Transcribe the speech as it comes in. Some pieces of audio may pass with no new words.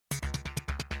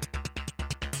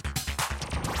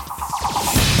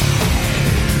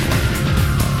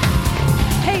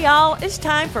y'all, it's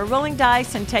time for rolling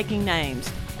dice and taking names.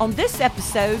 On this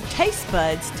episode, Taste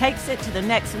Buds takes it to the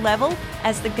next level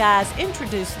as the guys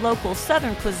introduce local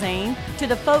Southern cuisine to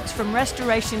the folks from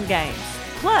Restoration Games.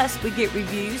 Plus, we get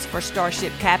reviews for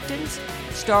Starship Captains,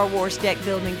 Star Wars Deck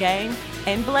Building Game,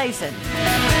 and Blazin'.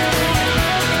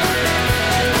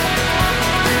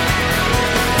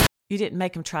 You didn't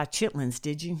make them try chitlins,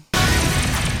 did you?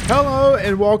 Hello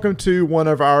and welcome to one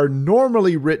of our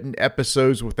normally written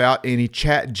episodes without any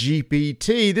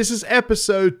ChatGPT. This is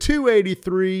episode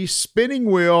 283, Spinning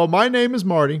Wheel. My name is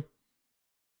Marty.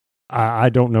 I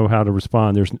don't know how to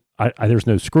respond. There's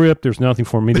no script. There's nothing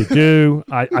for me to do.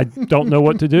 I don't know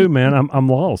what to do, man. I'm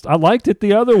lost. I liked it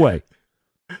the other way.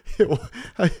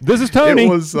 This is Tony.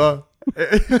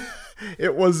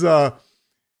 It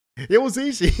was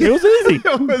easy. It was easy.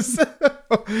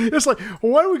 It's like,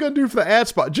 what are we going to do for the ad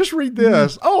spot? Just read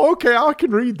this. Oh, okay, I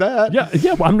can read that.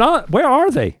 Yeah. Well, I'm not. Where are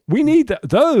they? We need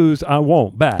those. I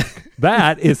want back.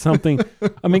 That is something.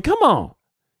 I mean, come on.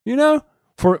 You know,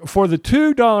 for the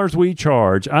 $2 we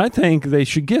charge, I think they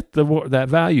should get that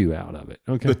value out of it.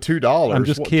 Okay. The $2. I'm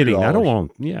just kidding. $2? I don't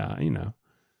want. Yeah, you know.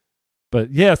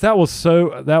 But yes, that was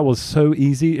so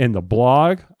easy. And the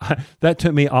blog that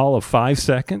took me all of 5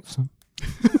 seconds.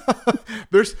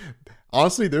 There's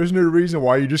no reason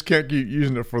why you just can't keep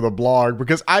using it for the blog,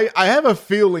 because I have a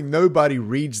feeling nobody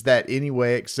reads that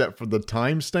anyway except for the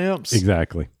timestamps.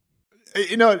 Exactly.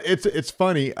 You know, it's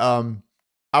funny. I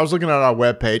was looking at our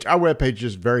webpage. Our webpage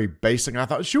is very basic. And I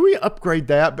thought, should we upgrade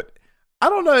that? But I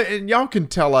don't know. And y'all can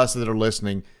tell us that are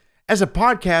listening. As a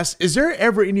podcast, is there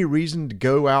ever any reason to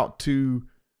go out to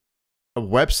a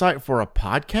website for a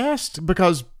podcast?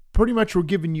 Because pretty much we're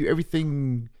giving you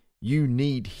everything you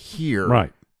need here.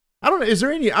 Right. I don't know. Is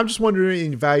there any, I'm just wondering,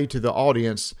 any value to the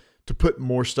audience to put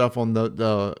more stuff on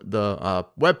the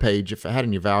webpage, if it had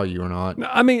any value or not?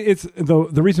 I mean, it's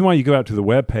the reason why you go out to the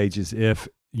webpage is if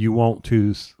you want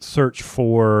to search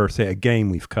for, say, a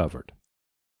game we've covered.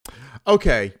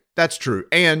 Okay. That's true.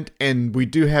 And we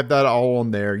do have that all on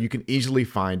there. You can easily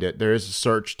find it. There is a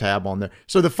search tab on there.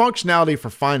 So the functionality for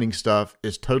finding stuff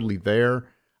is totally there.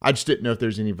 I just didn't know if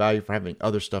there's any value for having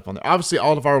other stuff on there. Obviously,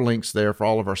 all of our links there for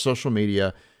all of our social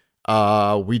media.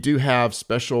 We do have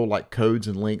special like codes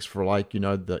and links for like, you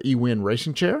know, the eWin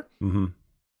racing chair. Mm-hmm.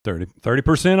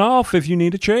 30% off if you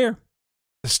need a chair.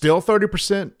 Still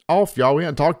 30% off, y'all. We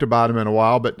haven't talked about them in a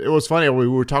while, but it was funny. We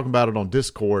were talking about it on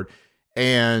Discord.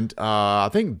 And I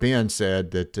think Ben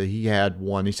said that he had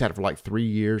one. He's had it for like 4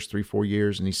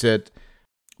 years. And he said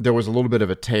there was a little bit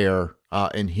of a tear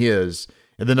in his.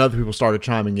 And then other people started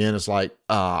chiming in. It's like,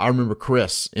 I remember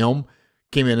Chris M.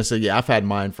 came in and said, yeah, I've had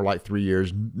mine for like 3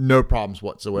 years. No problems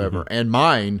whatsoever. Mm-hmm. And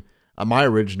mine, my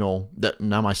original that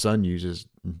now my son uses,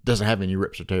 doesn't have any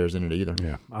rips or tears in it either.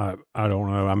 Yeah, I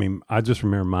don't know. I mean, I just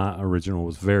remember my original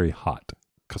was very hot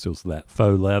because it was that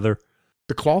faux leather.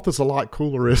 The cloth is a lot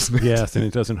cooler, isn't it? Yes, and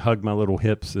it doesn't hug my little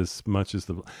hips as much as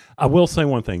I will say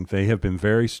one thing. They have been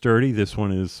very sturdy. This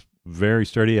one is very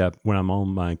sturdy. When I'm on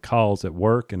my calls at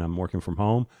work and I'm working from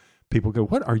home, people go,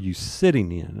 "What are you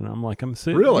sitting in?" And I'm like, "I'm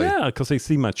sitting." Really? Yeah, because they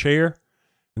see my chair,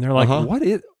 and they're like, "What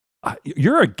is?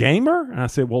 You're a gamer?" And I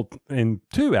said, "Well, in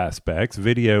two aspects,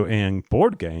 video and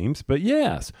board games. But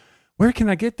yes, where can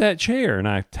I get that chair?" And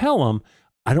I tell them,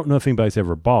 I don't know if anybody's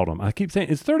ever bought them. I keep saying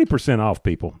it's 30% off,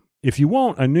 people. If you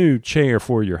want a new chair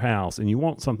for your house and you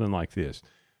want something like this,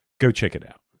 go check it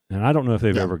out. And I don't know if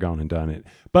they've ever gone and done it.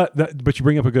 But you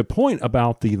bring up a good point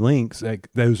about the links.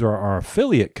 Those are our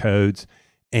affiliate codes,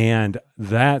 and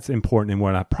that's important. And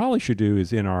what I probably should do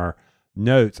is in our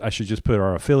notes, I should just put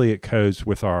our affiliate codes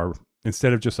with our,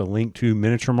 instead of just a link to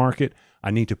Miniature Market, I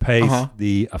need to paste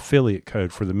the affiliate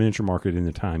code for the Miniature Market in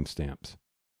the timestamps.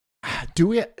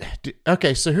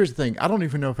 Okay, so here's the thing. I don't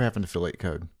even know if we have an affiliate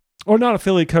code. Or not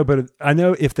affiliate code, but I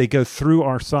know if they go through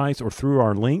our sites or through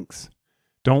our links,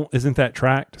 isn't that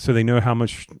tracked so they know how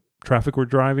much traffic we're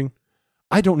driving?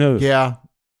 I don't know.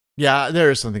 Yeah, there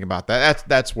is something about that.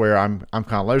 That's where I'm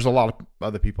kind of. There's a lot of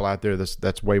other people out there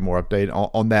that's way more updated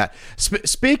on that.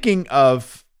 Speaking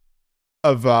of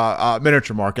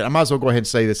Miniature Market, I might as well go ahead and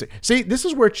say this. See, this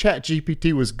is where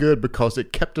ChatGPT was good because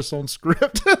it kept us on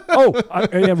script.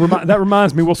 That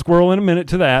reminds me. We'll squirrel in a minute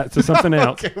to something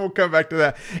else. Okay, we'll come back to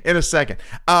that in a second.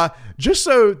 Just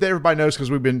so that everybody knows, because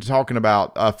we've been talking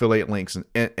about affiliate links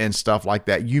and stuff like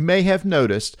that, you may have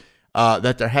noticed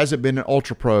that there hasn't been an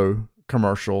Ultra Pro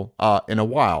commercial in a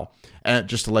while. And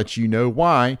just to let you know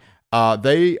why,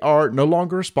 they are no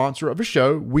longer a sponsor of a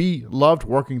show. We loved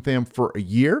working with them for a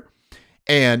year.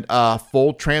 And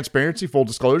full transparency, full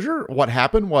disclosure, what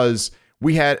happened was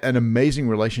We had an amazing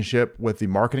relationship with the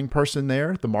marketing person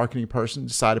there. The marketing person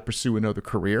decided to pursue another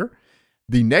career.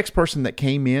 The next person that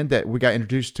came in that we got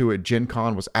introduced to at Gen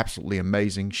Con was absolutely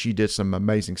amazing. She did some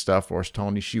amazing stuff for us,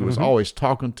 Tony. She was always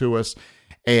talking to us,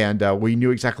 and we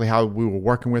knew exactly how we were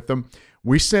working with them.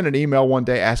 We sent an email one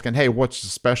day asking, hey, what's the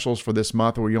specials for this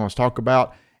month or you want us to talk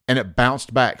about? And it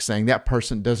bounced back saying that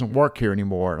person doesn't work here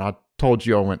anymore. And I told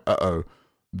you, I went, uh-oh,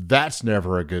 that's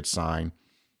never a good sign.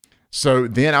 So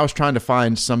then I was trying to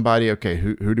find somebody, okay,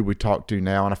 who do we talk to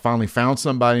now? And I finally found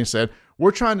somebody and said,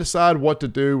 we're trying to decide what to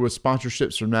do with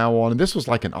sponsorships from now on. And this was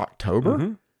like in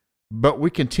October, but we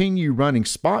continue running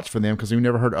spots for them because we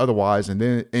never heard otherwise. And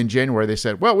then in January, they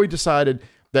said, well, we decided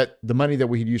that the money that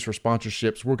we could use for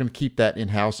sponsorships, we're going to keep that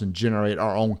in-house and generate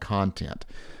our own content.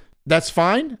 That's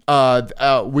fine.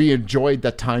 We enjoyed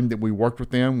the time that we worked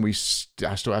with them. I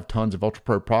still have tons of Ultra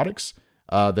Pro products.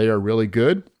 They are really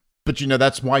good. But,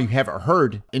 that's why you haven't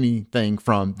heard anything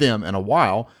from them in a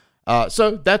while.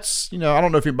 So that's, I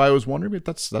don't know if anybody was wondering, but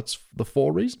that's the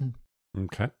full reason.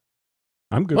 Okay.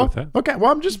 I'm good with that. Okay.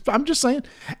 Well, I'm just saying.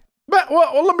 But,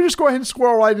 well, let me just go ahead and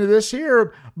squirrel right into this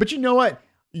here. But you know what?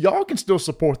 Y'all can still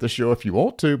support the show if you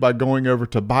want to by going over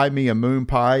to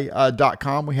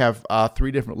buymeamoonpie.com. We have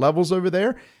 3 different levels over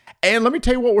there. And let me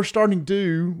tell you what we're starting to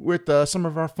do with some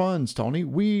of our funds, Tony.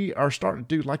 We are starting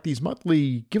to do like these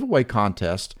monthly giveaway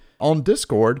contests on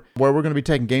Discord where we're going to be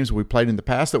taking games that we played in the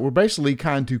past that we're basically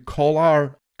kind to call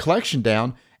our collection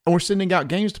down, and we're sending out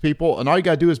games to people. And all you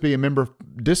got to do is be a member of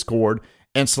Discord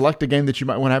and select a game that you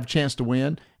might want to have a chance to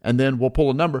win, and then we'll pull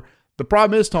a number. The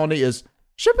problem is, Tony, is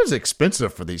shipping is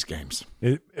expensive for these games.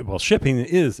 Well, shipping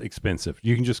is expensive.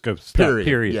 You can just go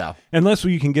period. Yeah. Unless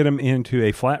you can get them into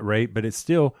a flat rate, but it's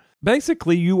still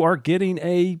basically you are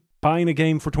buying a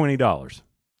game for $20.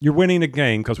 You're winning a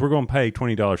game because we're going to pay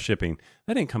 $20 shipping.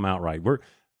 That didn't come out right.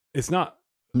 It's not.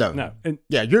 No.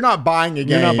 You're not buying a game.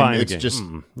 You're not buying a game. Just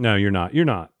no, you're not. You're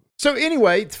not. So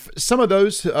anyway, some of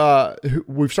those who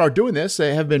we've started doing this,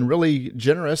 they have been really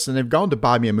generous, and they've gone to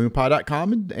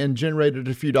buymeamoonpie.com and generated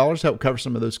a few dollars to help cover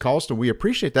some of those costs, and we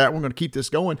appreciate that. We're going to keep this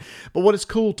going. But what is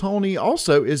cool, Tony,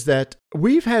 also is that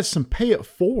we've had some pay it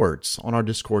forwards on our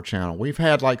Discord channel. We've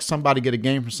had like somebody get a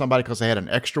game from somebody because they had an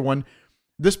extra one.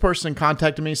 This person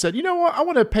contacted me and said, you know what, I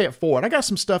want to pay it forward. I got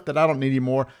some stuff that I don't need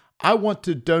anymore. I want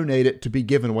to donate it to be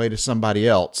given away to somebody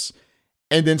else.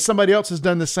 And then somebody else has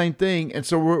done the same thing. And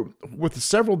so we're with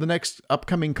several of the next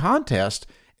upcoming contests,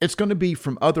 it's going to be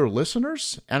from other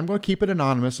listeners. And I'm going to keep it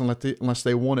anonymous unless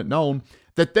they want it known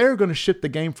that they're going to ship the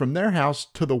game from their house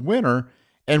to the winner,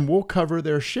 and we'll cover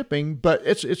their shipping. But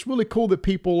it's really cool that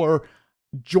people are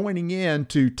joining in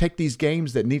to take these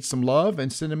games that need some love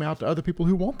and send them out to other people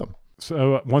who want them.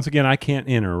 So once again, I can't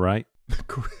enter, right?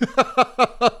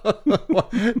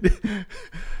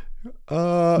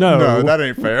 No, that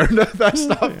ain't fair. No, that's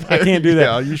not fair. I can't do that.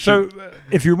 Yeah, you should. So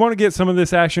if you want to get some of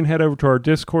this action, head over to our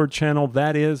Discord channel.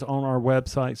 That is on our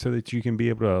website so that you can be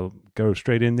able to go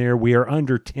straight in there. We are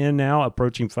under 10 now,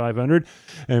 approaching 500.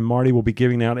 And Marty will be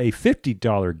giving out a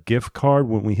 $50 gift card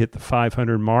when we hit the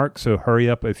 500 mark. So hurry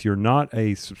up if you're not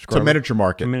a subscriber. It's a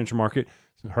miniature market.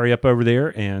 So hurry up over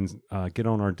there and get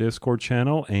on our Discord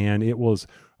channel. And it was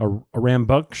a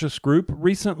rambunctious group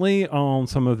recently on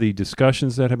some of the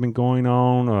discussions that have been going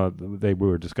on. We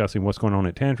were discussing what's going on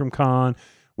at Tantrum Con.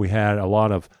 We had a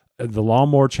lot of the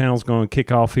Lawnmower channel's going to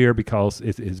kick off here because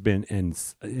it has been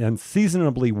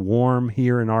unseasonably warm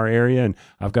here in our area, and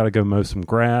I've got to go mow some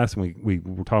grass. And we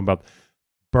were talking about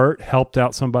Bert helped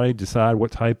out somebody decide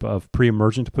what type of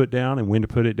pre-emergent to put down and when to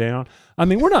put it down. I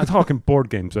mean, we're not talking board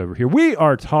games over here. We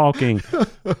are talking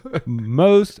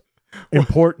most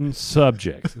important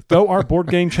subjects, though our board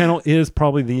game channel is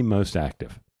probably the most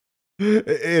active.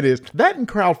 It is. That and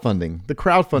crowdfunding. The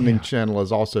crowdfunding channel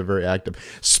is also very active.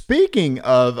 Speaking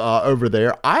of over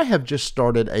there, I have just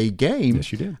started a game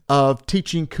of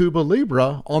teaching Cuba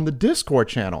Libre on the Discord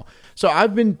channel. So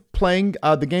I've been playing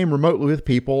the game remotely with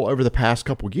people over the past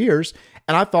couple of years,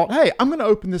 and I thought, hey, I'm going to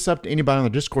open this up to anybody on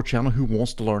the Discord channel who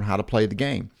wants to learn how to play the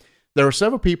game. There were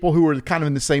several people who were kind of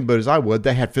in the same boat as I would.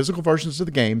 They had physical versions of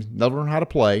the game, never learned how to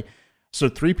play. So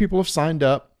 3 people have signed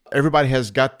up. Everybody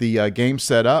has got the game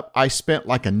set up. I spent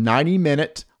like a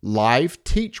 90-minute live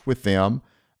teach with them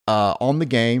on the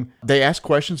game. They asked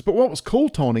questions, but what was cool,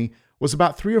 Tony, was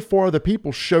about 3 or 4 other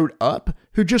people showed up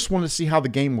who just wanted to see how the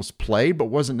game was played, but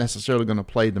wasn't necessarily going to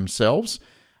play themselves.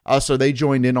 So they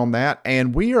joined in on that,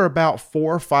 and we are about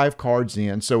 4 or 5 cards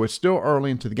in, so it's still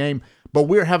early into the game, but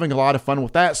we're having a lot of fun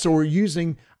with that, so we're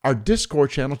using our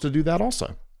Discord channel to do that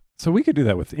also. So we could do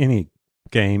that with any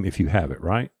game if you have it,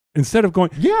 right? Instead of going,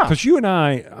 because you and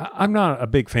I'm not a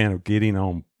big fan of getting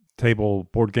on table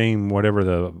board game, whatever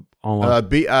the online.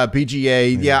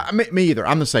 BGA. Yeah, me either.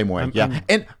 I'm the same way.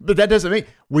 But that doesn't mean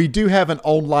we do have an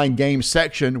online game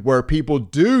section where people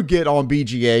do get on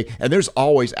BGA, and there's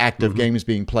always active games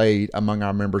being played among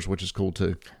our members, which is cool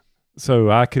too.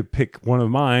 So I could pick one of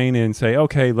mine and say,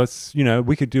 okay,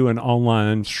 we could do an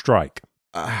online strike.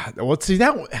 Well, see,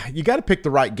 that you got to pick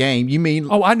the right game. You mean?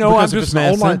 Oh, I know. I'm just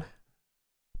messing.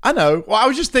 I know. Well, I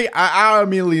was just thinking. I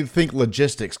immediately think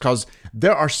logistics, because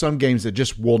there are some games that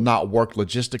just will not work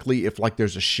logistically if, like,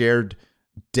 there's a shared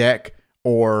deck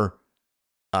or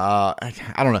I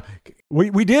don't know.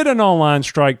 We did an online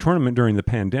strike tournament during the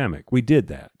pandemic. We did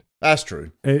that. That's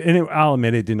true. And I'll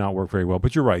admit it did not work very well.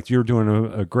 But you're right. You're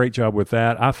doing a great job with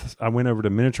that. I went over to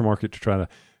Miniature Market to try to.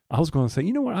 I was going to say,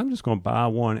 you know what? I'm just going to buy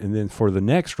one, and then for the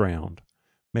next round,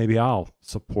 maybe I'll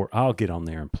get on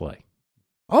there and play.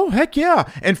 Oh, heck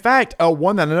yeah. In fact,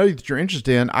 one that I know that you're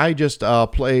interested in, I just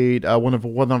played one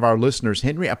of our listeners,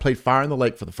 Henry. I played Fire in the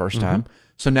Lake for the first time.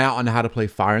 So now I know how to play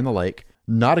Fire in the Lake.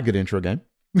 Not a good intro game.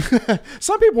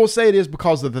 Some people will say it is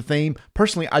because of the theme.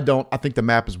 Personally, I don't. I think the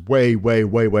map is way, way,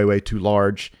 way, way, way too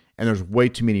large, and there's way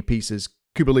too many pieces.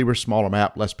 Cuba Libre, smaller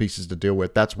map, less pieces to deal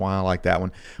with. That's why I like that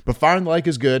one. But Fire in the Lake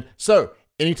is good. So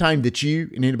anytime that you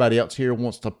and anybody else here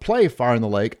wants to play Fire in the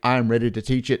Lake, I am ready to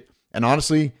teach it. And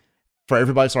honestly, for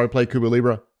everybody that's already played Cuba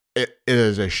Libre, it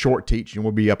is a short teach and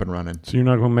we'll be up and running. So you're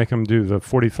not going to make them do the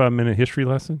 45-minute history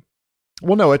lesson?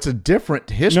 Well, no, it's a different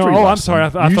history lesson. I'm sorry.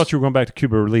 I thought you were going back to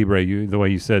Cuba Libre. The way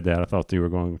you said that, I thought you were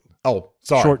going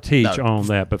short teach on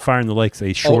that. But Fire in the Lake's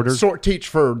a shorter. Short teach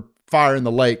for Fire in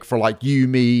the Lake for like you,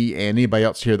 me, and anybody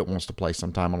else here that wants to play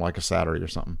sometime on like a Saturday or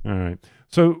something. All right.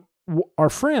 So our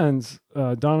friends,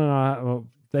 Don and I,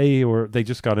 they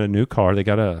just got a new car. They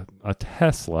got a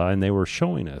Tesla, and they were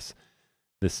showing us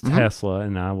this Tesla,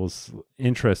 and I was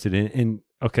interested in.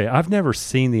 Okay, I've never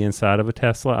seen the inside of a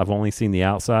Tesla. I've only seen the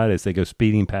outside as they go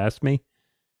speeding past me.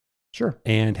 Sure.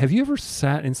 And have you ever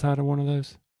sat inside of one of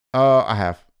those? I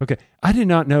have. Okay. I did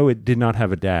not know it did not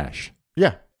have a dash.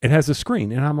 Yeah. It has a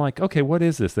screen. And I'm like, okay, what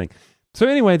is this thing? So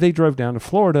anyway, they drove down to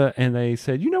Florida and they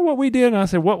said, you know what we did? And I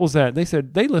said, what was that? They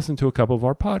said they listened to a couple of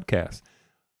our podcasts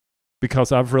because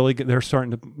they're starting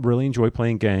to really enjoy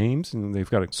playing games, and they've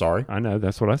got Sorry. I know,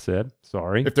 that's what I said.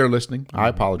 Sorry. If they're listening, I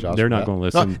apologize. They're not going to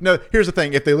listen. No, here's the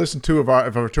thing. If they listen to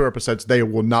our two episodes, they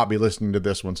will not be listening to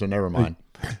this one, so never mind.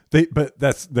 They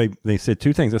said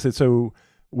two things. I said, so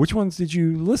which ones did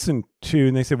you listen to?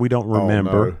 And they said, we don't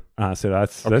remember. Oh, no. I said,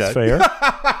 that's fair.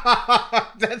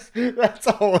 that's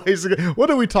always good. What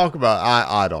do we talk about?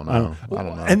 I don't know. I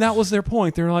don't know. And that was their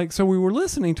point. They're like, so we were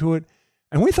listening to it,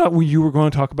 and we thought you were going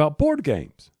to talk about board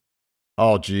games.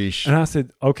 Oh, geez. And I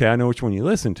said, okay, I know which one you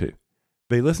listen to.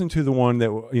 They listened to the one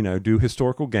that, do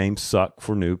historical games suck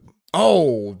for new.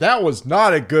 Oh, that was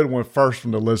not a good one first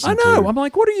one to listen to. I know. I'm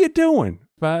like, what are you doing?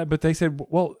 But they said,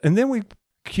 well, and then we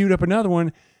queued up another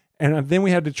one, and then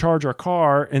we had to charge our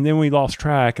car, and then we lost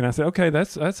track. And I said, okay,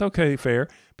 that's okay, fair.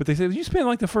 But they said, you spent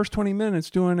like the first 20 minutes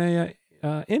doing a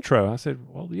intro. I said,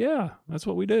 well, yeah, that's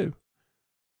what we do.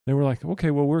 They were like,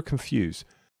 okay, well, we're confused.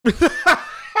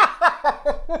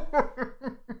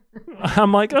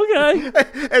 I'm like, okay.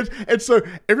 And so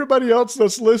everybody else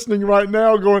that's listening right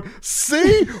now going,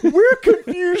 see, we're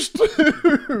confused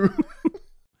too.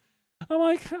 I'm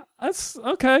like, that's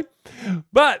okay.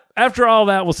 But after all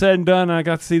that was said and done, I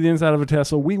got to see the inside of a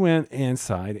Tesla. We went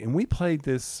inside and we played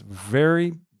this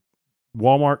very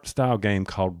Walmart style game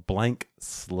called Blank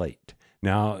Slate.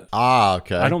 Now,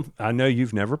 okay. I know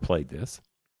you've never played this.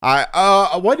 Wait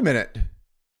a minute.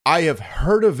 I have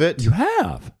heard of it. You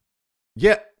have?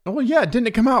 Yeah. Well, yeah. Didn't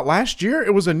it come out last year?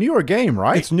 It was a newer game,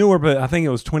 right? It's newer, but I think it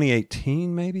was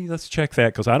 2018, maybe. Let's check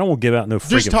that because I don't want to give out no freaking.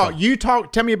 Just talk. You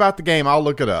talk. Tell me about the game. I'll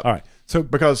look it up. All right. So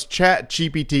because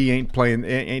ChatGPT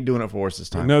ain't doing it for us this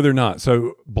time. No, they're not.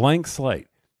 So Blank Slate.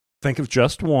 Think of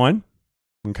just one.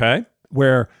 Okay,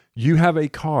 where you have a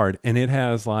card and it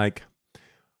has like.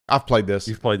 I've played this.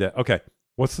 You've played that. Okay.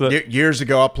 What's the years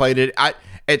ago? I played it.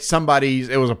 At somebody's.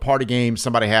 It was a party game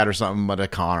somebody had or something at a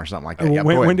con or something like that. Yeah,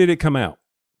 when did it come out?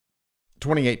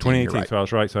 2018. 2018. Right. So I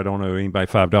was right. So I don't owe anybody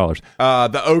 $5.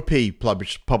 The OP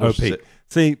publishes it.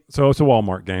 See, so it's a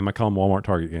Walmart game. I call them Walmart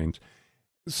Target games.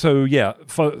 So yeah,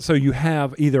 so you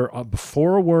have either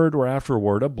before a word or after a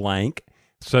word a blank,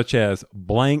 such as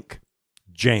blank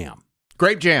jam,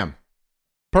 grape jam,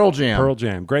 pearl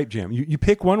jam, grape jam. You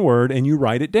pick one word and you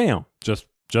write it down.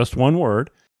 Just one word.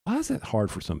 Why is that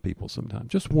hard for some people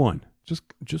sometimes? Just one.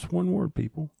 Just one word,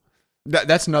 people.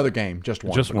 That's another game. Just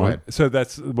one. Just one. So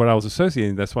that's what I was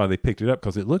associating. That's why they picked it up,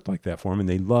 because it looked like that for them, and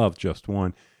they loved just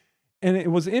one. And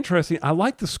it was interesting. I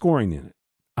liked the scoring in it.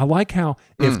 I like how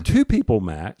if 2 people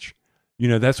match,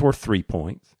 that's worth 3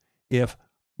 points. If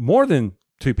more than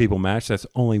 2 people match, that's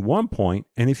only 1 point.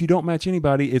 And if you don't match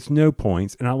anybody, it's no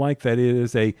points. And I like that it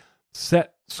is a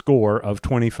set score of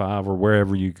 25 or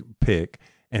wherever you pick.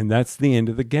 And that's the end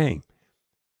of the game.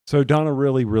 So Donna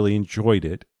really, really enjoyed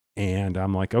it. And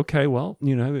I'm like, okay, well,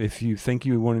 if you think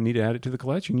you want to need to add it to the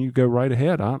collection, you go right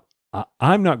ahead.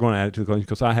 I'm not going to add it to the collection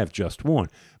because I have just one.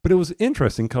 But it was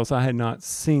interesting because I had not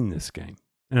seen this game.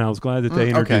 And I was glad that they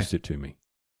introduced it to me.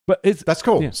 But that's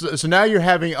cool. Yeah. So now you're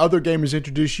having other gamers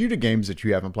introduce you to games that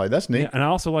you haven't played. That's neat. Yeah, and I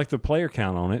also like the player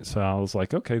count on it. So I was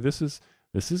like, okay, this is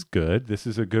good. This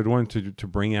is a good one to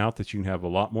bring out that you can have a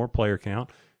lot more player count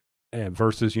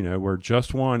versus, where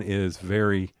just one is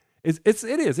very... It's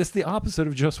the opposite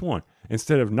of just one.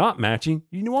 Instead of not matching,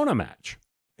 you want to match.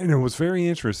 And it was very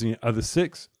interesting. Of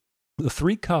the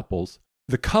 3 couples,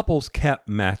 the couples kept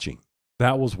matching.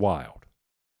 That was wild.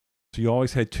 So you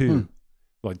always had 2.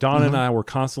 Like Donna and I were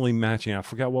constantly matching. I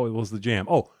forgot what was the jam.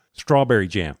 Oh, strawberry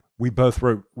jam. We both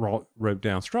wrote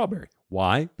down strawberry.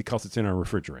 Why? Because it's in our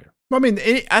refrigerator. I mean,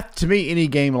 to me, any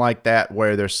game like that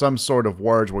where there's some sort of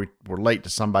words where we relate to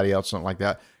somebody else, something like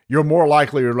that, you're more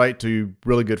likely to relate to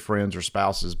really good friends or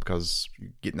spouses because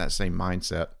you're getting that same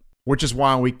mindset. Which is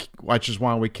why we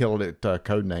killed it at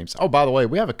Codenames. Oh, by the way,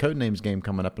 we have a Codenames game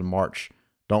coming up in March,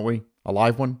 don't we? A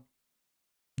live one?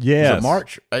 Yes. Is it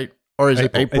March? Or is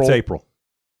it April? It's April.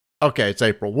 Okay, it's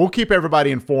April. We'll keep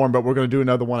everybody informed, but we're going to do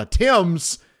another one of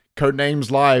Tim's Codenames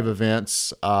live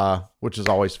events, which is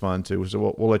always fun too.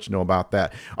 So we'll let you know about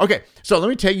that. Okay, so let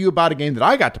me tell you about a game that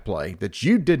I got to play that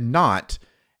you did not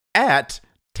at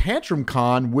Tantrum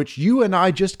Con, which you and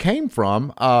I just came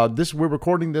from. We're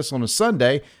recording this on a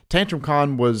Sunday. Tantrum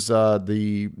Con was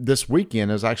this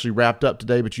weekend. It was actually wrapped up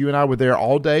today, but you and I were there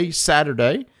all day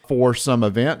Saturday for some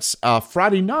events.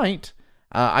 Friday night,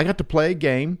 I got to play a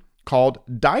game called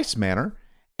Dice Manor,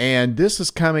 and this is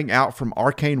coming out from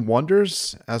Arcane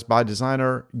Wonders as by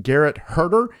designer Garrett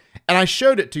Herder. And I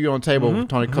showed it to you on the table,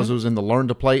 Tony, because it was in the Learn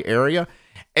to Play area.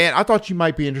 And I thought you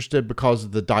might be interested because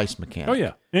of the dice mechanic. Oh,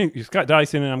 yeah. And it's got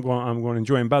dice in it. I'm going to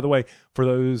enjoy it. And by the way, for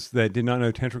those that did not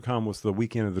know, TantrumCon was the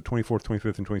weekend of the 24th,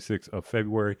 25th, and 26th of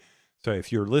February. So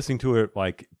if you're listening to it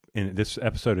like in this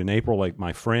episode in April, like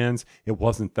my friends, it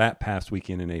wasn't that past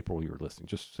weekend in April you were listening.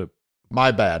 Just so.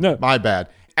 My bad. No. My bad.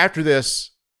 After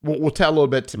this, we'll tell a little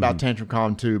bit about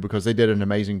TantrumCon too, because they did an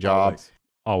amazing job.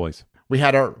 Always. We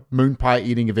had our moon pie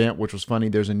eating event, which was funny.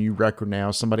 There's a new record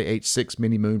now. Somebody ate 6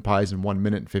 mini moon pies in 1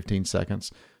 minute and 15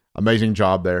 seconds. Amazing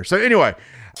job there. So anyway,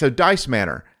 Dice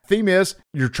Manor. Theme is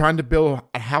you're trying to build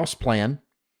a house plan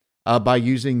by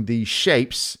using the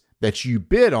shapes that you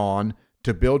bid on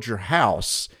to build your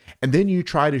house. And then you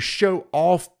try to show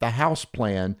off the house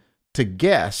plan to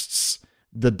guests.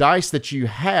 The dice that you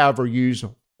have are used,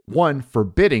 1, for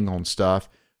bidding on stuff,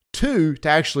 2, to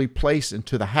actually place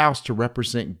into the house to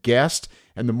represent guests.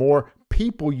 And the more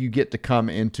people you get to come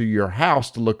into your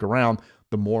house to look around,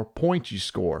 the more points you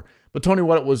score. But Tony,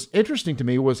 what was interesting to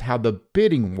me was how the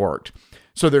bidding worked.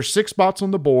 So there's 6 spots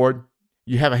on the board.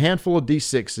 You have a handful of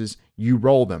D6s. You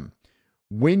roll them.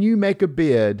 When you make a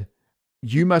bid,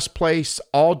 you must place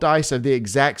all dice of the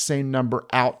exact same number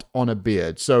out on a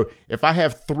bid. So if I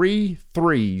have 3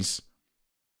 3s,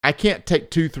 I can't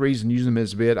take 2 3s and use them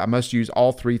as a bid. I must use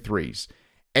all 3 3s.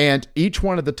 And each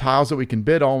one of the tiles that we can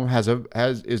bid on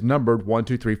is numbered 1,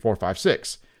 2, 3, 4, 5,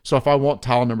 6. So if I want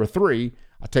tile number 3,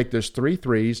 I take those 3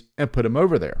 3s and put them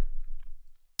over there.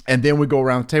 And then we go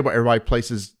around the table. Everybody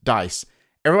places dice.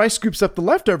 Everybody scoops up the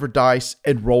leftover dice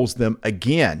and rolls them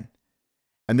again.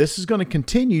 And this is going to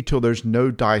continue till there's no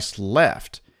dice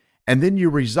left. And then you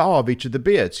resolve each of the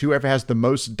bids. Whoever has the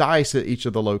most dice at each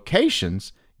of the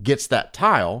locations gets that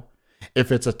tile. If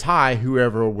it's a tie,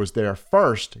 whoever was there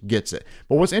first gets it.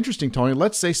 But what's interesting, Tony,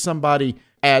 let's say somebody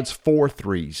adds 4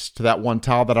 3s to that one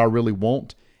tile that I really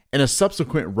want. In a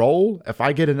subsequent roll, if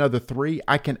I get another 3,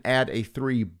 I can add a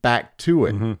 3 back to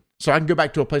it. Mm-hmm. So I can go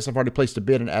back to a place I've already placed a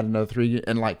bid and add another 3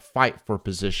 and fight for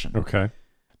position. Okay.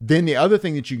 Then the other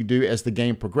thing that you can do as the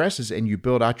game progresses and you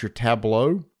build out your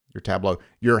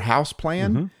house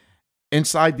plan, mm-hmm.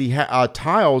 Inside the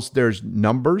tiles, there's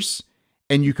numbers,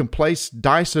 and you can place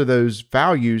dice of those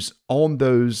values on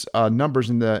those numbers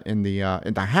in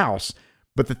the house.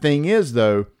 But the thing is,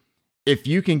 though, if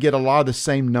you can get a lot of the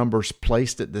same numbers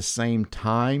placed at the same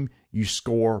time, you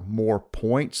score more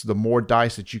points. The more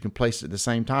dice that you can place at the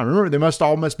same time. Remember, they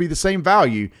must be the same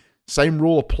value. Same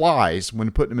rule applies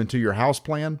when putting them into your house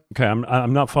plan. Okay,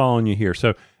 I'm not following you here.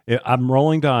 So I'm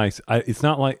rolling dice. It's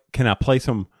not like, can I place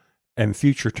them in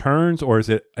future turns, or is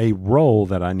it a roll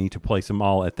that I need to place them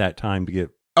all at that time to get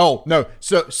Oh, no.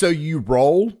 So you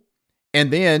roll,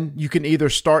 and then you can either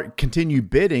continue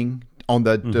bidding on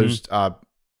those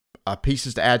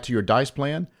pieces to add to your dice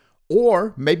plan,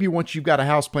 or maybe once you've got a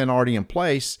house plan already in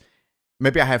place,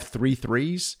 maybe I have 3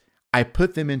 3s. I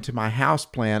put them into my house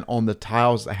plan on the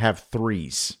tiles that have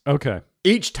 3s. Okay.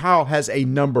 Each tile has a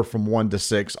number from 1 to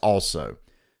 6 also.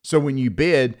 So when you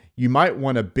bid, you might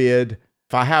want to bid,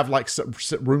 if I have like some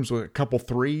rooms with a couple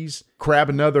 3s, grab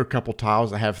another couple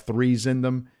tiles that have 3s in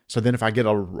them. So then if I get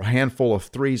a handful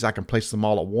of 3s, I can place them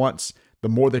all at once. The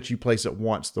more that you place at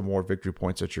once, the more victory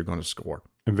points that you're going to score.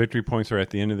 And victory points are at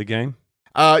the end of the game?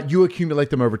 You accumulate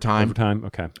them over time. Over time,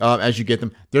 okay. As you get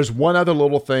them. There's one other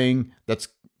little thing that's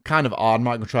kind of odd. I'm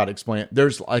not going to try to explain it.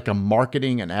 There's like a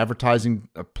marketing and advertising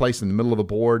place in the middle of the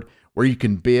board where you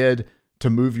can bid to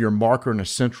move your marker in a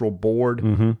central board.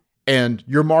 Mm-hmm. And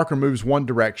your marker moves one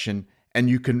direction, and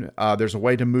you can. There's a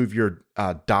way to move your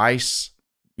dice.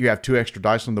 You have 2 extra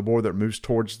dice on the board that moves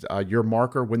towards your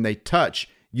marker. When they touch,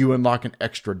 you unlock an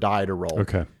extra die to roll.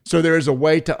 Okay. So there is a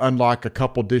way to unlock a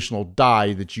couple additional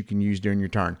die that you can use during your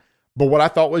turn. But what I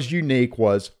thought was unique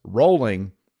was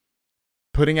rolling,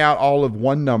 putting out all of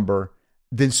one number,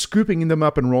 then scooping them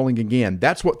up and rolling again.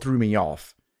 That's what threw me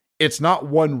off. It's not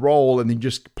one roll and then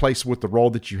just place with the roll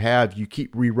that you have. You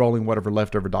keep re-rolling whatever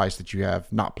leftover dice that you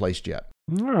have not placed yet.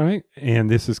 All right.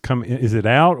 And this is coming. Is it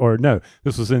out or no?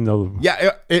 This was in the.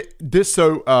 Yeah.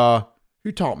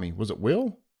 Who taught me? Was it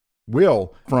Will?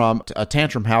 Will from a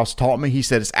Tantrum House taught me. He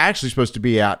said it's actually supposed to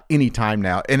be out anytime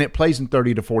now, and it plays in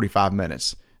 30 to 45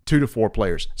 minutes, 2 to 4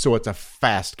 players. So it's a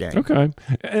fast game. Okay.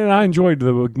 And I enjoyed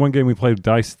the one game we played,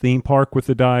 Dice Theme Park, with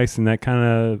the dice and that kind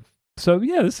of. So,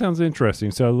 yeah, this sounds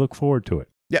interesting. So I look forward to it.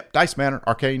 Yep. Dice Manor,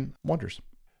 Arcane Wonders.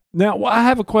 Now, I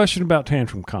have a question about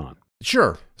Tantrum Con.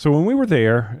 Sure. So when we were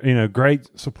there,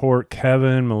 great support,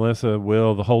 Kevin, Melissa,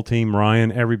 Will, the whole team,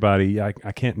 Ryan, everybody. I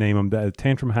can't name them. The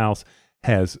Tantrum House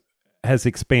has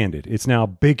expanded. It's now a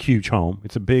big, huge home.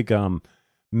 It's a big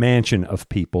mansion of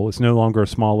people. It's no longer a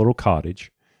small little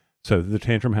cottage. So the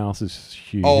Tantrum House is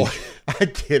huge. Oh, I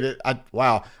get it.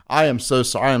 Wow. I am so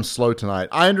sorry. I am slow tonight.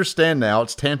 I understand now.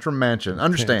 It's Tantrum Mansion.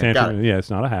 Understand. Got it. Yeah, it's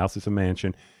not a house. It's a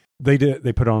mansion. They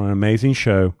put on an amazing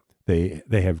show. They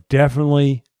have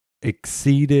definitely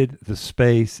exceeded the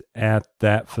space at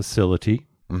that facility.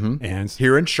 Mm-hmm. And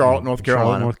here in Charlotte, North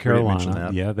Carolina.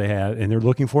 Yeah, they had, and they're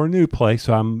looking for a new place.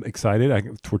 So I'm excited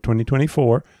for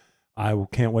 2024. I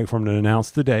can't wait for them to announce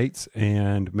the dates,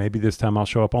 and maybe this time I'll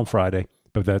show up on Friday.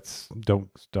 But don't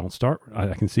start.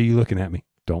 I can see you looking at me.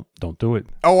 Don't do it.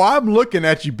 Oh, I'm looking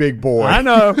at you, big boy. I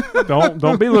know.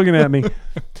 Don't be looking at me.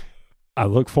 I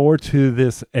look forward to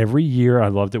this every year. I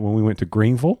loved it when we went to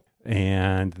Greenville,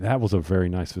 and that was a very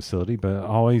nice facility. But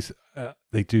always.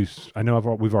 They do. I know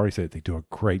we've already said it, they do a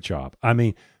great job. I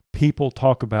mean, people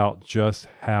talk about just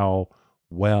how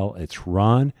well it's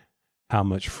run, how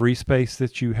much free space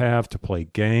that you have to play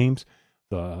games.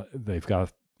 They've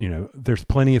got, there's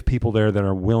plenty of people there that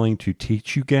are willing to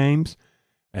teach you games.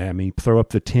 I mean, throw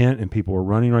up the tent and people are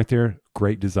running right there.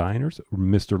 Great designers.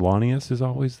 Mr. Lanius is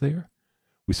always there.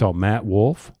 We saw Matt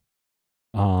Wolf.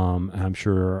 I'm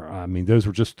sure, those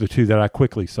were just the 2 that I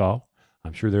quickly saw.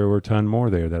 I'm sure there were a ton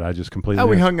more there that I just completely.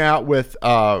 We hung out with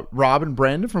Rob and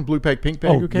Brandon from Blue Peg Pink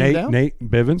Peg who came down. Nate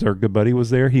Bivens, our good buddy,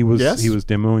 was there. He was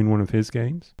demoing one of his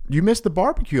games. You missed the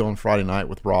barbecue on Friday night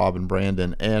with Rob and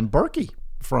Brandon and Berkey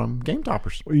from Game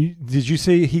Toppers. Did you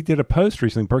see he did a post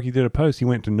recently? Berkey did a post. He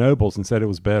went to Nobles and said it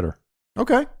was better.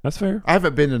 Okay, that's fair. I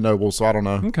haven't been to Nobles, so I don't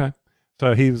know. Okay,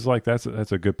 so he was like, "That's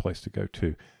a good place to go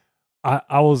to."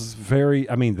 I was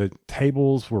the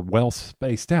tables were well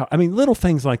spaced out. Little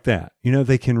things like that,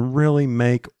 they can really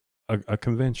make a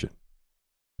convention.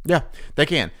 Yeah, they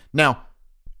can. Now,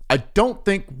 I don't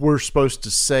think we're supposed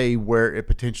to say where it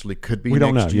potentially could be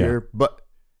next year, but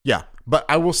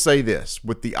I will say this,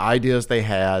 with the ideas they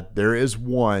had, there is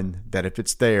one that if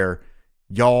it's there,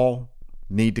 y'all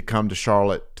need to come to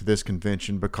Charlotte to this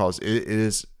convention because it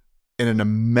is in an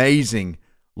amazing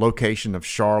location of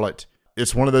Charlotte.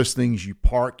 It's one of those things you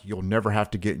park, you'll never have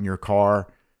to get in your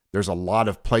car. There's a lot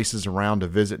of places around to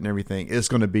visit and everything. It's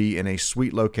going to be in a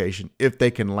sweet location if they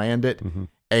can land it. Mm-hmm.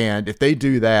 And if they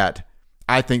do that,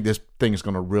 I think this thing is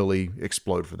going to really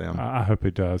explode for them. I hope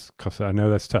it does because I know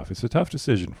that's tough. It's a tough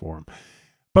decision for them.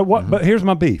 But But here's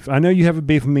my beef. I know you have a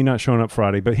beef with me not showing up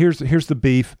Friday, but here's the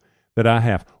beef that I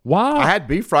have. Why? I had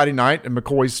beef Friday night at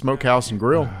McCoy's Smokehouse and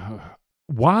Grill.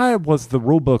 Why was the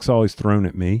rule books always thrown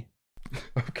at me?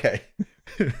 Okay.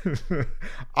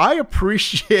 I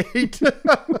appreciate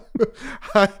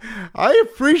I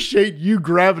appreciate you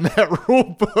grabbing that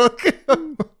rule book.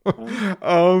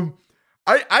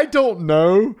 I don't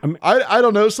know. I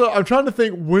don't know. So I'm trying to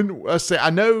think when. Let's say I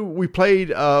know we played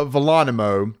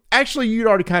Volonimo. Actually, you'd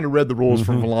already kind of read the rules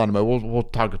for Volonimo. We'll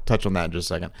touch on that in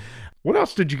just a second. What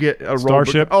else did you get?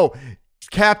 Starship. Oh,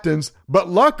 Captains. But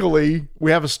luckily,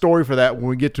 we have a story for that when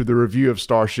we get to the review of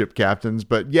Starship Captains.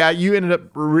 But yeah, you ended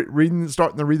up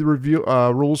starting to read the review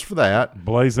rules for that.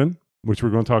 Blazon, which we're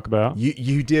going to talk about.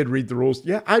 You did read the rules.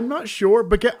 Yeah, I'm not sure,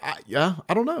 but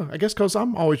I don't know. I guess because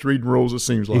I'm always reading rules, it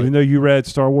seems like. Even though you read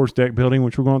Star Wars Deck Building,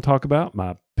 which we're going to talk about,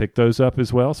 I picked those up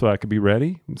as well so I could be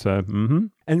ready. So,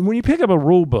 And when you pick up a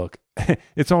rule book,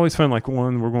 it's always fun, like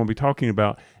one we're going to be talking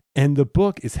about, and the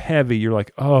book is heavy. You're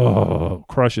like, oh,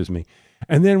 crushes me.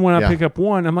 And then when I pick up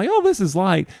one, I'm like, oh, this is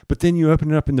light. But then you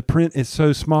open it up and the print is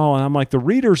so small. And I'm like, the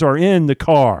readers are in the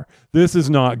car. This is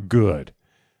not good.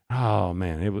 Oh,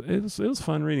 man, it was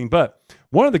fun reading. But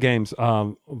one of the games,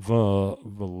 Volonimo,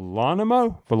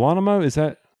 is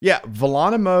that? Yeah,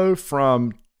 Volonimo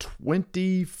from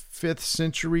 25th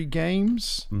Century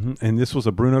Games. And this was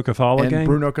a Bruno Cathala game?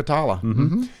 Bruno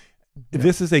Cathala.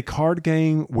 This is a card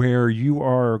game where you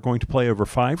are going to play over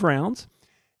 5 rounds.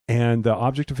 And the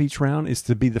object of each round is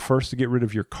to be the first to get rid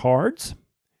of your cards.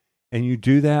 And you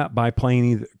do that by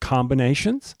playing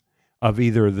combinations of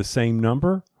either the same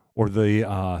number or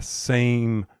the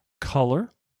same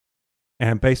color.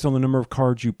 And based on the number of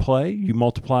cards you play, you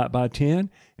multiply it by 10.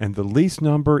 And the least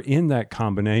number in that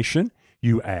combination,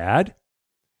 you add.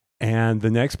 And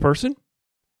the next person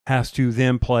has to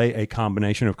then play a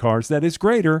combination of cards that is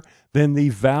greater than the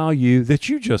value that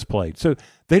you just played. So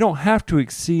they don't have to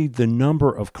exceed the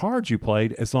number of cards you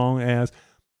played as long as...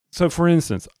 So for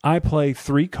instance, I play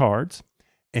 3 cards,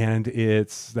 and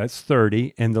that's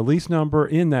 30, and the least number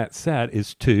in that set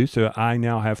is 2, so I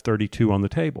now have 32 on the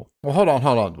table. Well, hold on.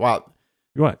 Wow.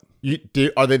 What?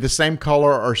 Are they the same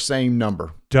color or same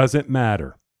number? Doesn't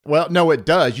matter. Well, no, it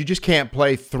does. You just can't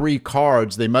play 3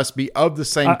 cards. They must be of the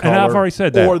same color. And I've already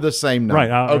said that. Or the same number. Right,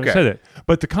 I already said it.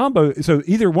 But the combo, so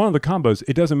either one of the combos,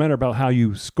 it doesn't matter about how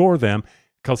you score them,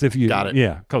 because if you... Got it.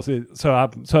 Yeah, because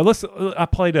I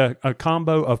played a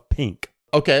combo of pink.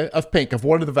 Okay, of pink. Of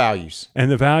what are the values? And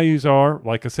the values are,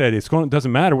 like I said, it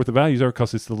doesn't matter what the values are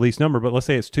because it's the least number, but let's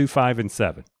say it's 2, 5, and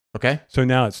 7. Okay. So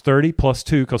now it's 30 plus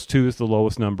 2 because 2 is the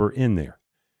lowest number in there.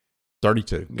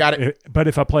 32. Got it. But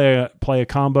if I play a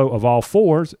combo of all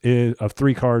 4s, of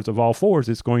 3 cards of all 4s,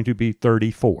 it's going to be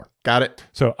 34. Got it.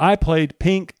 So I played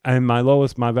pink, and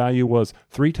my value was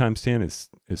 3 times 10 is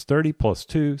 30 plus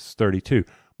 2 is 32.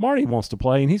 Marty wants to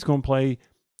play, and he's going to play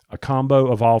a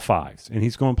combo of all 5s, and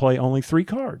he's going to play only 3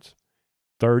 cards.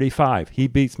 35. He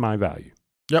beats my value.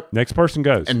 Yep. Next person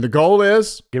goes. And the goal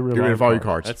is get rid of all your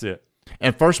cards. That's it.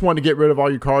 And first one to get rid of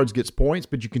all your cards gets points,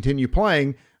 but you continue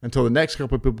playing until the next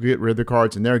couple of people get rid of their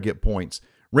cards and they get points.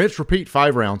 Rinse, repeat,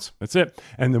 5 rounds. That's it.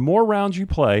 And the more rounds you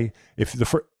play, if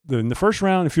in the first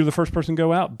round, if you're the first person to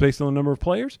go out based on the number of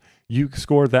players, you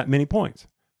score that many points.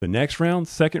 The next round,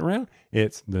 second round,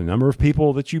 it's the number of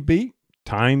people that you beat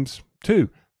times 2.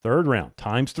 Third round,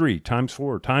 times 3, times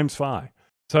 4, times 5.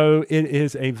 So it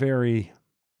is a very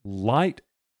light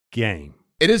game.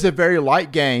 It is a very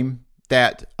light game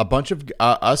that a bunch of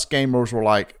us gamers were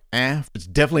like, it's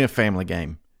definitely a family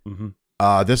game.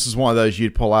 This is one of those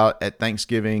you'd pull out at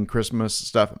Thanksgiving, Christmas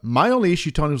stuff. My only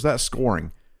issue, Tony, was that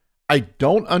scoring. I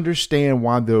don't understand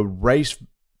why the race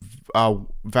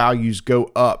values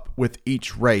go up with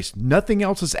each race. Nothing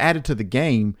else is added to the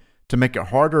game to make it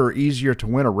harder or easier to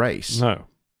win a race. No.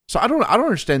 So I don't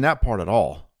understand that part at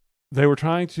all. They were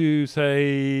trying to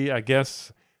say, I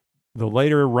guess, the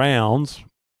later rounds,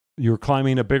 you're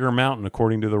climbing a bigger mountain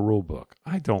according to the rule book.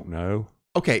 I don't know.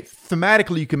 Okay,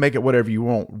 thematically, you can make it whatever you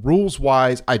want.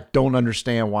 Rules-wise, I don't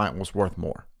understand why it was worth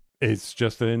more. It's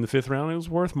just that in the 5th round, it was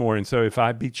worth more. And so if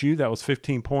I beat you, that was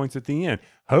 15 points at the end.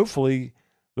 Hopefully,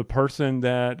 the person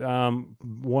that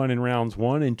won in rounds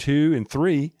 1 and 2 and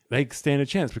 3, they stand a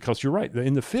chance because you're right.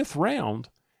 In the 5th round,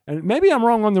 and maybe I'm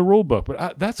wrong on the rule book,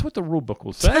 but that's what the rule book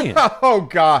was saying. Oh,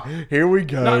 God. Here we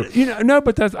go.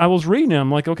 But I was reading it.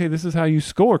 I'm like, okay, this is how you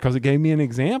score because it gave me an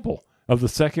example of the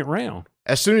second round.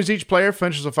 As soon as each player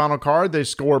finishes a final card, they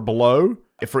score below.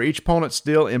 If for each opponent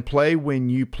still in play, when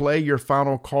you play your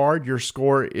final card, your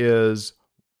score is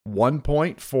 1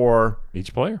 point for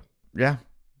each player. Yeah.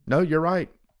 No, you're right.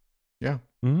 Yeah.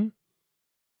 Mm-hmm.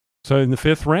 So in the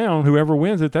 5th round, whoever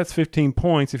wins it, that's 15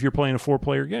 points if you're playing a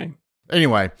 4-player game.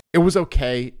 Anyway, it was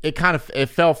okay. It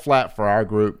fell flat for our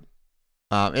group.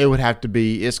 It would have to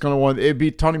be. It'd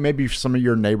be Tony. Maybe some of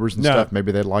your neighbors and stuff.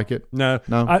 Maybe they'd like it. No.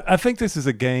 I think this is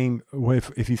a game.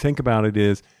 If you think about it,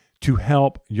 is to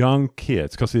help young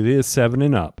kids because it is 7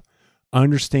 and up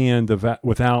understand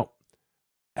without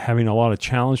having a lot of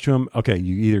challenge to them. Okay,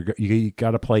 you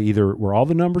got to play either where all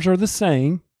the numbers are the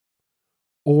same,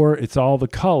 or it's all the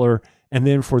color. And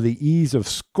then for the ease of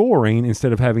scoring,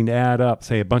 instead of having to add up,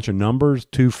 say, a bunch of numbers,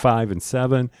 2, 5, and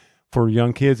 7, for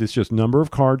young kids, it's just number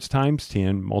of cards times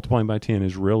 10. Multiplying by 10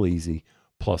 is real easy,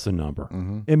 plus a number.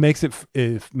 Mm-hmm. It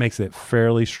makes it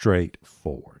fairly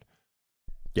straightforward.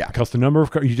 Yeah. Because the number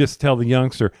of cards, you just tell the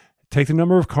youngster, take the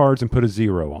number of cards and put a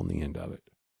 0 on the end of it,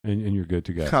 and you're good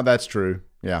to go. Oh, that's true.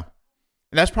 Yeah.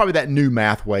 And that's probably that new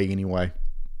math way anyway.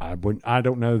 I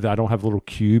don't know. I don't have little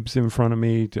cubes in front of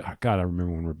me. God, I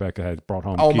remember when Rebecca had brought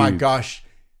home cubes. My gosh.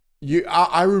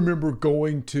 I remember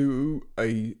going to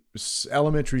a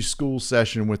elementary school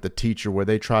session with the teacher where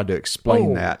they tried to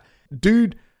explain that.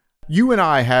 Dude, you and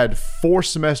I had 4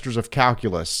 semesters of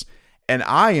calculus, and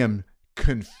I am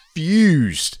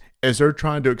confused as they're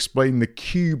trying to explain the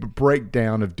cube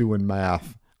breakdown of doing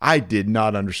math. I did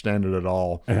not understand it at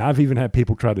all. And I've even had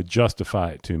people try to justify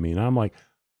it to me, and I'm like,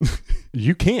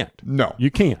 you can't. No. You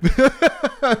can't.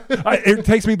 It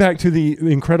takes me back to the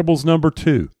Incredibles number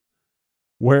 2,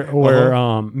 where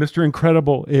Mr.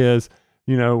 Incredible is,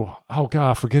 oh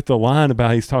God, I forget the line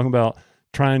about, he's talking about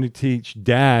trying to teach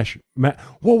Dash math.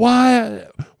 Well,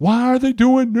 why are they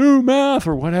doing new math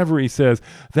or whatever he says?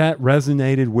 That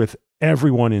resonated with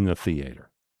everyone in the theater.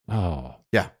 Oh.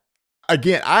 Yeah.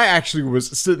 Again, I actually was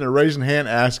sitting there raising a hand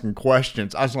asking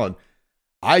questions. I was like,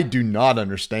 I do not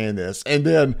understand this. And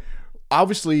then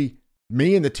obviously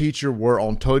me and the teacher were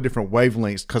on totally different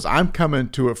wavelengths because I'm coming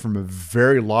to it from a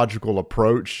very logical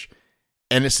approach.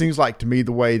 And it seems like to me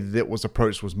the way that it was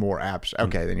approached was more abstract.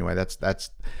 Okay, anyway, that's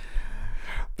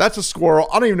a squirrel.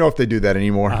 I don't even know if they do that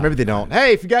anymore. Maybe they don't.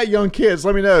 Hey, if you got young kids,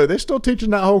 let me know. They're still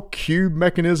teaching that whole cube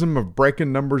mechanism of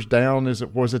breaking numbers down.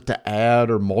 Was it to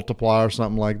add or multiply or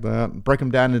something like that? Break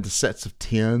them down into sets of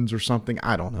 10s or something.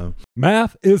 I don't know.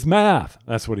 Math is math.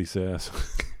 That's what he says.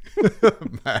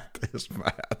 Math is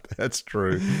math. That's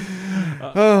true.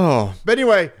 But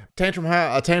anyway,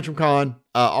 Tantrum Con,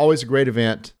 always a great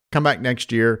event. Come back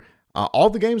next year. All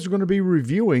the games we're going to be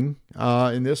reviewing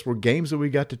in this were games that we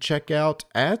got to check out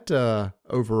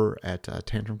over at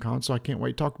Tantrum Con, so I can't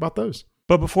wait to talk about those.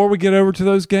 But before we get over to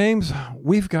those games,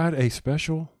 we've got a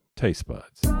special Taste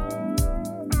Buds. Taste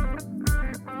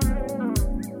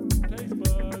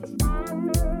Buds.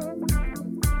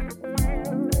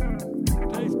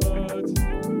 Taste Buds.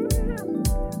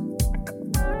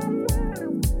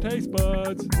 Taste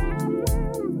Buds.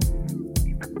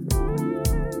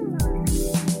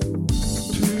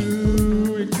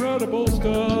 Incredible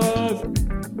stuff.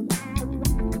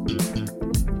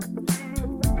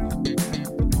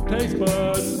 Taste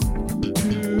Buds.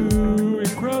 2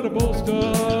 incredible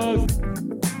stuff.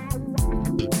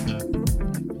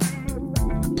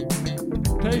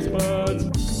 Taste Buds.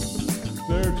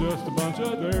 They're just a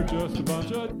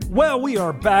bunch of. Well, we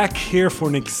are back here for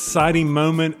an exciting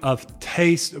moment of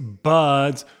Taste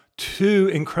Buds. 2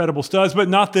 incredible studs, but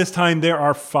not this time. There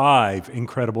are 5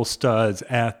 incredible studs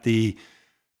at the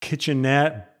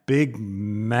kitchenette. Big,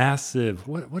 massive.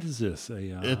 What is this?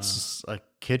 It's a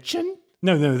kitchen?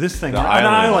 No, this thing. An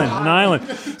island.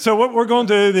 So what we're going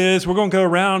to do is we're going to go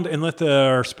around and let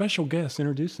our special guests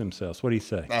introduce themselves. What do you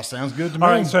say? That sounds good to me.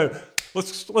 All right, so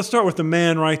let's start with the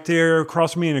man right there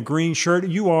across from me in a green shirt.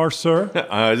 You are, sir.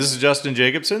 This is Justin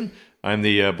Jacobson. I'm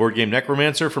the board game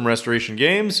necromancer from Restoration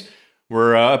Games.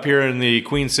 We're up here in the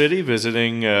Queen City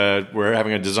visiting. We're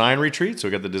having a design retreat, so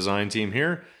we got the design team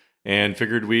here, and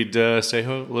figured we'd say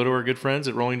hello to our good friends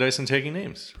at Rolling Dice and Taking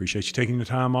Names. Appreciate you taking the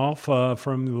time off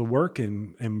from the work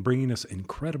and bringing us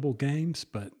incredible games,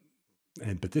 but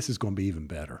this is going to be even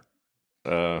better.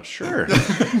 Sure.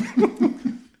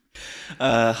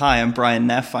 Hi, I'm Brian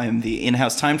Neff. I'm the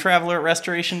in-house time traveler at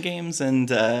Restoration Games, and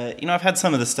I've had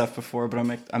some of this stuff before,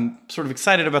 but I'm sort of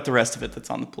excited about the rest of it that's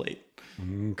on the plate.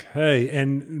 Okay,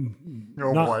 and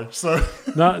boy, so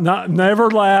not never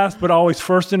last, but always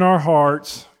first in our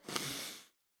hearts.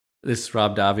 This is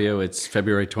Rob Davio. It's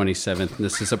February 27th, and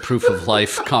this is a proof of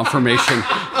life confirmation.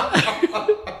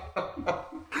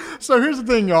 So here's the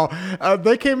thing, y'all.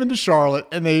 They came into Charlotte,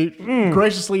 and they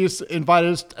graciously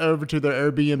invited us over to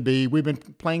their Airbnb. We've been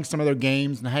playing some of their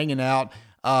games and hanging out.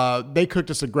 They cooked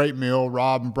us a great meal.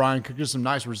 Rob and Brian cooked us some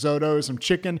nice risotto, some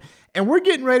chicken, and we're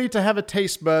getting ready to have a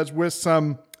Taste Buds with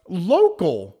some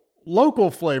local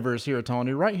flavors here,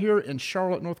 Tony, right here in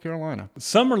Charlotte, North Carolina.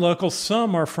 Some are local,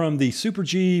 some are from the Super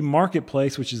G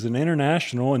Marketplace, which is an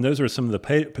international, and those are some of the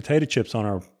potato chips on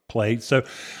our plate. So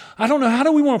I don't know, how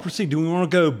do we want to proceed? Do we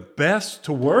want to go best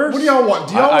to worst? What do y'all want?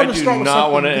 Do y'all want to start with something? I do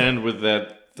not want to end with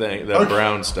that thing, that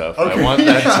brown stuff. I want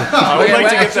that. I would like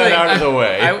to get that out of the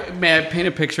way. May I paint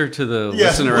a picture to the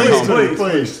listener at home?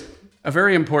 Please. A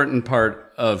very important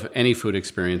part of any food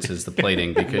experience is the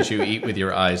plating because you eat with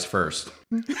your eyes first.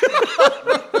 What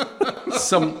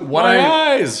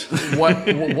I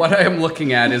am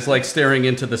looking at is like staring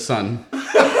into the sun.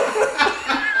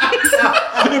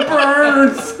 It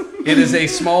burns. It is a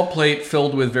small plate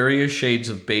filled with various shades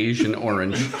of beige and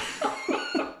orange,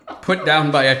 put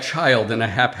down by a child in a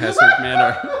haphazard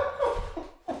manner.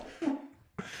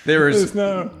 There is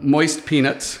moist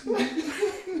peanuts,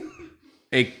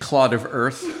 a clod of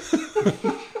earth,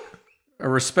 a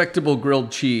respectable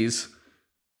grilled cheese,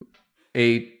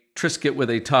 a Triscuit with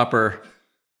a topper,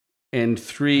 and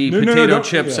 3 potato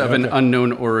chips of an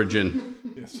unknown origin.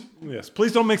 Yes.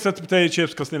 Please don't mix up the potato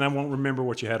chips because then I won't remember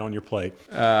what you had on your plate.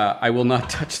 I will not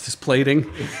touch this plating.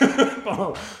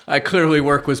 Clearly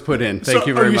work was put in. Thank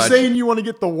you very much. Are you saying you want to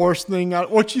get the worst thing out?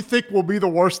 What you think will be the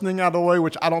worst thing out of the way,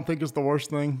 which I don't think is the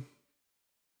worst thing?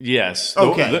 Yes.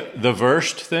 Okay. The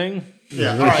worst thing?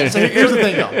 Yeah. All right. So here's the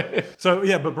thing, though. So,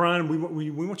 yeah, but Brian, we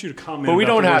want you to comment. But we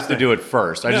about don't the have worst to thing. do it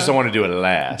first. I just don't want to do it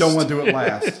last. Don't want to do it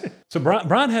last. So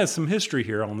Brian has some history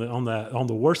here on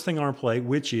the worst thing on our plate,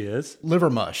 which is Liver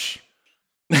mush.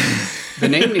 The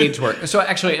name needs work. So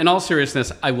actually, in all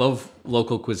seriousness, I love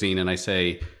local cuisine, and I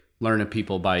say learn of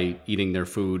people by eating their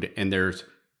food. And there's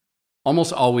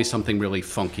almost always something really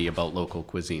funky about local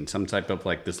cuisine. Some type of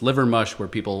like this liver mush where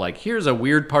people like, here's a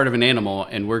weird part of an animal,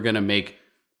 and we're going to make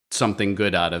something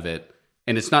good out of it.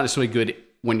 And it's not necessarily good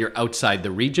when you're outside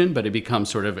the region, but it becomes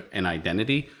sort of an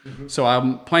identity. Mm-hmm. So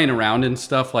I'm playing around and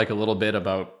stuff like a little bit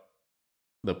about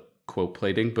the quote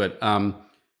plating, but I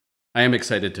am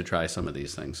excited to try some of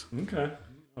these things. Okay.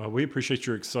 We appreciate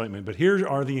your excitement, but here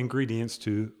are the ingredients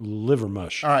to liver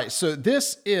mush. All right, so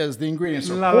this is the ingredients.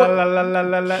 So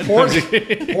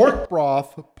pork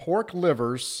broth, pork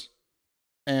livers,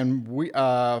 and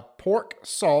pork,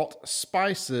 salt,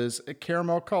 spices,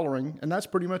 caramel coloring, and that's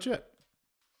pretty much it.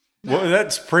 Well,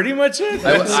 that's pretty much it.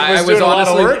 I was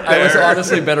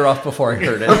honestly better off before I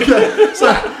heard it. Okay, so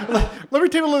let me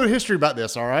tell you a little history about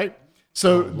this. All right.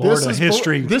 So this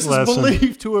is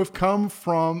believed to have come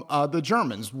from the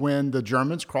Germans when the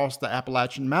Germans crossed the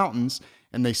Appalachian Mountains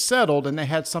and they settled and they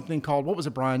had something called, what was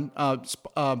it, Brian?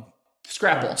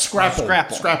 Scrapple.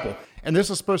 And this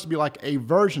is supposed to be like a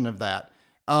version of that.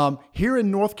 Here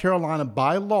in North Carolina,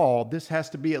 by law, this has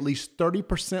to be at least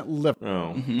 30% liver.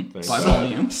 Oh, by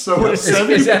volume. So is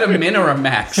that a min or a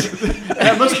max?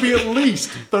 That must be at least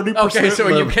 30%. Okay, so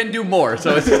liver. you can do more.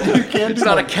 So it's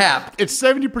not a cap. It's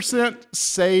 70%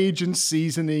 sage and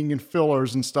seasoning and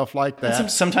fillers and stuff like that. And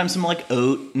sometimes some like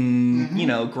oat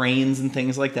and grains and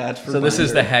things like that. So this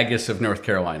is the haggis of North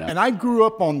Carolina. And I grew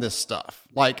up on this stuff.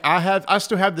 Like I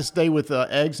still have this day with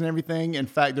eggs and everything. In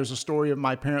fact, there's a story of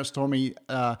my parents told me.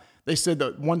 They said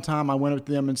that one time I went up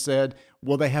to them and said,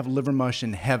 "Well, they have liver mush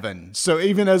in heaven." So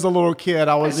even as a little kid,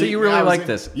 I was. So you really like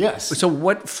this? Yes. So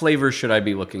what flavor should I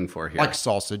be looking for here? Like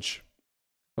sausage.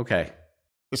 Okay.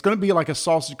 It's going to be like a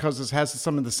sausage because it has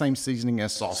some of the same seasoning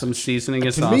as sausage. Some seasoning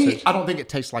as to sausage. Me, I don't think it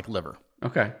tastes like liver.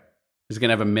 Okay. Is it going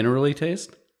to have a minerally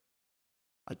taste?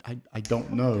 I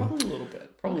don't know. Probably a little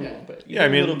bit. Yeah, I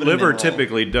mean, liver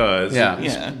typically does.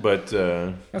 Yeah. But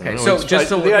okay, so just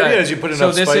to look the at, idea is you put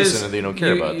enough spice in it that you don't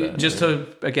care about that. Just to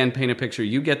again paint a picture,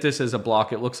 you get this as a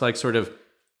block. It looks like sort of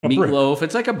meatloaf.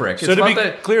 It's like a brick. So to be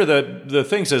clear, the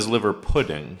thing says liver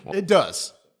pudding. It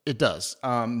does. It does.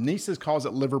 Nieces calls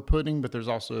it liver pudding, but there's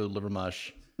also liver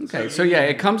mush. Okay, so yeah,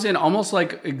 it comes in almost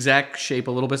like exact shape,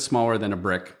 a little bit smaller than a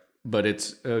brick, but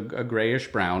it's a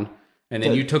grayish brown. And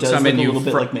then you took some and you a little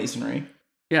bit like masonry.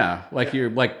 Yeah, like you're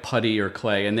like putty or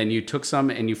clay, and then you took some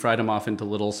and you fried them off into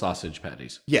little sausage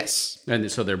patties. Yes. And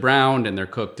so they're browned and they're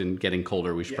cooked and getting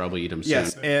colder. We should probably eat them soon.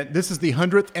 Yes, and this is the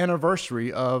 100th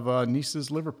anniversary of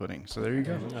Niece's liver pudding. So there you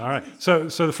go. All right. So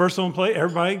the first on plate,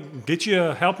 everybody get you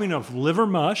a helping of liver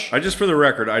mush. Just for the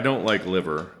record, I don't like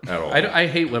liver at all. I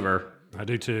hate liver. I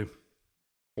do too.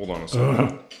 Hold on a second.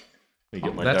 Let me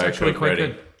get my That's Diet actually Coke quite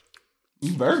ready.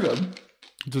 good. Very good.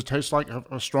 Does it taste like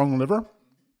a strong liver?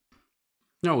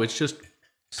 No, it's just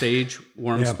sage,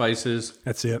 warm spices.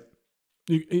 That's it.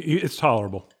 It's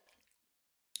tolerable.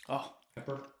 Oh,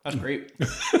 pepper. That's great.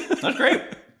 That's great.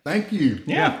 Thank you.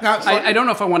 Yeah. Now, I don't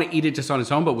know if I want to eat it just on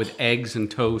its own, but with eggs and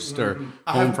toast or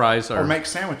home fries. Or make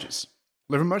sandwiches.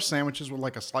 Liver mush sandwiches with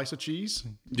like a slice of cheese.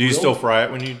 Do you still fry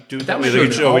it when you do that? That It would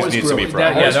always always needs to be grill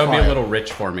it. fried. that would be fry a it. little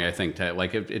rich for me, I think.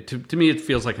 To me, it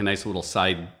feels like a nice little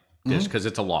side dish because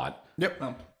it's a lot. Yep.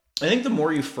 I think the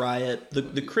more you fry it, the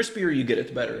crispier you get it,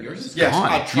 the better. Yours is Yes, gone.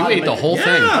 I tried You to ate the make whole it-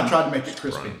 thing. I tried to make it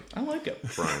crispy. I like it.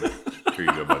 Brian, here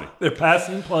you go, buddy. They're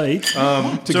passing plates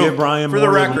to So, give Brian for the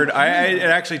more of record, it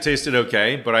actually tasted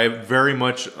okay, but I'm very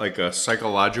much like a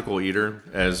psychological eater,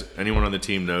 as anyone on the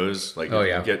team knows. Like, Oh,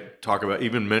 yeah.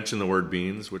 even mention the word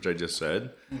beans, which I just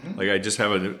said. Like, I just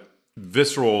have a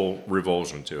visceral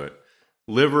revulsion to it.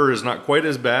 Liver is not quite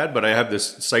as bad, but I have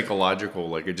this psychological,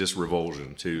 like, it just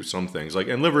revulsion to some things. Like,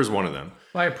 and liver is one of them.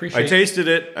 Well, I appreciate I tasted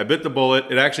it. I bit the bullet.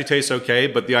 It actually tastes okay,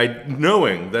 but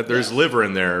knowing that there's liver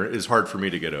in there is hard for me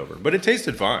to get over. But it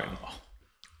tasted fine.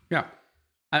 Yeah.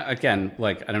 Again,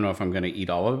 like, I don't know if I'm going to eat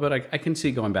all of it, but I can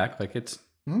see going back. Like, it's.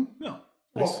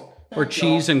 Or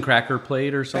cheese and cracker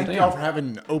plate or something. Thank y'all for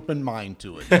having an open mind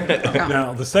to it.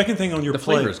 Now, the second thing on your The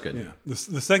plate, flavor is good. Yeah,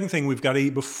 the second thing we've got to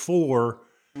eat before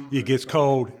it gets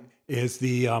cold is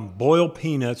the boiled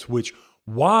peanuts. Which,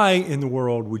 why in the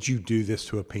world would you do this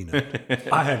to a peanut?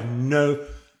 I have no.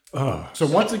 So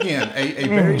once again, a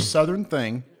very southern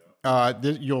thing.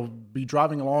 You'll be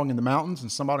driving along in the mountains,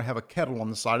 and somebody will have a kettle on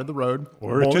the side of the road,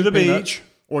 Or to boiling the peanuts, beach.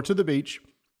 or to the beach.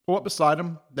 Pull up beside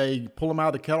them. They pull them out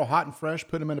of the kettle, hot and fresh.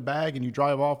 Put them in a bag, and you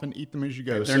drive off and eat them as you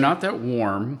go. They're not that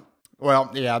warm.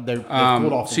 Well, yeah, they're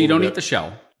cooled off. So you don't eat the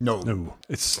shell. No. No,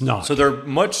 it's not. So they're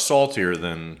much saltier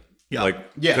than Yes.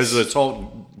 because the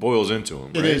salt boils into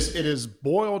them. Right? It is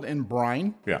boiled in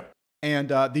brine, Yeah.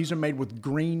 and these are made with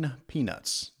green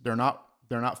peanuts. They're not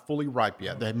fully ripe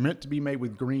yet. They're meant to be made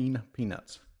with green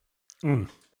peanuts.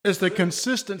 It's the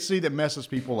consistency that messes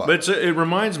people up. But it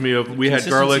reminds me of we had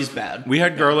garlic. Consistency's bad. We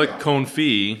had garlic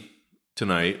confit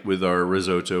tonight with our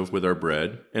risotto with our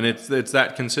bread, and it's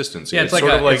that consistency. Yeah, it's like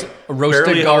sort a- of like it's a roasted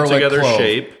barely held garlic together clove.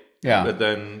 shape. Yeah. But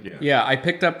then Yeah, I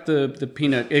picked up the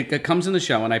peanut. It comes in the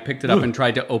shell, and I picked it up and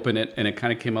tried to open it, and it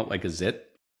kind of came out like a zit.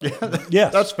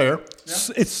 yes, That's fair.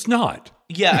 it's snot.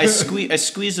 Yeah, I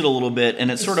squeeze it a little bit,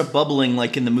 and it's sort of bubbling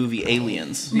like in the movie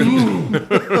Aliens.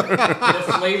 The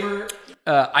flavor,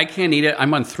 I can't eat it.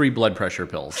 I'm on 3 blood pressure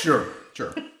pills. Sure.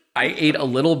 I ate a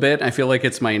little bit. I feel like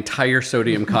it's my entire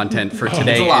sodium content for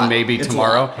today It's a lot. and maybe It's a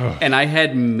tomorrow. lot. And I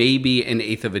had maybe an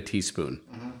eighth of a teaspoon.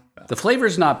 The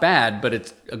flavor's not bad, but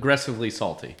it's aggressively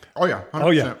salty. Oh yeah. 100%. Oh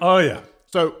yeah, oh yeah.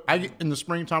 So in the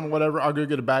springtime or whatever, I'll go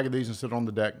get a bag of these and sit on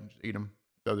the deck and just eat them.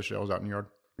 Throw the shells out in the yard.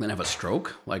 Then have a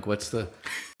stroke? Like, what's the...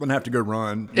 Wouldn't have to go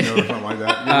run, or something like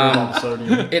that. Get rid of all the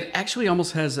sodium. It actually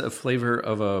almost has a flavor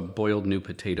of a boiled new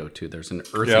potato, too. There's an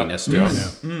earthiness to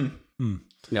it.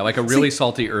 Yeah, like a really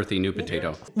salty, earthy new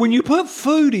potato. When you put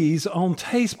foodies on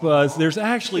taste buds, there's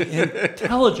actually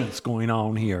intelligence going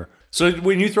on here. So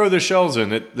when you throw the shells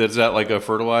in, is that like a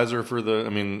fertilizer for the? I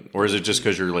mean, or is it just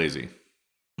because you're lazy?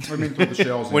 I mean, put the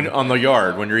shells in. When on the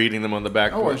yard, when you're eating them on the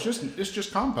back Oh, porch. it's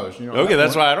just compost. You know. Okay, at that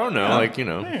that's point. why I don't know. Like you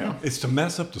know, It's to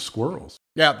mess up the squirrels.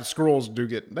 Yeah, the squirrels do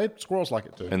squirrels like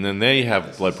it too. and then they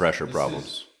have blood pressure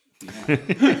problems.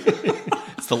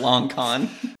 It's the long con.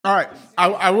 All right,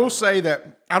 I will say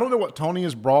that I don't know what Tony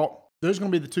has brought. There's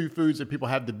going to be the 2 foods that people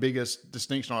have the biggest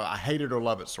distinction on. I hate it or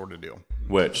love it sort of deal.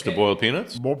 Which the boiled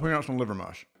peanuts? Boiled peanuts and liver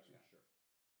mush.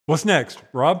 What's next,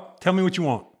 Rob? Tell me what you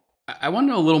want. I want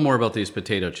to know a little more about these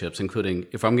potato chips, including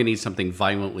if I'm going to eat something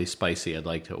violently spicy, I'd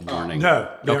like a warning. No,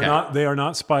 they're Okay. not. They are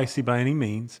not spicy by any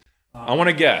means. I want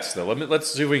to guess though.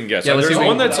 Let's see if we can guess. Yeah, let's There's see if we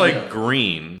one can- that's like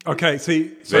green. Okay,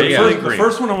 see, so Vaguely the green.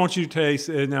 first one I want you to taste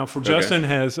now for Justin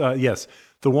has yes,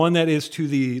 the one that is to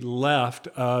the left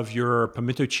of your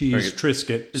pimento cheese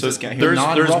Triscuit. Is this guy here?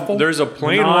 There's a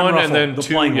plain one non-ruffle, and then the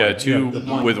two plain one. two Yeah, the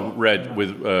plain with one. red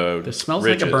with It smells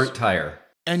ridges. like a burnt tire.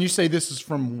 And you say this is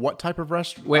from what type of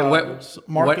restaurant? Wait,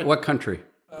 market? what country?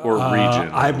 or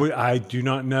region. I do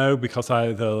not know because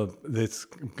I'm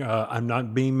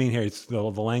not being mean here. It's the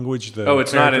language. Oh,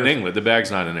 it's not in English. The bag's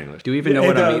not in English. Do you even know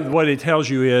what I mean? What it tells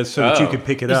you is so that you Oh. can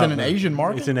pick it Is up. it an Asian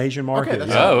market? It's an Asian market. that's-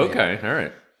 yeah. Oh, okay. All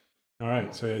right. All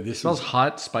right. So this It smells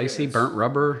hot, spicy, burnt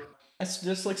rubber. That's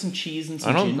just like some cheese and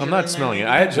some ginger. I'm not in smelling it.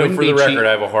 there. So wouldn't for the be record, cheese. I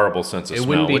have a horrible sense of It smell,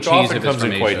 wouldn't be which cheese often if it's comes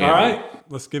in from quite Asia. handy. All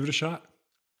right. Let's give it a shot.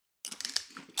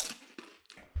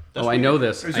 Oh, I know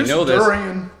this. Is I this know this.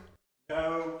 durian?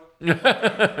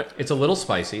 It's a little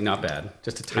spicy, not bad.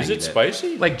 Just a tiny Is it bit.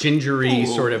 spicy? Like gingery,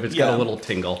 sort of. It's got yeah. a little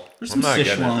tingle. There's some I'm not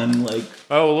getting Sichuan, like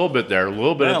Oh, a little bit there. A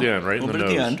little bit at Well, the end, right in the little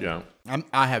bit nose. at the end. Yeah.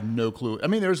 I have no clue. I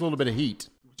mean, there's a little bit of heat.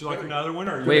 Would you like another one?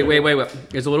 Or Wait.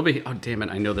 There's a little bit. Oh, damn it.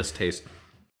 I know this taste.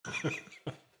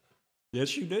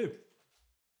 Yes, you do.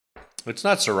 It's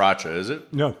not sriracha, is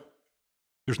it? No,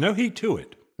 there's no heat to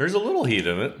it. There's a little heat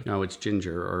in it. No, it's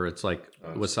ginger, or it's like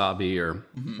wasabi, or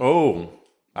Oh,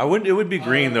 I wouldn't. It would be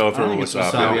green though if it were think it's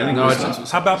wasabi. wasabi. I think no, it's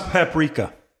it's How about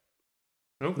paprika?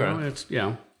 Okay. no, it's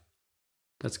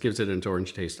That gives it an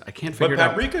orange taste. I can't But figure it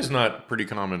out. paprika is not pretty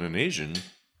common in Asian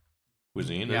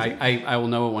cuisine. Yeah, is it? I will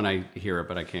know it when I hear it,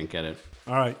 but I can't get it.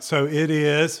 All right, so it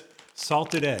is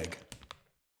salted egg.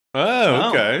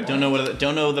 Oh, okay. Don't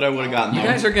know that I would have gotten You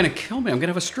there. guys are going to kill me. I'm going to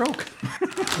have a stroke.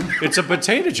 It's a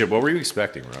potato chip. What were you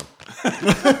expecting,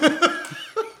 Rob?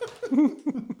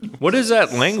 What is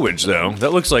that language, though?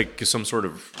 That looks like some sort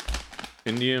of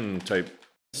Indian type.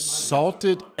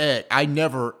 Salted egg. I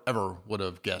never ever would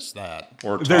have guessed that.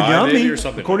 Or They're Thai, yummy. maybe, or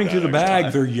something According like to the that.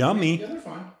 bag, they're yummy.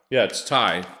 Yeah, it's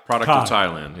Thai. Product Thai. of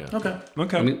Thailand. Yeah. Okay.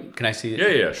 Okay. I mean, can I see it?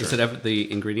 Yeah, sure. Does it have the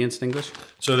ingredients in English?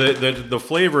 So the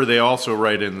flavor they also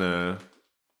write in the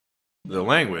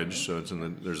language. So it's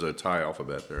there's a Thai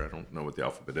alphabet there. I don't know what the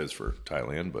alphabet is for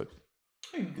Thailand, but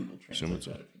I assume it's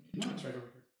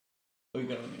Oh, you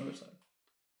got it on the other side.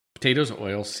 Potatoes,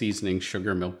 oil, seasoning,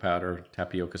 sugar, milk powder,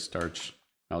 tapioca starch,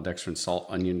 maltodextrin, salt,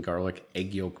 onion, garlic,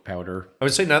 egg yolk powder. I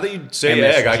would say now that you say MSG.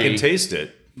 egg, I can taste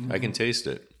it. I can taste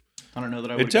it. I don't know that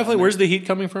I would. It definitely. Where's the heat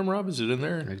coming from, Rob? Is it in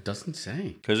there? It doesn't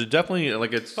say. Because it definitely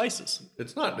it's spices?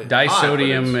 It's not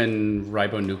Disodium and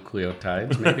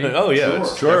ribonucleotides, maybe? Oh yeah,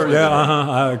 it's Sure. definitely- Yeah,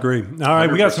 I agree. All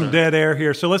right, we got some 100%. dead air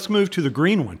here. So let's move to the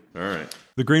green one. All right.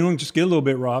 The green one, just get a little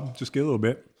bit, Rob. Just get a little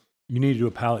bit. You need to do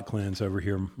a palate cleanse over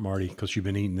here, Marty, because you've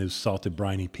been eating those salted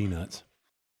briny peanuts.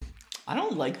 I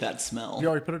don't like that smell. You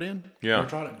already put it in? Yeah. Already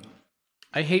tried it?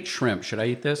 I hate shrimp. Should I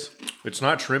eat this? It's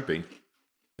not shrimpy.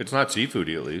 It's not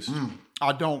seafoody, at least.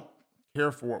 I don't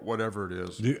care for it, whatever it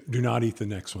is. Do not eat the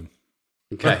next one.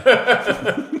 Okay.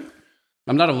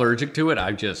 I'm not allergic to it.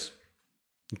 I just...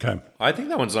 Okay. I think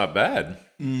that one's not bad.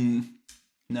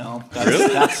 No,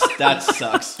 that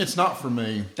sucks. It's not for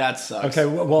me. That sucks. Okay,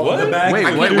 well What? the bag...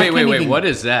 Wait. What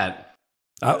is that?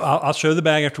 I'll show the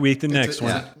bag after we eat the next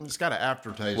one. It's got an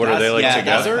aftertaste. What are they like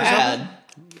together? Or That's something?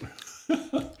 bad.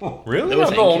 Really? was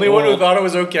I'm the only one who thought it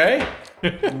was okay.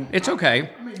 It's okay.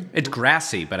 It's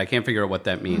grassy, but I can't figure out what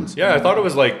that means. Yeah, I thought it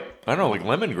was like I don't know, like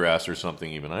lemongrass or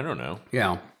something. Even I don't know.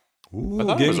 Yeah. Ooh, I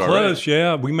thought it getting was all close.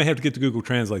 Yeah, we may have to get to Google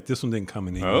Translate. This one didn't come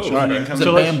in English. Oh, okay. Is it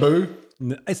bamboo?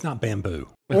 It's not bamboo.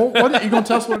 Well, what, you going to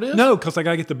tell us what it is? No, because I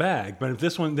got to get the bag. But if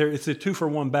this one, it's a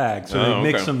 2-for-1 bag, so they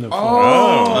mix okay. them.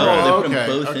 Oh, they put okay, them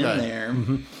both in okay. there.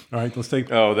 All right, let's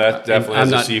take. Oh, that definitely I'm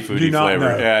has not- a seafoody do not flavor.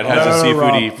 know. Yeah, it has a No,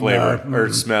 seafoody Rob, flavor no. or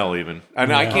smell even.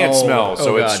 And I can't smell,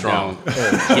 so it's God, strong. no.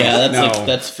 Yeah, that's No.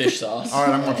 that's fish sauce. All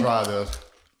right, I'm going to try this.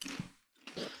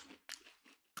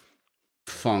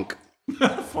 Funk.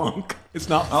 Funk. It's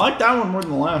not. I like that one more than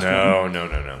the last one.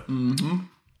 No.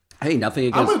 Hey,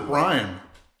 nothing I'm against... with Brian.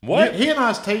 What? He and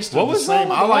I's tasted What the was same. wrong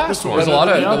with I the like last this one. one? There's a better lot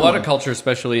than of the a other lot of one. culture,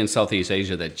 especially in Southeast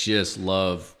Asia, that just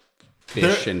love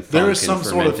fish and funk There is some and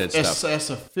sort of fermented stuff. SS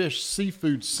of fish,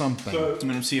 seafood, something. I'm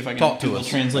gonna see if I can Talk to Google us.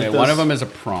 translate Yeah, this. one of them is a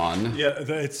prawn. Yeah,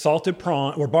 it's salted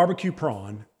prawn or barbecue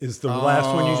prawn is the last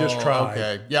one you just tried.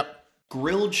 Okay. Yep.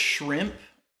 Grilled shrimp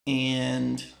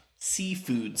and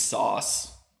seafood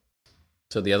sauce.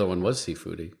 So the other one was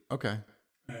seafoody Okay.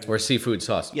 or seafood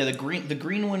sauce. Yeah, the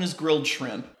green one is grilled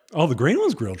shrimp, Oh, the green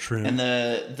one's grilled shrimp. and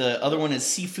the other one is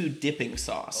seafood dipping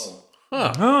sauce.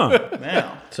 Huh?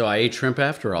 Wow. So I ate shrimp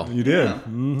after all. You did.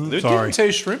 It Sorry. didn't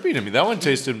taste shrimpy to me. That one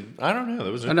tasted. I don't know.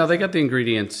 That was. Oh no, they got the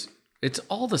ingredients. It's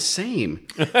all the same.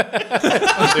 They just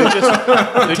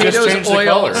Potatoes, changed the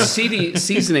oil, color.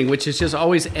 seasoning, which is just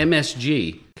always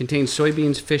MSG, contains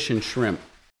soybeans, fish, and shrimp.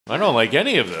 I don't like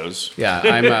any of those. Yeah,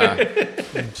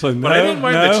 I'm. So But I didn't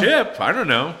mind the chip. I don't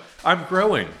know. I'm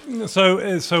growing.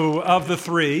 So of the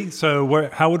three,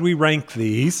 how would we rank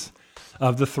these?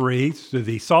 Of the three, so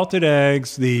the salted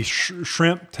eggs, the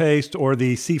shrimp taste, or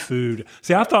the seafood.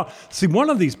 See, one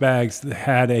of these bags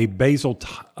had a basil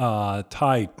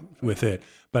type with it,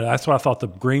 but that's what I thought the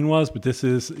green was. But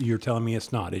you're telling me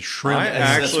it's not. It's shrimp.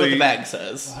 That's what the bag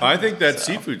says. I think that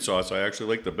seafood sauce I actually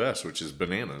like the best, which is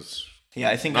bananas.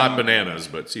 Yeah, I think Not I'm, bananas,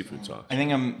 but seafood sauce. I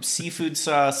think I'm seafood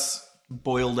sauce,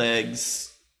 boiled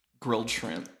eggs, grilled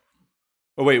shrimp.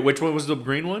 Oh wait, which one was the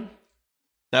green one?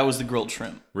 That was the grilled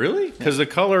shrimp. Really? Because the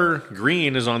color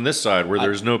green is on this side where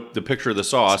there's the picture of the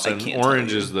sauce, I and can't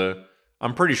orange tell you. is the.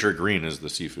 I'm pretty sure green is the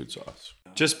seafood sauce.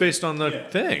 Just based on the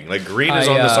thing, like green is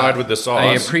on the side with the sauce.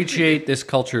 I appreciate this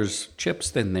culture's chips,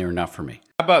 then they're enough for me.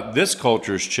 How about this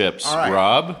culture's chips, All right.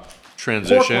 Rob? Pork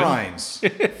Transition. rinds.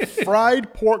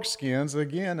 Fried pork skins.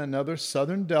 Again, another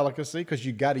southern delicacy because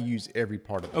you got to use every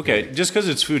part of the Okay, pig. just because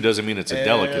it's food doesn't mean it's a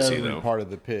delicacy, Every though. part of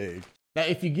the pig. Now,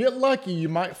 if you get lucky, you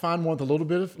might find one with a little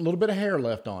bit of hair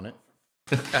left on it.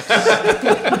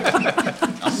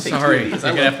 Sorry, you're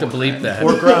gonna have to bleep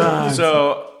that.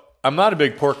 So I'm not a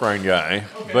big pork rind guy,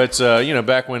 but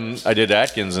back when I did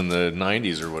Atkins in the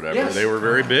 '90s or whatever, Yes. they were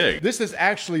very big. This is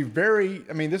actually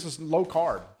this is low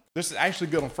carb. This is actually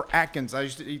good for Atkins. I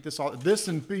used to eat this all. This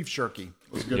and beef jerky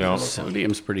was good. Yeah.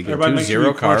 Sodium's pretty good Everybody too. make sure Zero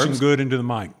you're crunching carbs. good into the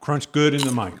mic. Crunch good into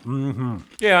the mic. Mm-hmm.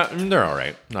 Yeah, they're all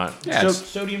right. Not. Yeah, it's,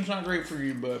 Sodium's not great for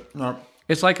you, but No,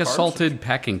 it's like a salted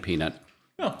packing peanut.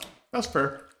 that's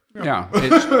fair. Yeah,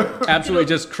 it's absolutely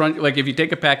just crunch. Like if you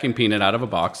take a packing peanut out of a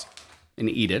box and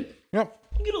eat it. Yep.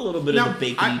 you get a little bit Now, of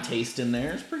the bacony taste in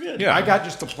there. It's pretty good. Yeah. I got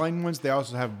just the plain ones. They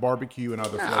also have barbecue and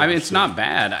other flavors. I mean, it's too. not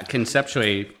bad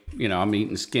conceptually. I'm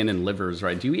eating skin and livers,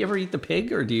 right? Do you ever eat the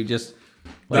pig, or do you just?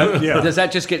 Does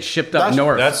that just get shipped up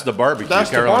north? That's the barbecue. That's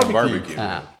the Carolina barbecue.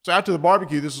 barbecue. So after the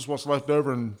barbecue, this is what's left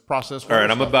over and processed. All right,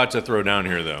 I'm about to throw down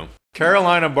here though.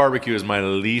 Carolina barbecue is my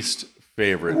least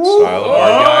favorite style of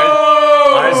barbecue.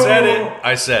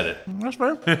 I said it. That's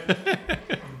fair.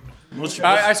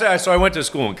 So I went to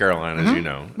school in Carolina, as you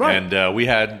know, Right. and we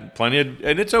had plenty of,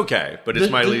 and it's okay, but it's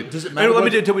my least. does it matter Let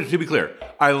me what- to be clear.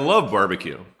 I love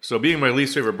barbecue, so being my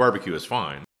least favorite barbecue is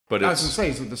fine. But I it's was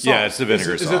going to say, is it the sauce? Yeah, it's the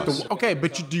vinegar is sauce. It okay,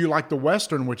 but do you like the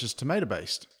Western, which is tomato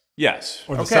based? yes,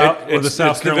 Or the Okay. South, or the It's-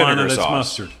 South it's the Carolina vinegar that's sauce.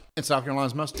 mustard. And South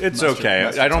Carolina's mustard. it's Mustard. okay.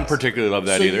 Mustard I don't sauce. particularly love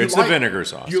that So either. you It's like- the vinegar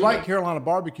sauce. You like Carolina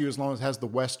barbecue as long as it has the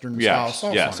Western style Yes,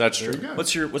 sauce. yes, on it. that's There true. you go.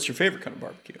 What's your favorite kind of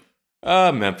barbecue?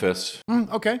 Memphis,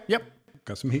 Okay. Yep.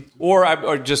 Got some heat.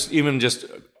 or just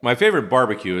my favorite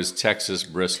barbecue is Texas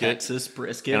brisket. Texas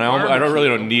brisket. And I don't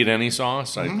barbecue. need any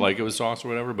sauce. I like it with sauce or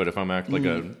whatever. But if I'm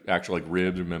actual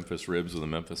ribs or Memphis ribs with a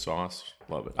Memphis sauce,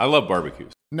 love it. I love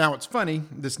barbecues. Now it's funny.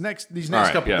 These next All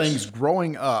right, couple yes. things.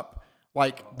 Growing up,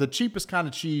 like the cheapest kind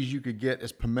of cheese you could get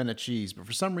is pimento cheese, but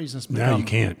for some reason it's Now you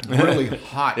become can't. really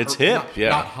hot. It's Or hip, not, yeah.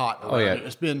 not hot. Oh, yeah.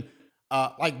 It's been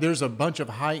like there's a bunch of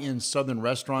high end Southern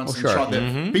restaurants in sure. Charlotte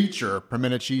that feature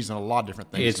pimento cheese and a lot of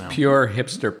different things. It's now. pure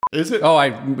hipster. Is it? Oh, I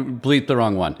bleeped the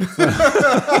wrong one.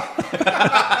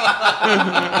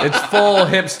 It's full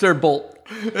hipster bolt.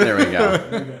 There we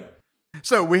go.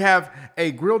 So we have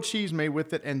a grilled cheese made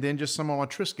with it, and then just some on a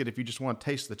Triscuit if you just want to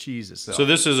taste the cheese itself. So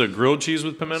this is a grilled cheese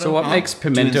with pimento. So what makes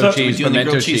pimento cheese Doing the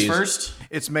pimento grilled cheese? cheese first.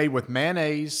 it's made with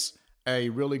mayonnaise, a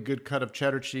really good cut of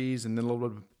cheddar cheese, and then a little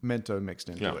bit of pimento mixed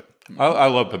into Yeah. it. I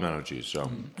love pimento cheese. So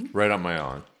right up my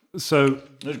alley. So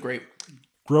That's great.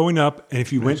 growing up, and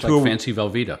if you went It's to like a fancy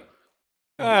Velveeta.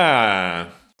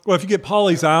 well, if you get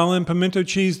Polly's Island pimento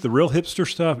cheese, the real hipster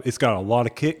stuff, it's got a lot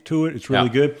of kick to it. It's really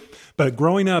Yeah. good. But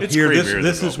growing up It's here, creamier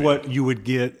this than is what you would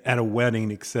get at a wedding,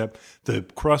 except the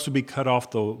crust would be cut off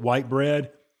the white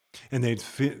bread, and they'd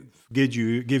give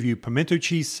you pimento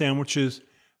cheese sandwiches,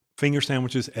 finger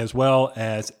sandwiches, as well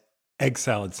as egg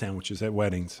salad sandwiches at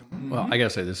weddings. Well, I gotta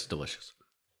say this is delicious.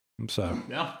 So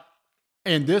Yeah.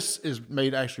 And this is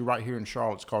made actually right here in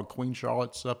Charlotte. It's called Queen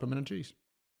Charlotte's pimento cheese.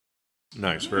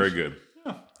 Nice, very good.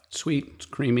 Sweet, it's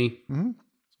creamy, it's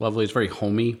lovely. It's very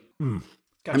homey.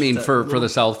 I mean, for the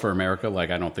South, for America,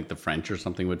 like I don't think the French or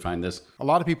something would find this. A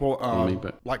lot of people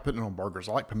but- like putting it on burgers.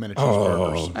 I like pimento cheese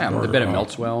burgers. Yeah, I bet it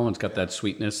melts well, and it's got that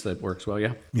sweetness that works well.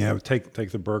 Yeah. yeah, take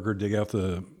the burger, dig out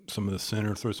some of the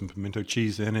center, throw some pimento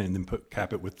cheese in it, and then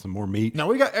cap it with some more meat. Now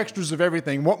we got extras of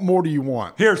everything. What more do you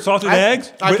want? Here, salted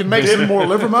eggs. I can make some more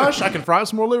liver mush. I can fry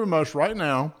some more liver mush right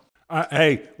now.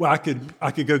 Hey, well, I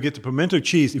could go get the pimento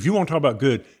cheese. If you want to talk about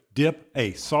good, dip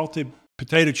a salted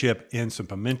potato chip in some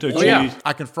pimento cheese yeah.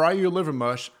 I can fry you a liver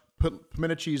mush, put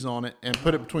pimento cheese on it, and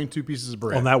put it between two pieces of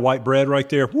bread. on that white bread right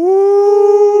there.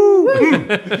 Woo!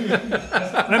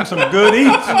 Them some good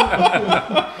eats.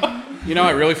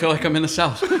 I really feel like I'm in the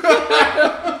South.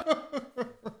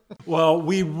 Well,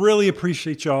 we really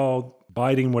appreciate y'all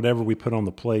biting whatever we put on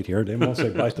the plate here. They won't say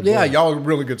bite the Yeah, bread. y'all are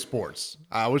really good sports.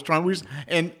 I was trying to,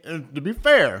 and to be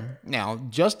fair, now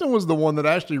Justin was the one that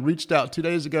actually reached out 2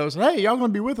 days ago and said, "Hey, y'all going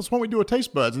to be with us? Why don't we do a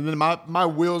taste buds?" And then my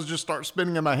wheels just start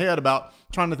spinning in my head about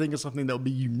trying to think of something that would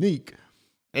be unique.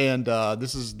 And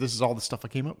this is all the stuff I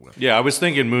came up with. Yeah, I was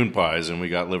thinking moon pies, and we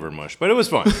got liver mush, but it was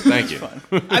fun. Thank you.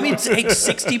 I mean,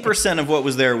 60% of what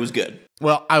was there was good.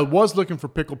 Well, I was looking for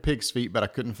pickled pig's feet, but I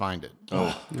couldn't find it.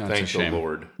 Oh, thank a the shame.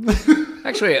 Lord.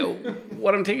 Actually,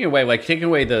 what I'm taking away, taking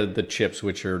away the chips,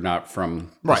 which are not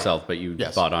from the Right. South, but you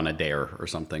Yes. bought on a dare or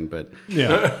something. But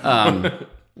Yeah.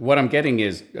 what I'm getting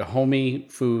is homey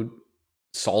food,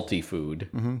 salty food,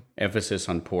 emphasis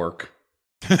on pork.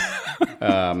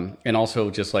 And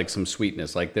also just like some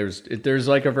sweetness. Like there's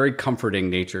like a very comforting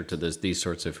nature to these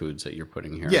sorts of foods that you're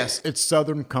putting here. Yes, it's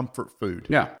Southern comfort food.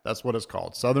 Yeah. That's what it's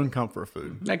called. Southern comfort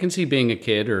food. I can see being a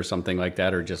kid or something like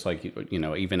that, or just like,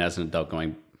 even as an adult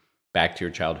going back to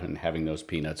your childhood and having those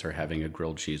peanuts or having a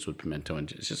grilled cheese with pimento,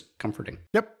 and it's just comforting.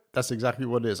 Yep, that's exactly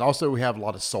what it is. Also, we have a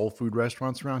lot of soul food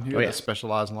restaurants around here Oh, that yes.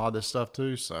 specialize in a lot of this stuff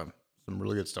too. So some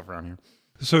really good stuff around here.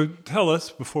 So tell us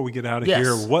before we get out of Yes.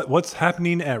 here what's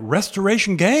happening at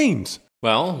Restoration Games.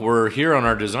 Well, we're here on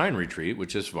our design retreat,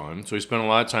 which is fun. So we spent a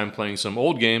lot of time playing some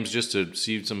old games just to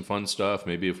see some fun stuff.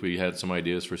 Maybe if we had some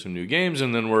ideas for some new games.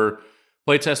 And then we're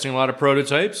playtesting a lot of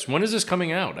prototypes. When is this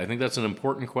coming out? I think that's an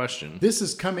important question. This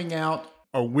is coming out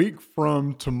a week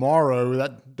from tomorrow.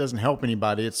 That doesn't help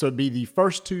anybody. So it'd be the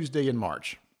first Tuesday in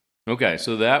March. Okay,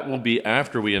 so that will be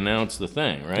after we announce the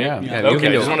thing, right? Yeah. Okay,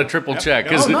 I just want to triple check.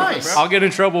 Oh, nice. I'll get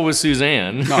in trouble with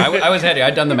Suzanne. No, I was ahead.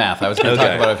 I'd done the math. I was going to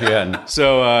talk about it if you hadn't.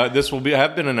 So this will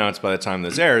have been announced by the time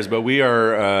this airs, but we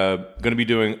are going to be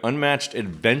doing Unmatched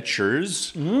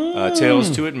Adventures, Tales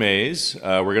to It Maze.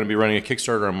 We're going to be running a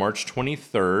Kickstarter on March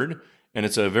 23rd, and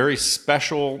it's a very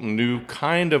special new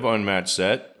kind of Unmatched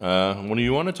set. When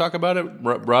you want to talk about it?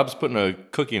 Rob's putting a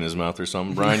cookie in his mouth or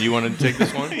something. Brian, you want to take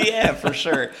this one? Yeah, for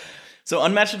sure. So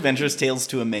Unmatched Adventures Tales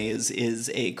to a Maze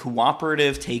is a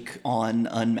cooperative take on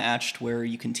Unmatched where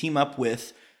you can team up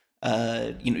with,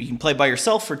 you can play by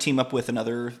yourself or team up with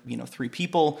another, 3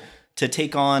 people to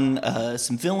take on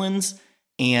some villains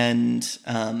and,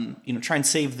 try and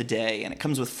save the day. And it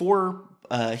comes with 4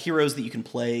 heroes that you can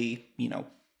play, in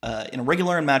a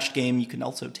regular Unmatched game. You can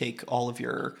also take all of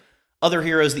your other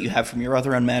heroes that you have from your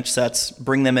other Unmatched sets,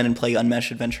 bring them in and play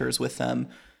Unmatched Adventures with them.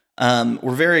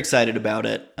 We're very excited about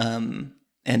it, and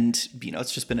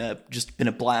it's just been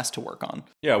a blast to work on.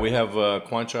 Yeah, we have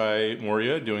Kwanchai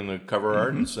Moria doing the cover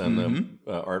art and the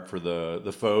art for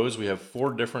the foes. We have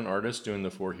 4 different artists doing the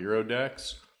 4 hero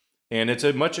decks, and it's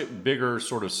a much bigger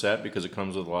sort of set because it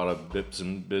comes with a lot of bits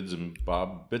and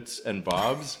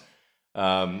bobs.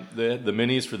 The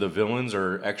minis for the villains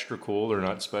are extra cool. They're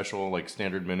not special like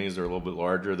standard minis. They're a little bit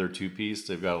larger. They're 2-piece.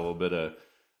 They've got a little bit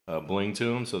of bling to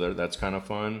them, so that's kind of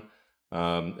fun.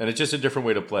 And it's just a different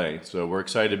way to play. So we're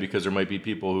excited because there might be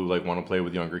people who want to play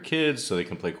with younger kids so they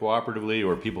can play cooperatively,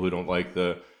 or people who don't like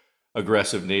the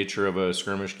aggressive nature of a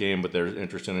skirmish game, but they're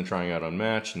interested in trying out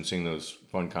Unmatched and seeing those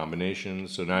fun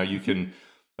combinations. So now you can,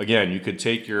 again, you could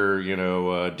take your,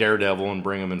 Daredevil and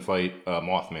bring him and fight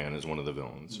Mothman as one of the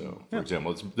villains. So, for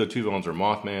example, the 2 villains are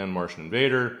Mothman, Martian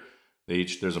Invader.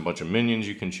 There's a bunch of minions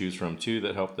you can choose from too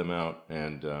that help them out,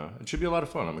 and it should be a lot of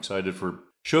fun. I'm excited for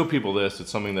show people this. It's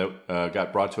something that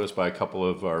got brought to us by a couple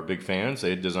of our big fans. They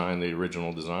had designed the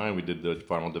original design. We did the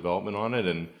final development on it,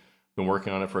 and been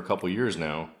working on it for a couple of years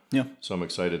now. Yeah. So I'm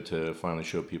excited to finally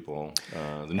show people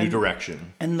the new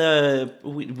direction. And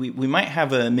we might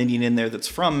have a minion in there that's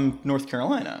from North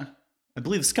Carolina. I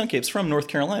believe Skunk Ape's from North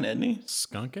Carolina, isn't he?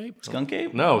 Skunk Ape? Skunk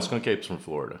Ape? No, Skunk Ape's from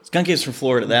Florida. Skunk Ape's from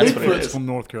Florida. That's what it is. Bigfoot's from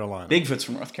North Carolina. Bigfoot's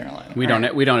from North Carolina. We don't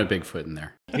have Bigfoot in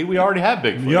there. We already have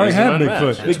Bigfoot. We already have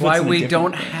Bigfoot. That's why we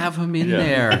don't have him in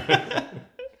there.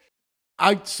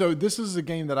 So this is a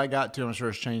game that I got to, I'm sure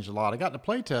it's changed a lot. I got to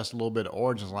play test a little bit of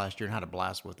Origins last year and had a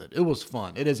blast with it. It was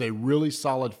fun. It is a really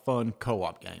solid, fun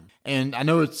co-op game. And I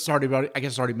know it's already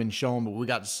been shown, but we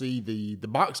got to see the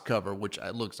box cover, which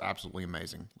looks absolutely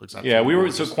amazing. So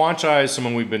Kwanchai is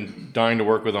someone we've been dying to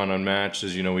work with on Unmatched.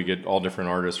 As you know, we get all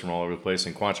different artists from all over the place,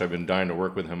 and Kwanchai, I've been dying to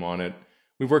work with him on it.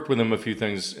 We've worked with him a few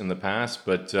things in the past,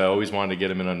 but always wanted to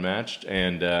get him in Unmatched.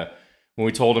 And when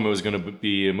we told him it was going to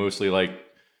be mostly like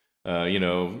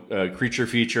creature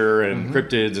feature and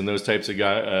cryptids and those types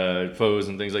of foes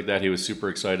and things like that, he was super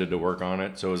excited to work on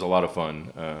it. So it was a lot of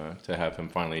fun to have him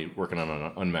finally working on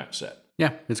an Unmatched set.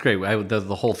 Yeah, it's great.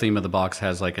 The whole theme of the box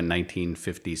has like a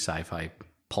 1950 sci-fi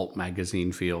pulp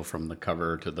magazine feel, from the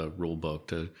cover to the rule book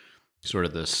to sort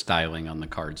of the styling on the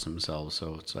cards themselves.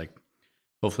 So it's like,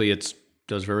 hopefully it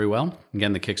does very well.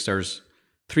 Again, the Kickstarter's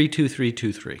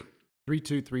 32323.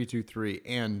 32323.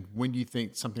 And when do you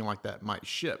think something like that might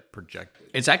ship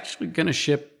projected? It's actually going to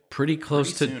ship pretty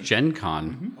close to Gen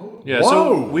Con. Mm-hmm. Yeah,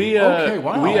 so we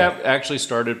have actually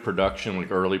started production,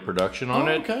 like early production on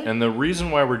it. Okay. And the reason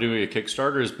why we're doing a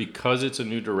Kickstarter is because it's a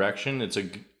new direction.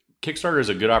 Kickstarter is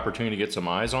a good opportunity to get some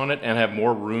eyes on it and have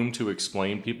more room to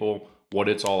explain people what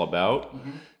it's all about.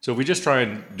 Mm-hmm. So if we just try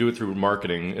and do it through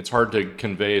marketing, it's hard to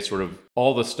convey sort of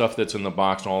all the stuff that's in the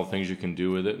box and all the things you can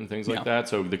do with it and things like that.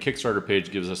 So the Kickstarter page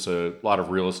gives us a lot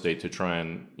of real estate to try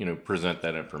and, present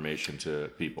that information to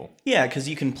people. Yeah, because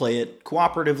you can play it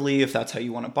cooperatively if that's how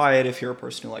you want to buy it. If you're a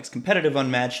person who likes competitive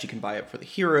Unmatched, you can buy it for the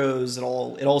heroes. It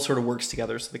all sort of works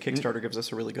together. So the Kickstarter gives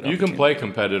us a really good opportunity. You can play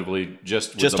competitively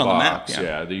just with the on box. The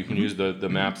map, You can use the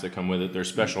maps that come with it. There's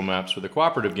special maps for the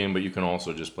cooperative game, but you can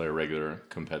also just play a regular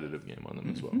competitive game on them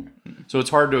as well. So it's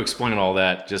hard to explain all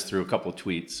that just through a couple of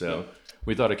tweets. So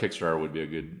we thought a Kickstarter would be a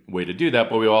good way to do that.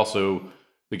 But we also,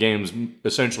 the game's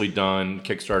essentially done.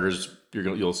 Kickstarters,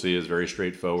 you'll see, is very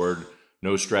straightforward.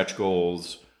 No stretch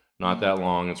goals, not that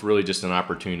long. It's really just an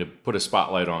opportunity to put a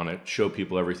spotlight on it, show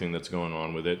people everything that's going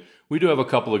on with it. We do have a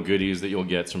couple of goodies that you'll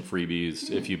get, some freebies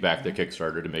if you back the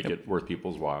Kickstarter to make it worth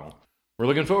people's while. We're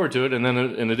looking forward to it. And then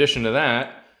in addition to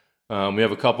that, we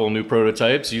have a couple of new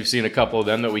prototypes. You've seen a couple of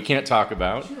them that we can't talk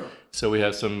about. Sure. So we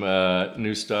have some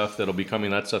new stuff that'll be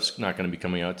coming. That stuff's not going to be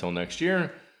coming out till next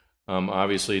year.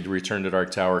 Obviously, the Return to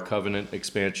Dark Tower Covenant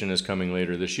expansion is coming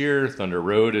later this year. Thunder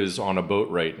Road is on a boat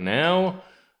right now.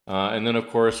 And then, of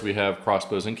course, we have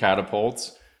Crossbows and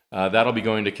Catapults. That'll be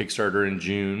going to Kickstarter in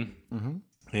June. Mm-hmm.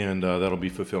 And that'll be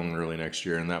fulfilling early next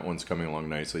year. And that one's coming along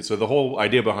nicely. So the whole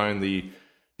idea behind the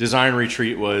design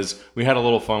retreat was we had a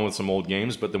little fun with some old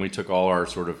games, but then we took all our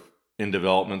sort of in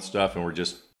development stuff and we're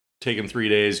just taking 3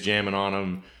 days, jamming on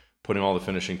them, putting all the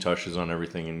finishing touches on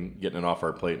everything and getting it off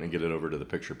our plate and get it over to the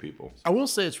picture people. I will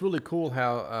say it's really cool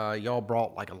how y'all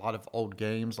brought like a lot of old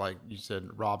games, like you said,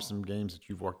 Rob, some games that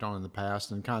you've worked on in the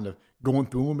past and kind of going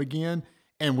through them again.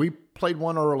 And we played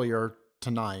one earlier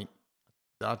tonight.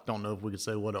 I don't know if we could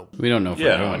say what else. We don't know if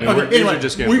we're doing it.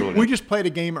 Anyway, we just played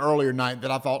a game earlier tonight that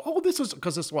I thought, this is,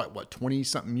 because it's what,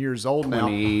 20-something years old now?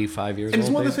 25 years old. And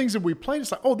it's one of the things that we played.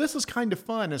 It's like, this is kind of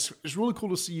fun. It's really cool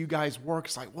to see you guys work.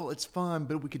 It's like, it's fun,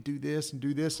 but we could do this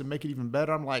and make it even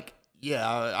better. I'm like, yeah,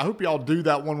 I hope y'all do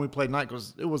that one we played tonight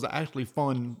because it was actually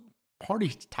fun party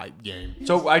type game.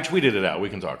 So I tweeted it out. We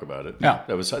can talk about it. Yeah,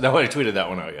 I tweeted that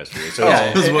one out yesterday. So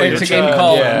it's a game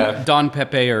called Don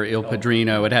Pepe or Il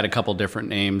Padrino. It had a couple different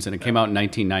names, and it came out in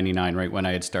 1999, right when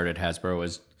I had started Hasbro.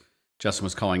 As Justin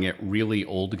was calling it, really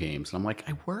old games, and I'm like,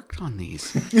 I worked on these.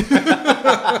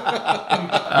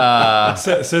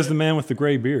 Says the man with the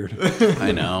gray beard.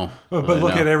 I know, but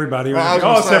look at everybody.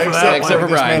 Except for Brian.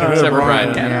 Except for Brian.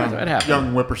 It happened.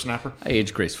 Young whippersnapper. I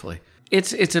age gracefully.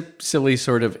 It's a silly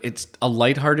sort of, it's a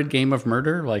lighthearted game of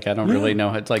murder. Like, I don't really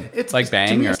know. It's like Bang.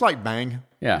 To me, it's like Bang.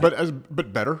 Yeah.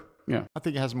 But better. Yeah. I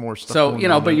think it has more stuff.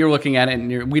 So, but you're looking at it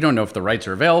and we don't know if the rights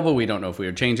are available. We don't know if we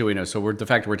would change it. So the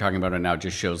fact that we're talking about it now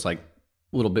just shows like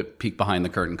a little bit peek behind the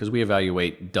curtain because we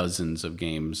evaluate dozens of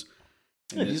games.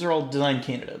 Yeah, these are all design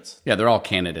candidates. Yeah, they're all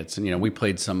candidates. And, we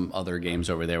played some other games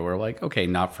over there where we're like, okay,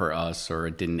 not for us, or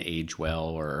it didn't age well,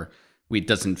 or it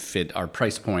doesn't fit our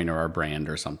price point or our brand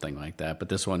or something like that. But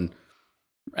this one,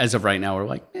 as of right now, we're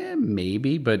like,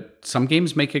 maybe. But some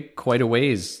games make it quite a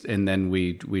ways, and then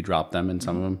we drop them, and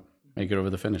some of them make it over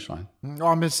the finish line. Oh,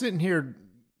 I'm sitting here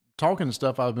talking and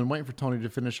stuff. I've been waiting for Tony to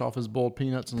finish off his boiled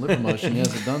peanuts and liver mush, and he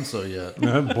hasn't done so yet.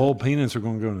 No, boiled peanuts are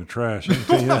going to go in the trash. I can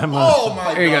tell you that much. Oh, my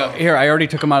God. Here you go. Here, I already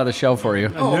took them out of the shelf for you.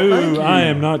 No, I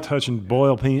am not touching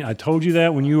boiled peanuts. I told you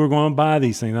that when you were going to buy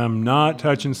these things. I'm not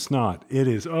touching snot. It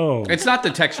is, It's not the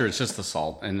texture, it's just the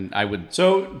salt. And I would...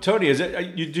 So, Tony, is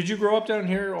it? Did you grow up down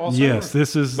here also? Yes,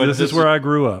 this is where I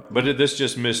grew up. But this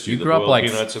just missed you. You grew up like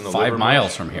 5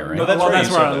 miles from here, right? No, that's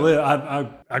where I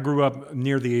live. I grew up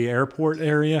near the airport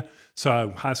area.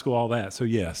 So high school, all that. So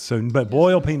yes. But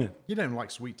boiled peanut. You don't like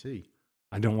sweet tea.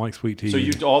 I don't like sweet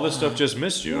tea. So all this stuff just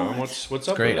missed you. Huh? What's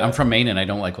up? Great. I'm from Maine and I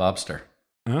don't like lobster.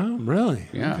 Oh, really?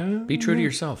 Yeah. Okay. Be true to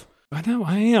yourself. I know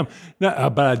I am. No,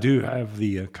 but I do have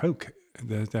the Coke.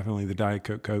 That's definitely the Diet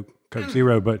Coke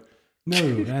Zero. But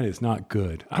no, that is not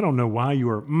good. I don't know why you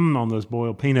were on those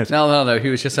boiled peanuts. No. He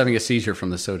was just having a seizure from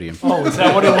the sodium. Oh, is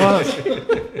that what it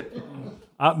was?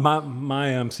 My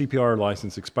CPR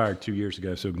license expired 2 years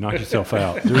ago, so knock yourself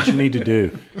out. Do what you need to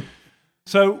do.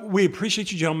 So we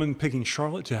appreciate you gentlemen picking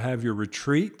Charlotte to have your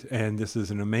retreat, and this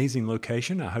is an amazing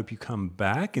location. I hope you come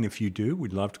back, and if you do,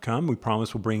 we'd love to come. We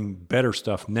promise we'll bring better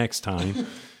stuff next time.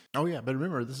 Oh, yeah, but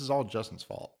remember, this is all Justin's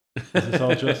fault. Is this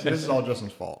all Justin? This is all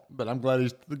Justin's fault, but I'm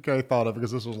glad the guy thought of it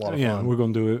because this was a lot of fun. Yeah, we're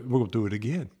going to do it. We're going to do it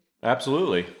again.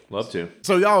 Absolutely. Love to.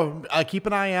 So, y'all, keep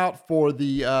an eye out for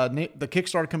the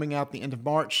Kickstarter coming out the end of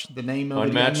March. The name of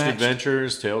Unmatched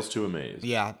Adventures, Tales to Amaze.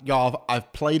 Yeah, y'all,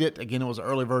 I've played it. Again, it was an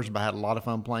early version, but I had a lot of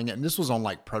fun playing it. And this was on,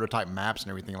 like, prototype maps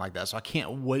and everything like that. So I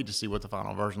can't wait to see what the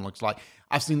final version looks like.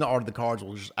 I've seen the art of the cards,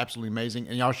 which is absolutely amazing.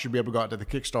 And y'all should be able to go out to the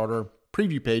Kickstarter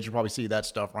preview page. You'll probably see that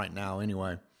stuff right now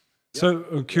anyway. So,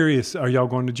 I'm curious, are y'all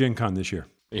going to Gen Con this year?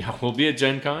 Yeah, we'll be at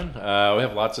Gen Con. We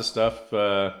have lots of stuff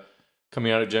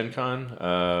coming out at Gen Con.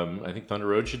 I think Thunder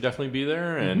Road should definitely be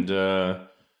there. Mm-hmm. And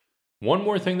one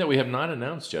more thing that we have not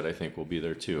announced yet, I think will be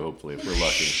there too, hopefully, if we're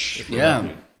lucky.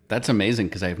 Lucky. That's amazing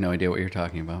because I have no idea what you're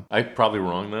talking about. I'm probably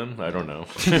wrong then. I don't know.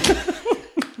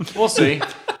 We'll see.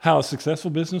 How a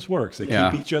successful business works. They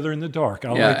keep each other in the dark.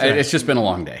 It's just been a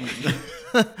long day.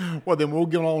 Well, then we'll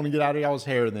get on and get out of y'all's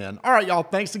hair then. All right, y'all.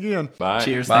 Thanks again. Bye.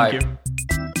 Cheers. Bye. Thank you.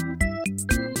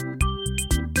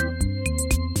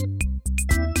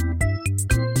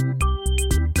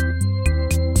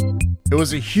 It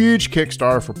was a huge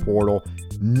Kickstarter for Portal.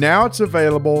 Now it's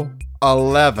available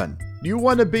 11. You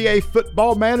want to be a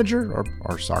football manager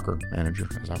or soccer manager,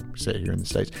 as I say here in the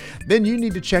States, then you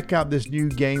need to check out this new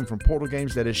game from Portal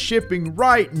Games that is shipping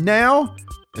right now.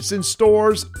 It's in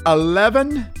stores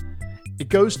 11. It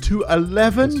goes to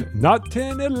 11. Not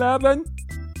 10, 11.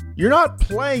 You're not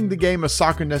playing the game of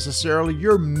soccer necessarily.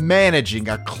 You're managing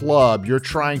a club. You're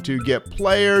trying to get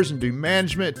players and do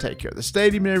management, take care of the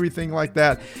stadium and everything like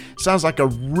that. Sounds like a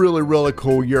really, really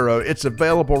cool Euro. It's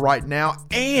available right now.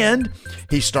 And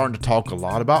he's starting to talk a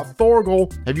lot about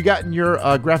Thorgal. Have you gotten your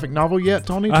graphic novel yet,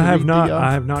 Tony? I have not.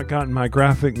 I have not gotten my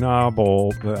graphic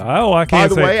novel. I can't. By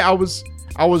the way, I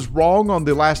was wrong on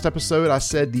the last episode. I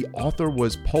said the author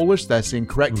was Polish. That's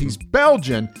incorrect. He's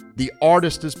Belgian. The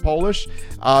artist is Polish.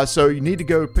 So you need to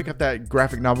go pick up that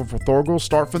graphic novel for Thorgal.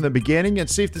 Start from the beginning and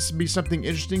see if this would be something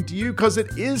interesting to you, because it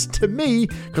is to me,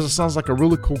 because it sounds like a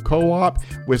really cool co-op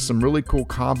with some really cool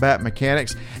combat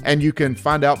mechanics. And you can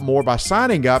find out more by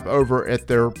signing up over at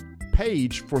their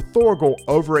page for Thorgal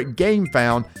over at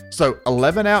GameFound. So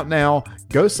 11 out now.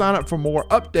 Go sign up for more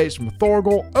updates from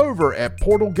Thorgal over at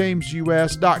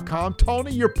portalgamesus.com.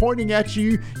 Tony, you're pointing at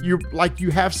you. You're like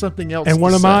you have something else. And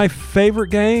one of my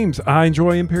favorite games. I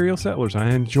enjoy Imperial Settlers.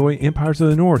 I enjoy Empires of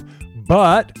the North.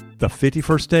 But the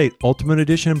 51st State Ultimate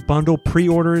Edition bundle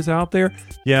pre-order is out there.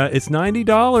 Yeah, it's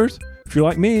 $90. If you're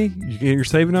like me, you're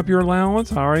saving up your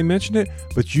allowance. I already mentioned it,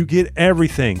 but you get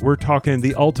everything. We're talking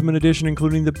the Ultimate Edition,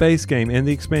 including the base game and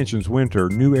the expansions, Winter,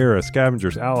 New Era,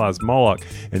 Scavengers, Allies, Moloch,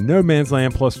 and No Man's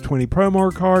Land, plus 20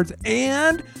 promo cards.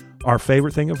 And our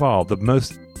favorite thing of all, the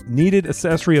most needed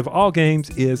accessory of all games,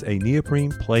 is a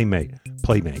neoprene playmate.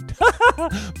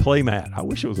 Playmat. I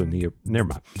wish it was a never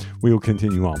mind. We will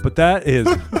continue on. But that is...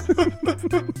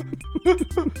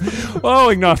 Oh,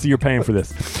 Ignacy, you're paying for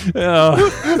this. Wait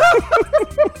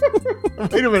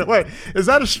a minute. Wait. Is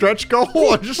that a stretch goal?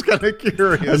 I'm just kind of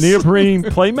curious. A neoprene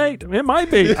playmate? It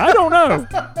might be. I don't know.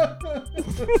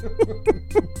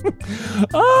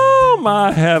 Oh,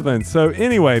 my heavens. So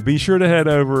anyway, be sure to head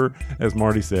over, as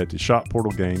Marty said, to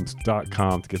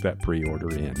shopportalgames.com to get that pre-order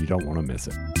in. You don't want to miss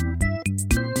it.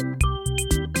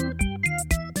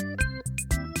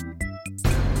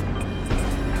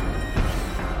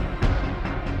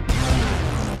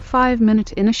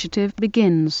 Five-minute initiative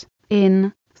begins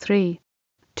in 3,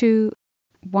 2,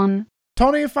 1.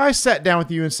 Tony, if I sat down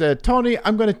with you and said, Tony,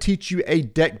 I'm going to teach you a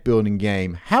deck building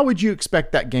game, how would you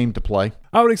expect that game to play?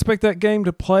 I would expect that game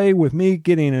to play with me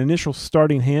getting an initial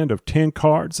starting hand of 10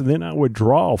 cards, and then I would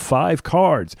draw 5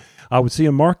 cards. I would see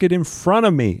a market in front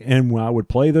of me, and I would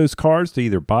play those cards to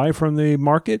either buy from the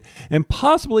market and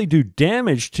possibly do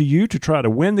damage to you to try to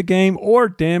win the game, or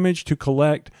damage to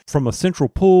collect from a central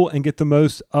pool and get the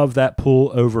most of that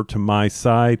pool over to my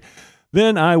side.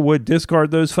 Then I would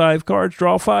discard those 5 cards,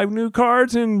 draw 5 new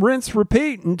cards, and rinse,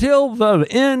 repeat until the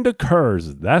end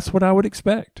occurs. That's what I would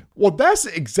expect. Well, that's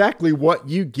exactly what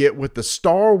you get with the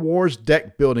Star Wars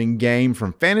deck building game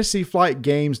from Fantasy Flight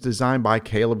Games, designed by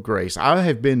Caleb Grace. I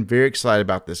have been very excited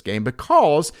about this game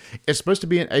because it's supposed to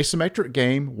be an asymmetric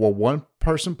game where one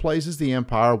person plays as the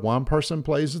Empire, one person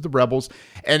plays as the Rebels,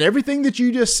 and everything that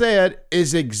you just said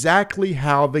is exactly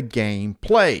how the game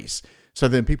plays. So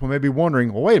then people may be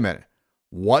wondering, well, wait a minute.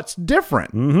 What's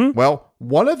different? Mm-hmm. Well,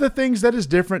 one of the things that is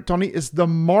different, Tony, is the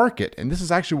market. And this is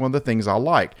actually one of the things I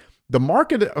like. The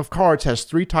market of cards has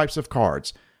 3 types of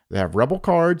cards. They have Rebel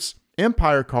cards,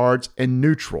 Empire cards, and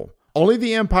neutral. Only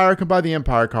the Empire can buy the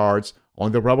Empire cards.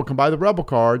 Only the Rebel can buy the Rebel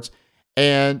cards.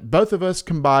 And both of us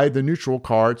can buy the neutral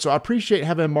cards. So I appreciate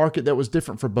having a market that was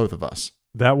different for both of us.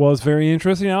 That was very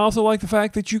interesting. I also like the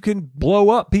fact that you can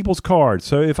blow up people's cards.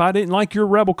 So if I didn't like your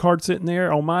Rebel card sitting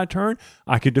there on my turn,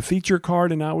 I could defeat your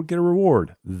card and I would get a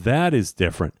reward. That is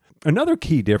different. Another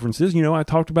key difference is, I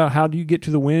talked about how do you get to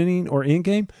the winning or end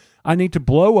game. I need to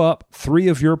blow up 3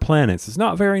 of your planets. It's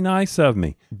not very nice of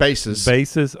me. Bases.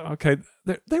 Okay.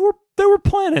 They were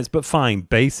planets, but fine,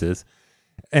 bases.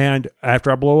 And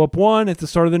after I blow up 1 at the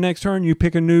start of the next turn, you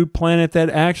pick a new planet that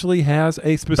actually has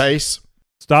a specific base.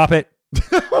 Stop it.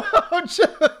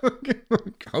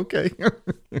 Okay.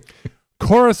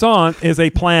 Coruscant is a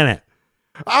planet.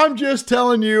 I'm just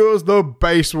telling you it was the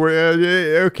base where...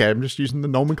 Okay, I'm just using the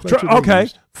nomenclature. Okay,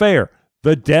 fair.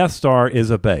 The Death Star is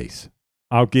a base.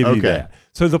 I'll give you that.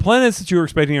 So the planets that you're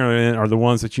expecting are the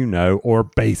ones that you know, or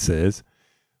bases.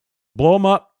 Blow them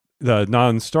up. The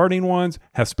non-starting ones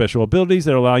have special abilities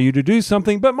that allow you to do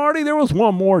something. But Marty, there was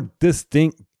one more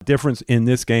distinct difference in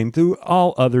this game through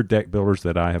all other deck builders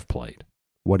that I have played.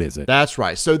 What is it? That's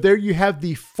right. So there you have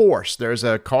the force. There's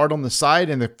a card on the side,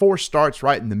 and the force starts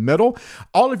right in the middle.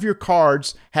 All of your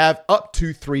cards have up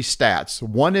to 3 stats.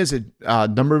 One is a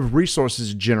number of resources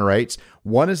it generates.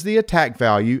 One is the attack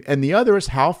value, and the other is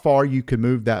how far you can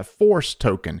move that force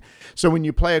token. So when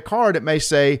you play a card, it may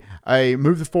say,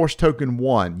 move the force token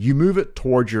 1. You move it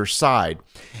towards your side.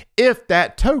 If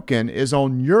that token is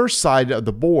on your side of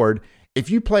the board, if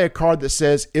you play a card that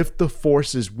says, if the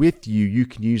force is with you, you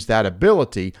can use that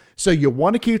ability. So you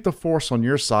want to keep the force on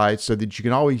your side so that you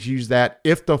can always use that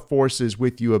if the force is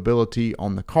with you ability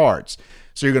on the cards.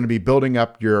 So you're going to be building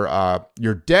up your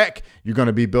deck. You're going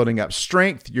to be building up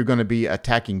strength. You're going to be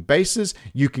attacking bases.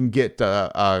 You can get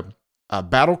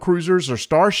battle cruisers or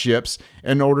starships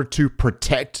in order to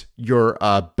protect your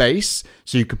base.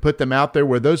 So you can put them out there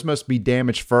where those must be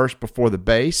damaged first before the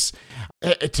base.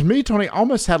 To me, Tony,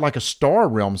 almost had like a Star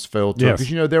Realms feel to it.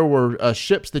 Because, there were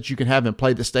ships that you can have in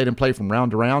play that stayed in play from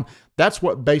round to round. That's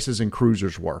what bases and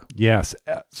cruisers were. Yes.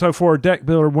 So for a deck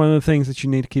builder, one of the things that you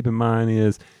need to keep in mind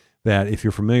is that if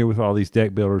you're familiar with all these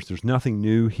deck builders, there's nothing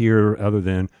new here other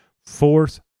than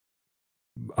force.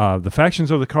 The factions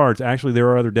of the cards, actually, there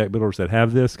are other deck builders that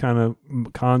have this kind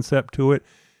of concept to it,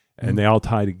 and they all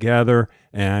tie together.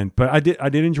 But I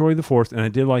did enjoy the force, and I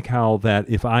did like how that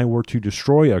if I were to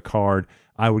destroy a card,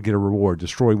 I would get a reward.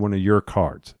 Destroy one of your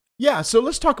cards. Yeah, so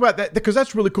let's talk about that, because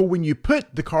that's really cool. When you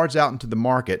put the cards out into the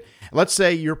market, let's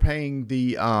say you're paying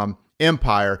the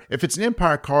Empire. If it's an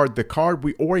Empire card, the card,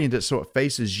 we orient it so it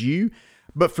faces you.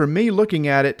 But for me, looking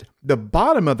at it, the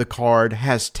bottom of the card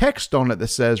has text on it that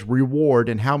says reward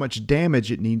and how much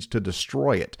damage it needs to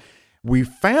destroy it. We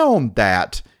found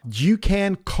that you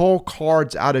can cull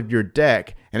cards out of your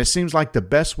deck, and it seems like the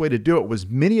best way to do it was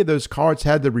many of those cards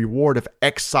had the reward of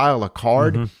exile a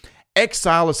card. Mm-hmm.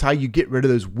 Exile is how you get rid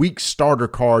of those weak starter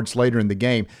cards later in the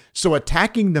game. So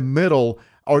attacking the middle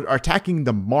or attacking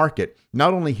the market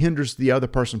not only hinders the other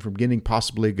person from getting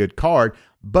possibly a good card,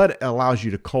 but it allows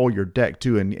you to cull your deck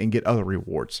too and get other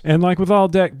rewards. And like with all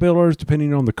deck builders,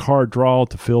 depending on the card draw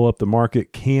to fill up the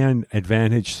market can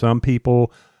advantage some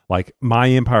people. Like my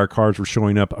Empire cards were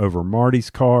showing up over Marty's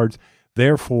cards.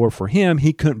 Therefore, for him,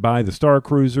 he couldn't buy the Star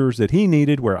Cruisers that he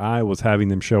needed where I was having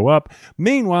them show up.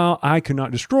 Meanwhile, I could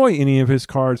not destroy any of his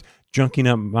cards, junking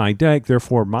up my deck.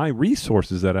 Therefore, my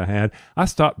resources that I had, I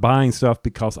stopped buying stuff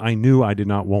because I knew I did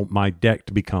not want my deck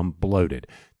to become bloated.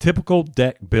 Typical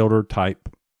deck builder type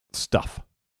stuff.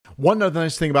 One other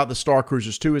nice thing about the Star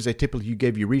Cruisers, too, is they typically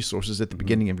give you resources at the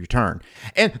beginning of your turn.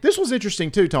 And this was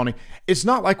interesting, too, Tony. It's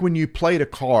not like when you played a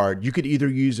card, you could either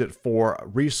use it for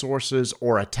resources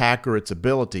or attack or its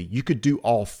ability. You could do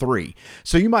all 3.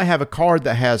 So you might have a card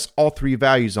that has all 3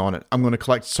 values on it. I'm going to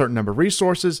collect a certain number of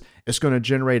resources. It's going to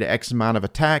generate an X amount of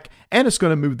attack, and it's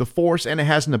going to move the force, and it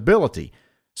has an ability.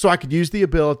 So I could use the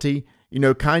ability,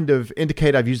 kind of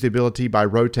indicate I've used the ability by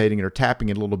rotating it or tapping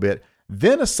it a little bit,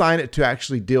 then assign it to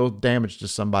actually deal damage to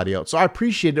somebody else. So I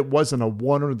appreciate it wasn't a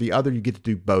one or the other. You get to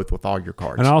do both with all your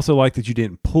cards. And I also like that you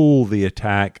didn't pull the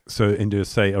attack and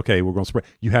just say, okay, we're going to spread.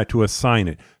 You had to assign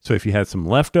it. So if you had some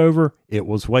leftover, it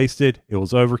was wasted. It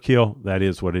was overkill. That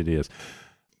is what it is.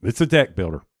 It's a deck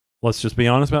builder. Let's just be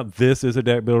honest about it. This is a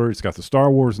deck builder. It's got the Star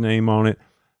Wars name on it.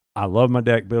 I love my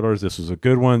deck builders. This was a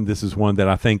good one. This is one that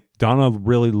I think Donna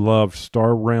really loved,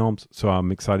 Star Realms. So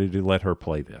I'm excited to let her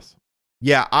play this.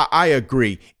 Yeah, I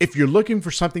agree. If you're looking for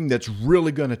something that's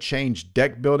really going to change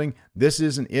deck building, this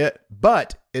isn't it,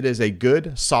 but it is a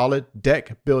good, solid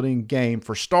deck building game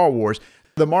for Star Wars.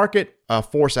 The market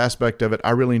force aspect of it, I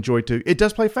really enjoy too. It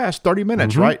does play fast, 30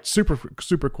 minutes, right?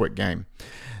 Super quick game.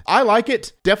 I like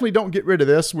it. Definitely don't get rid of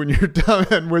this when you're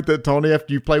done with it, Tony,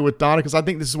 after you play with Donna, because I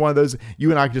think this is one of those you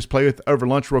and I can just play with over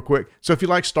lunch real quick. So if you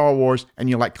like Star Wars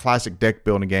and you like classic deck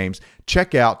building games,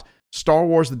 check out Star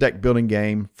Wars, the deck building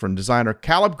game from designer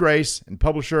Caleb Grace and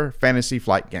publisher Fantasy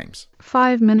Flight Games.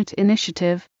 5-minute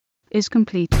initiative is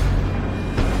complete.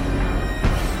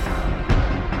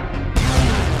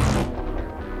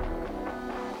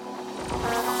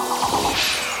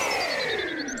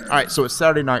 All right, so it's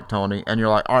Saturday night, Tony, and you're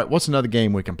like, all right, what's another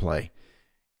game we can play?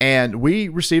 And we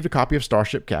received a copy of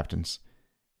Starship Captains.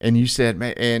 And you said,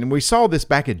 man, and we saw this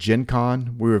back at Gen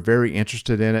Con. We were very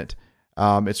interested in it.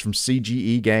 It's from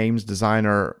CGE Games,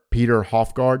 designer Peter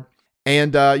Hofgaard.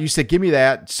 And you said, give me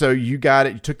that. So you got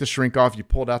it. You took the shrink off. You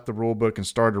pulled out the rule book and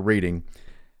started reading.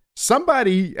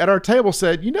 Somebody at our table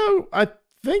said, I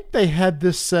think they had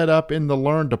this set up in the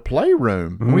Learn to Play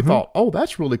room. And we thought, oh,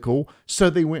 that's really cool. So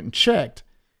they went and checked.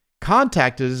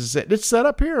 contacted us and said, it's set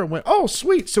up here. And went, oh,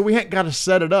 sweet. So we hadn't got to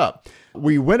set it up.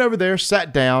 We went over there,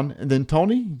 sat down, and then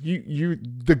Tony, you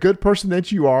the good person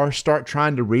that you are, start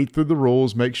trying to read through the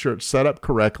rules, make sure it's set up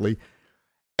correctly.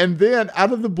 And then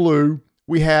out of the blue,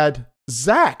 we had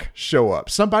Zach show up.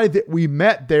 Somebody that we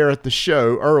met there at the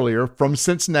show earlier from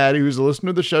Cincinnati, who's a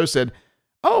listener to the show, said,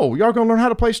 oh, y'all going to learn how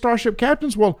to play Starship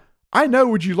Captains? Well, I know.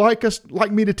 Would you like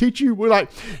me to teach you? We're like,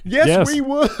 yes. We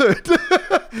would.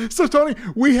 So, Tony,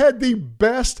 we had the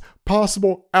best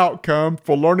possible outcome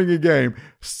for learning a game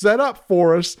set up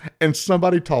for us, and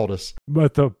somebody taught us.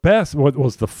 But what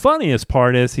was the funniest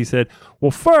part is he said,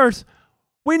 well, first,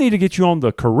 we need to get you on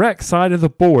the correct side of the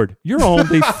board. You're on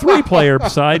the 3-player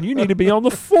side. You need to be on the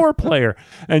 4-player.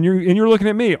 And you're looking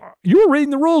at me. You were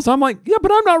reading the rules. I'm like, yeah,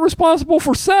 but I'm not responsible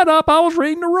for setup. I was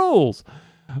reading the rules.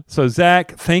 So,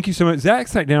 Zach, thank you so much. Zach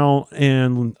sat down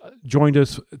and joined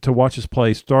us to watch us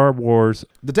play Star Wars.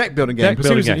 The deck building game.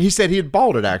 He said he had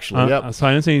bought it, actually. Yep.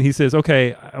 So he says,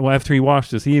 okay, well, after he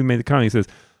watched us, he even made the comment. He says,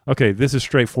 okay, this is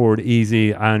straightforward,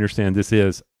 easy. I understand this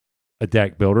is a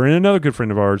deck builder. And another good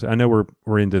friend of ours, I know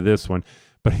we're into this one,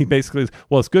 but he basically says,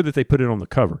 well, it's good that they put it on the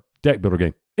cover. Deck builder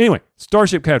game. Anyway,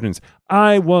 Starship Captains.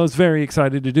 I was very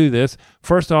excited to do this.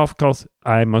 First off, because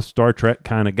I'm a Star Trek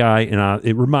kind of guy, and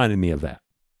it reminded me of that.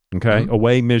 Okay,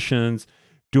 away missions,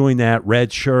 doing that,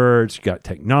 red shirts, you got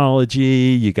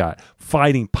technology, you got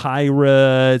fighting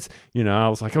pirates. I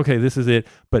was like, okay, this is it.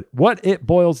 But what it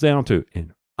boils down to,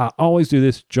 and I always do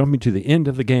this, jumping to the end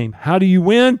of the game, how do you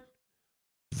win?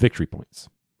 Victory points.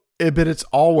 But it's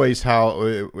always how,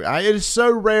 it is so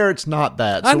rare it's not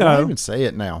that. So I know. Why even say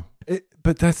it now?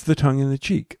 But that's the tongue in the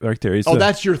cheek right there.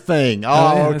 That's your thing.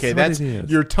 Oh, okay. That's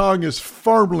your tongue is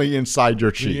firmly inside your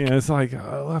cheek. Yeah, it's like,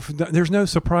 there's no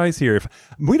surprise here. If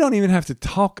we don't even have to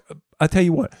talk, I tell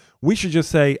you what, we should just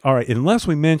say, all right, unless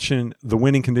we mention the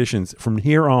winning conditions from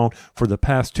here on for the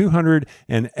past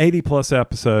 280 plus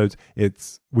episodes,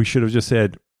 we should have just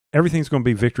said, everything's going to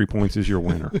be victory points as your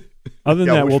winner. Other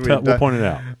than that, we'll point it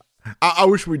out. I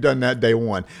wish we'd done that day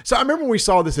one. So I remember when we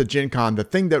saw this at Gen Con, the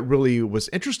thing that really was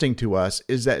interesting to us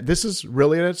is that this is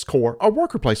really at its core a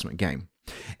worker placement game.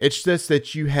 It's just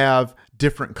that you have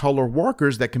different color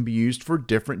workers that can be used for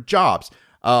different jobs.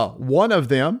 One of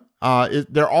them,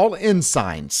 they're all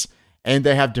ensigns, and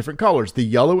they have different colors. The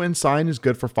yellow ensign is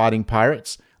good for fighting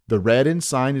pirates. The red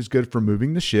ensign is good for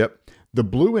moving the ship. The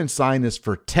blue ensign is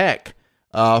for tech,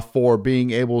 for being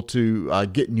able to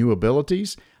get new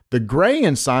abilities. The gray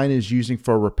ensign is using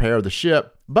for repair of the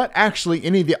ship, but actually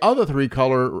any of the other 3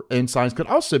 color ensigns could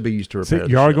also be used to repair the ship.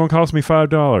 You're going to cost me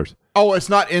 $5. Oh, it's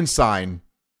not ensign.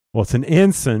 Well, it's an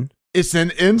ensign. It's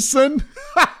an ensign?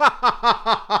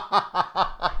 I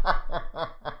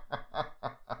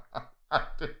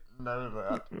didn't know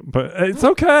that. But it's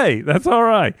okay. That's all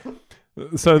right.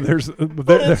 So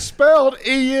but it's spelled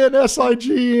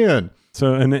ENSIGN.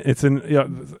 So, and it's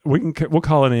we'll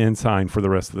call it an ensign for the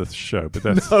rest of the show, but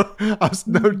that's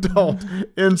don't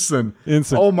ensign.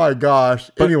 Oh my gosh.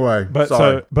 Anyway,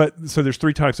 sorry. So there's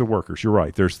 3 types of workers. You're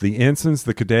right. There's the ensigns,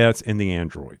 the cadets, and the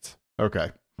androids.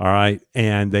 Okay. All right,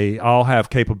 and they all have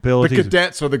capabilities. The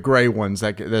cadets are the gray ones.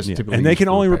 That's typically, and they can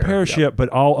only repair a ship, but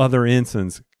all other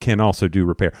ensigns can also do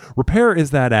repair. Repair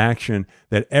is that action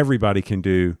that everybody can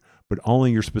do, but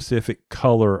only your specific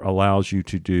color allows you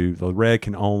to do. The red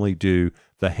can only do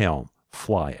the helm,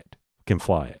 fly it.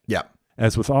 Yeah.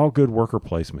 As with all good worker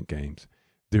placement games,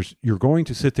 you're going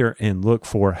to sit there and look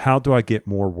for, how do I get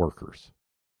more workers?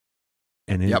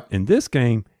 And in this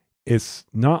game, it's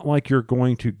not like you're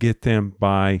going to get them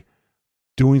by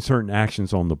doing certain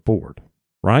actions on the board,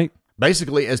 right?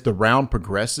 Basically, as the round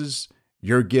progresses,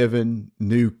 you're given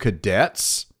new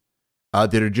cadets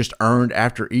that are just earned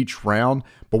after each round.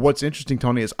 But what's interesting,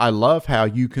 Tony, is I love how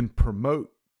you can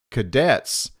promote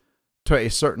cadets to a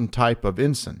certain type of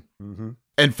ensign. Mm-hmm.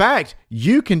 In fact,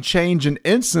 you can change an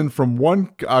ensign from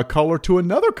one color to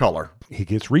another color. He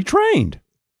gets retrained.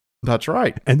 That's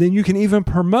right. And then you can even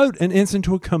promote an ensign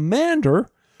to a commander,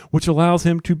 which allows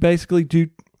him to basically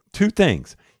do 2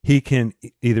 things. He can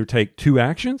either take 2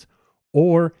 actions,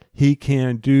 or he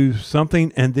can do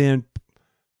something and then,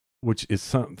 which is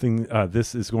something,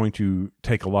 this is going to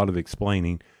take a lot of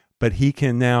explaining, but he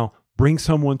can now bring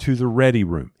someone to the ready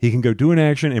room. He can go do an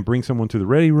action and bring someone to the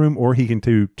ready room, or he can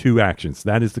do 2 actions.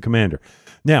 That is the commander.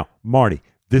 Now, Marty,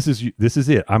 this is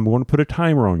it. I'm going to put a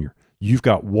timer on you. You've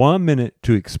got 1 minute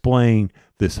to explain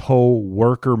this whole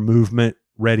worker movement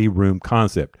ready room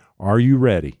concept. Are you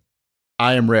ready?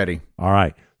 I am ready. All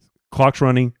right. Clock's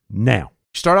running now.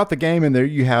 Start out the game, and there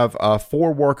you have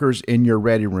 4 workers in your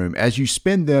ready room. As you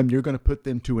spin them, you're going to put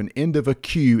them to an end of a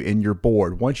queue in your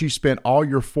board. Once you spend all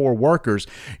your 4 workers,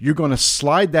 you're going to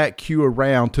slide that queue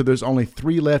around till there's only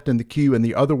 3 left in the queue and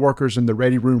the other workers in the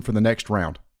ready room for the next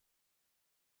round.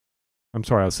 I'm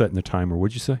sorry, I was setting the timer.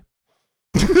 What'd you say?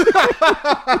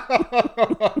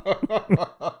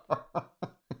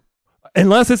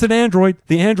 Unless it's an Android.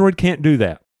 The Android can't do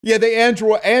that. Yeah, the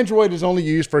Android is only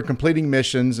used for completing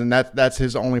missions, and that's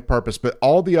his only purpose. But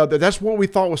all the other, that's what we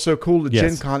thought was so cool at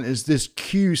Gen Con is this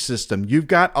queue system. You've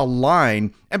got a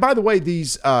line, and by the way,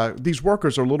 these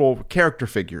workers are little character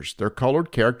figures. They're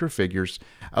colored character figures,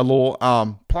 a little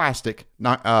plastic,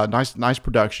 nice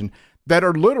production that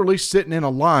are literally sitting in a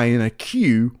line in a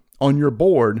queue on your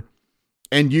board.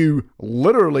 And you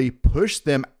literally push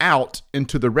them out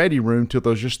into the ready room till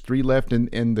there's just 3 left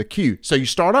in the queue. So you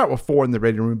start out with 4 in the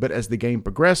ready room, but as the game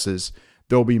progresses,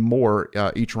 there'll be more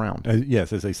each round.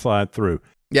 Yes, as they slide through.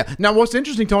 Yeah. Now, what's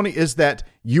interesting, Tony, is that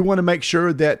you want to make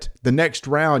sure that the next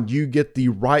round you get the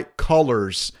right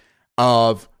colors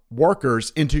of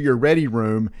workers into your ready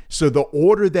room. So the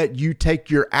order that you take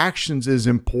your actions is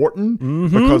important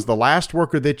because the last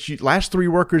 3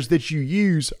 workers that you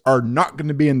use are not going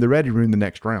to be in the ready room the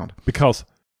next round. Because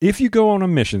if you go on a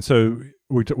mission, so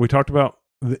we talked about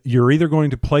you're either going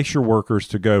to place your workers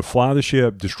to go fly the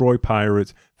ship, destroy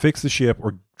pirates, fix the ship,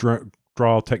 or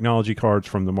draw technology cards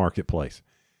from the marketplace.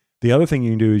 The other thing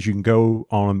you can do is you can go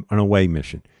on an away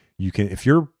mission. You can, if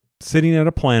you're sitting at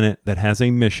a planet that has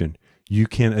a mission, you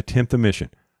can attempt the mission.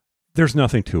 There's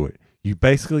nothing to it. You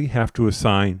basically have to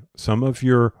assign some of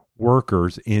your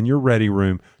workers in your ready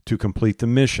room to complete the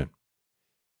mission.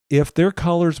 If their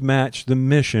colors match the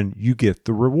mission, you get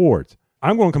the rewards.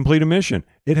 I'm going to complete a mission.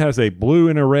 It has a blue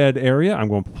and a red area. I'm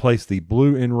going to place the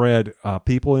blue and red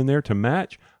people in there to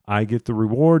match. I get the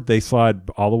reward. They slide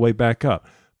all the way back up.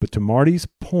 But to Marty's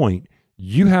point,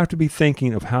 you have to be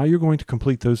thinking of how you're going to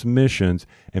complete those missions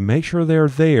and make sure they're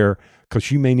there,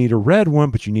 because you may need a red one,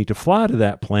 but you need to fly to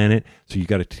that planet. So you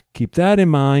got to keep that in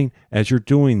mind as you're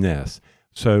doing this.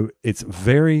 So it's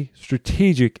very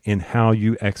strategic in how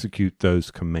you execute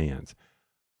those commands.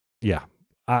 Yeah.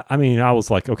 I mean, I was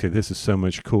like, okay, this is so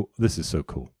much cool. This is so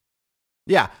cool.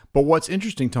 Yeah. But what's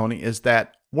interesting, Tony, is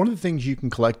that one of the things you can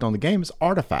collect on the game is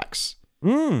artifacts.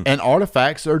 And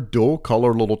artifacts are dual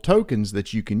color little tokens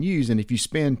that you can use. And if you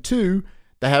spend 2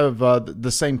 that have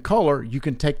the same color, you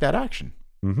can take that action.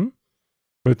 Mm-hmm.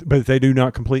 But they do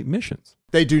not complete missions.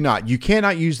 They do not. You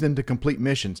cannot use them to complete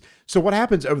missions. So what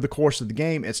happens over the course of the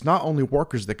game, it's not only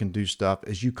workers that can do stuff.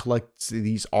 As you collect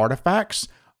these artifacts,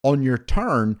 on your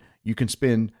turn, you can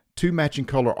spend 2 matching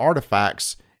color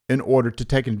artifacts in order to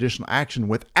take an additional action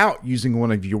without using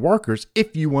one of your workers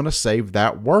if you want to save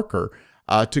that worker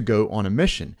to go on a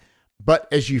mission. But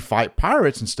as you fight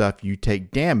pirates and stuff, you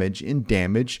take damage, and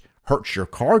damage hurts your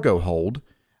cargo hold,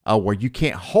 where you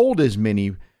can't hold as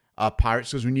many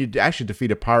pirates, because when you actually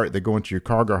defeat a pirate, they go into your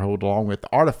cargo hold along with the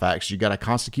artifacts. You got to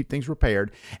constantly keep things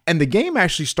repaired. And the game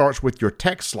actually starts with your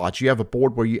tech slots. You have a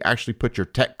board where you actually put your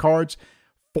tech cards.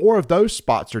 4 of those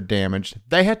spots are damaged.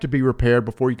 They have to be repaired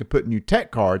before you can put new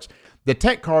tech cards. The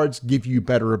tech cards give you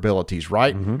better abilities,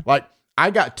 right? Mm-hmm. Like,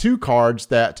 I got 2 cards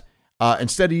that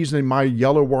instead of using my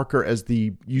yellow worker as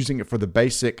using it for the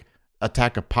basic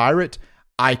attack a pirate,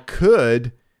 I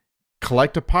could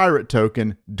collect a pirate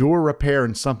token, do a repair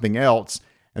in something else,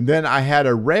 and then I had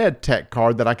a red tech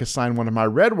card that I could assign one of my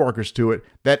red workers to it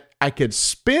that I could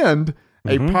spend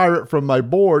a pirate from my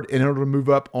board in order to move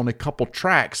up on a couple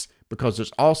tracks, because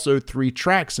there's also 3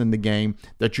 tracks in the game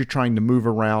that you're trying to move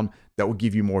around that will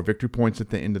give you more victory points at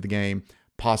the end of the game,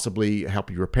 possibly help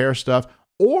you repair stuff,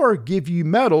 or give you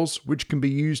medals, which can be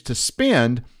used to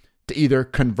spend to either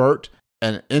convert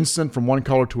an ensign from one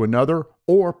color to another,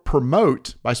 or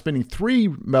promote. By spending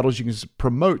 3 medals, you can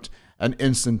promote an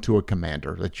ensign to a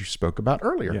commander that you spoke about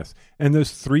earlier. Yes, and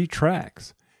those 3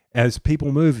 tracks, as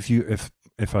people move,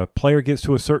 if a player gets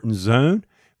to a certain zone,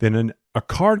 then a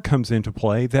card comes into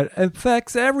play that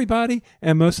affects everybody.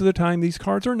 And most of the time, these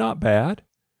cards are not bad.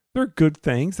 They're good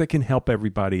things that can help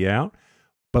everybody out.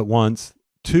 But once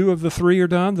 2 of the 3 are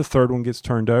done, the 3rd one gets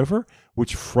turned over,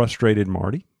 which frustrated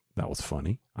Marty. That was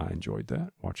funny. I enjoyed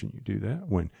that, watching you do that.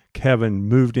 When Kevin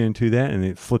moved into that and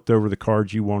it flipped over the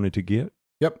cards you wanted to get.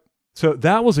 Yep. So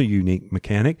that was a unique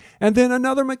mechanic. And then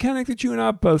another mechanic that you and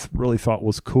I both really thought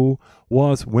was cool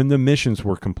was when the missions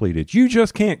were completed. You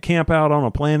just can't camp out on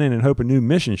a planet and hope a new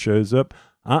mission shows up.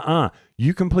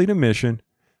 You complete a mission,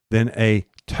 then a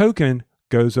token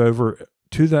goes over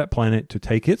to that planet to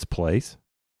take its place,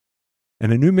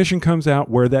 and a new mission comes out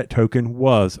where that token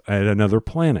was at another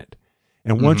planet.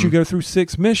 And once you go through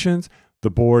 6 missions, The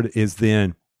board is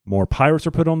then more pirates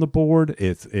are put on the board.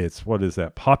 It's what is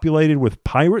that? Populated with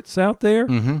pirates out there.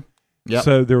 Mm-hmm. Yep.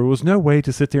 So there was no way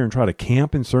to sit there and try to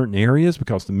camp in certain areas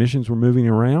because the missions were moving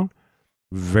around.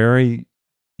 Very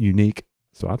unique.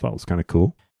 So I thought it was kind of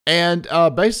cool. And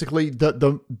basically,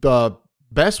 the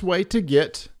best way to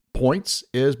get points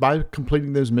is by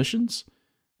completing those missions.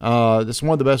 That's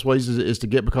one of the best ways is to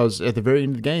get, because at the very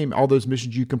end of the game, all those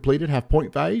missions you completed have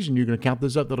point values, and you're going to count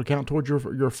those up. That'll count towards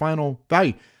your final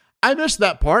value. I missed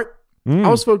that part. I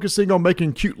was focusing on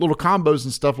making cute little combos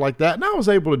and stuff like that, and I was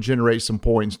able to generate some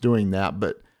points doing that,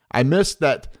 but I missed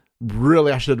that.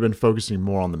 Really, I should have been focusing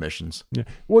more on the missions. Yeah.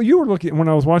 Well, you were looking, when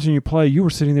I was watching you play, you were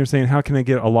sitting there saying, how can I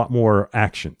get a lot more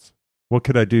actions? What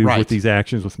could I do with these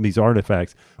actions, with these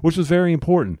artifacts, which was very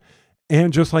important.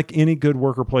 And just like any good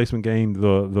worker placement game,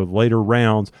 the later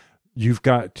rounds, you'll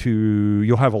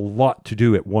have a lot to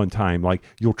do at one time. Like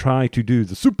you'll try to do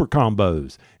the super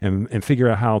combos and figure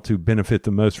out how to benefit the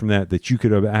most from that you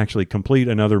could have actually complete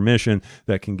another mission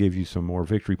that can give you some more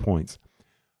victory points.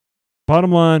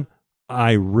 Bottom line,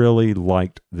 I really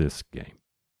liked this game.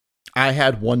 I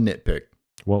had one nitpick.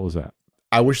 What was that?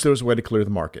 I wish there was a way to clear the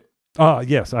market.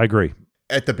 Yes, I agree.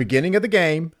 At the beginning of the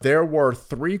game, there were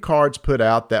 3 cards put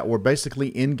out that were basically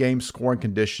in-game scoring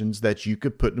conditions that you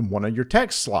could put in one of your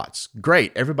text slots.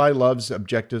 Great. Everybody loves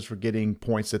objectives for getting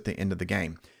points at the end of the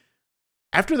game.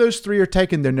 After those 3 are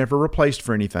taken, they're never replaced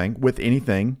for anything with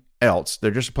anything else.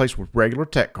 They're just replaced with regular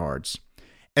tech cards.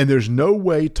 And there's no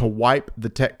way to wipe the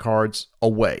tech cards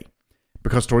away,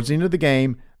 because towards the end of the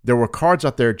game, there were cards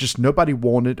out there just nobody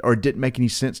wanted or didn't make any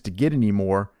sense to get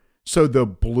anymore. So the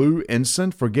blue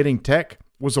ensign for getting tech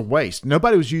was a waste.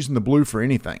 Nobody was using the blue for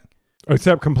anything.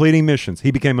 Except completing missions. He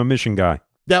became a mission guy.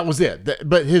 That was it.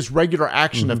 But his regular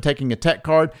action of taking a tech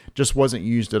card just wasn't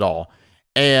used at all.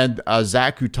 And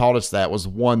Zach, who taught us that, was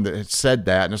one that had said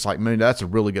that. And it's like, man, that's a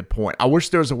really good point. I wish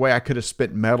there was a way I could have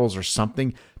spent medals or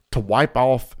something to wipe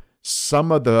off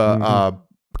some of the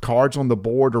cards on the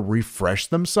board or refresh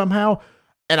them somehow.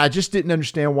 And I just didn't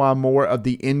understand why more of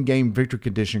the in-game victory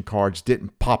condition cards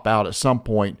didn't pop out at some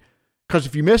point. Because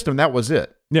if you missed them, that was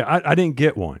it. Yeah, I didn't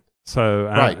get one.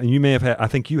 So you may have had, I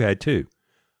think you had 2.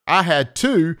 I had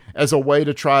 2 as a way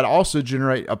to try to also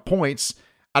generate points.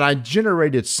 And I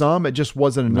generated some. It just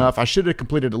wasn't enough. I should have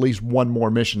completed at least one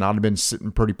more mission. I'd have been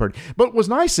sitting pretty. But what was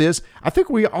nice is I think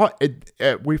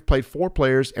we've played 4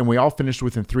 players and we all finished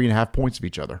within 3.5 points of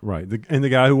each other. Right. And the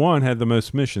guy who won had the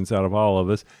most missions out of all of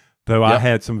us. Though I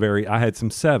had some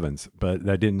 7s, but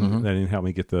that didn't help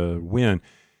me get the win.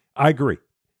 I agree.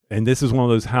 And this is one of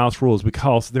those house rules,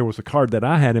 because there was a card that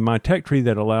I had in my tech tree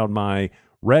that allowed my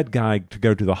red guy to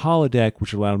go to the holodeck,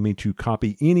 which allowed me to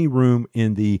copy any room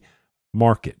in the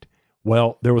market.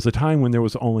 Well, there was a time when there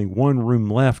was only one room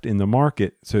left in the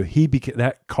market, so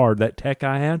that card, that tech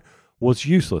I had, was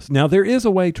useless. Now, there is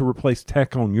a way to replace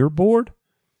tech on your board,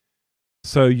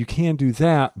 so you can do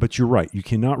that, but you're right. You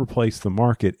cannot replace the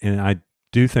market, and I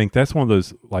do think that's one of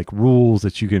those like rules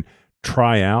that you can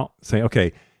try out. Say,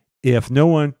 okay, if no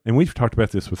one, and we've talked about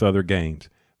this with other games,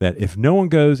 that if no one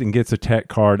goes and gets a tech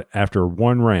card after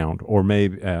one round, or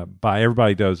maybe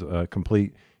everybody does a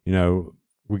complete,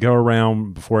 we go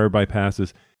around before everybody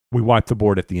passes, we wipe the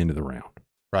board at the end of the round.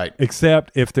 Right.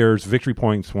 Except if there's victory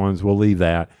points ones, we'll leave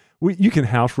that. You can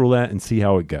house rule that and see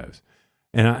how it goes.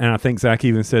 And I think Zach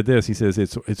even said this. He says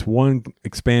it's one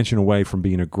expansion away from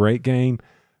being a great game.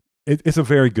 It's a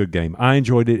very good game. I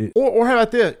enjoyed it. Or how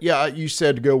about this? Yeah, you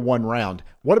said to go one round.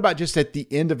 What about just at the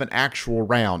end of an actual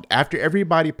round? After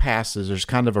everybody passes, there's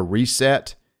kind of a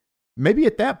reset. Maybe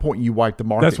at that point you wipe the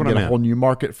market and get a whole new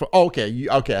market. Okay,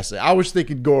 I see. I was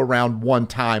thinking go around one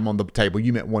time on the table.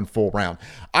 You meant one full round.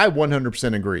 I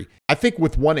 100% agree. I think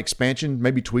with one expansion,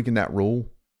 maybe tweaking that rule,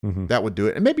 that would do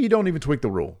it. And maybe you don't even tweak the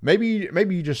rule. Maybe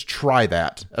you just try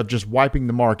that of just wiping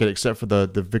the market except for the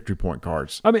victory point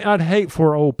cards. I mean, I'd hate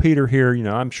for old Peter here.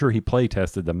 I'm sure he play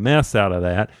tested the mess out of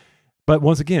that. But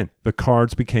once again, the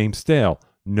cards became stale.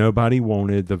 Nobody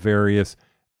wanted the various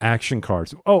action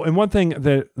cards. Oh, and one thing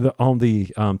that on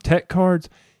the tech cards,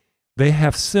 they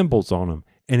have symbols on them.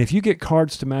 And if you get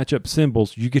cards to match up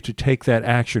symbols, you get to take that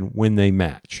action when they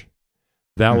match.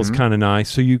 That was kind of nice.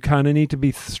 So you kind of need to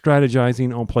be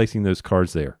strategizing on placing those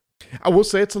cards there. I will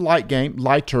say it's a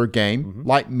lighter game,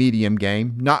 light medium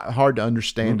game, not hard to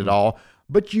understand at all,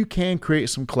 but you can create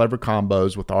some clever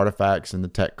combos with artifacts and the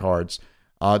tech cards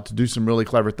to do some really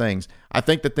clever things. I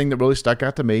think the thing that really stuck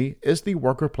out to me is the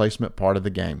worker placement part of the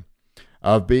game,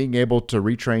 of being able to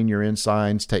retrain your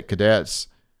ensigns, take cadets.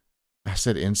 I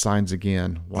said ensigns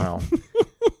again. Wow.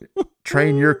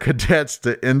 Train your cadets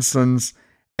to ensigns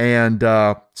and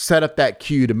set up that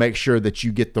queue to make sure that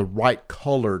you get the right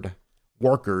colored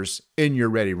workers in your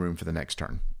ready room for the next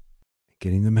turn.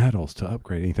 Getting the medals to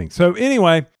upgrade anything. So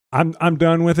anyway, I'm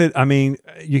done with it. I mean,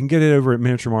 you can get it over at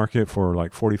Miniature Market for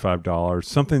like $45.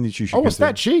 Something that you should. Oh, it's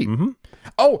that cheap. Mm-hmm.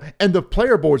 Oh, and the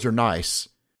player boards are nice.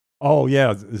 Oh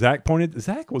yeah, Zach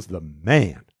was the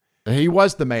man. He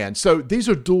was the man. So these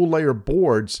are dual layer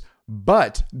boards,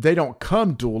 but they don't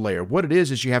come dual layer. What it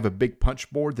is you have a big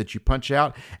punch board that you punch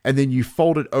out, and then you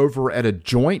fold it over at a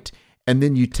joint, and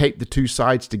then you tape the two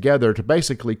sides together to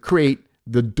basically create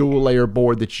the dual layer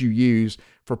board that you use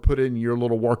for putting your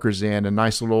little workers in, a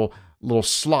nice little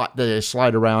slot that they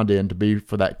slide around in to be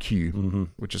for that queue,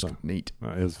 which is neat.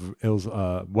 It was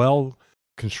a well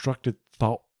constructed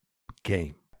thought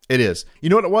game. It is. You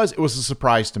know what it was? It was a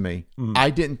surprise to me. I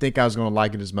didn't think I was going to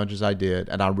like it as much as I did,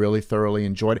 and I really thoroughly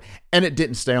enjoyed it. And it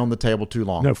didn't stay on the table too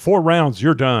long. No, 4 rounds,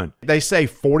 you're done. They say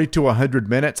 40 to 100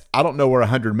 minutes. I don't know where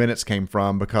 100 minutes came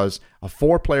from, because a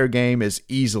 4-player game is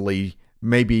easily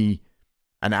maybe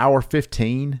an hour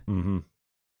 15. Mm-hmm.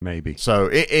 Maybe. So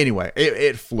anyway,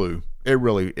 it flew. It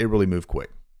really moved quick.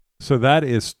 So that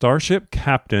is Starship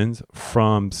Captains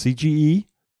from CGE,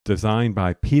 designed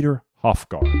by Peter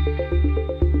Hofgaard.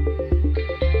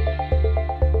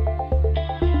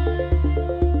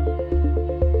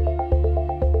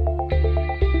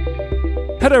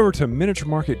 Head over to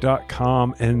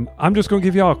miniaturemarket.com, and I'm just going to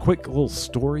give y'all a quick little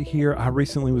story here. I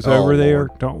recently was over there.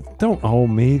 Don't owe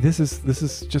me. This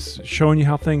is just showing you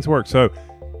how things work. So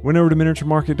went over to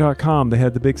miniaturemarket.com. They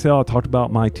had the big sale. I talked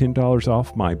about my $10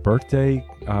 off my birthday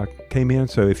came in.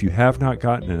 So if you have not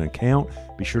gotten an account,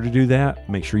 be sure to do that.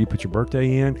 Make sure you put your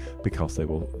birthday in, because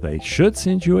they should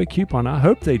send you a coupon. I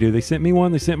hope they do. They sent me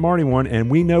one. They sent Marty one, and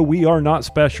we know we are not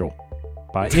special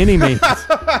by any means.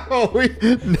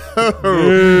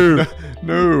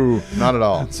 No, not at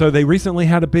all. So they recently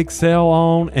had a big sale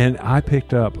on, and I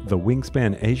picked up the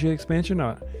Wingspan Asia expansion,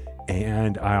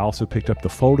 and I also picked up the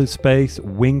Folded Space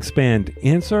Wingspan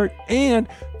insert. And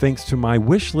thanks to my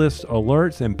wish list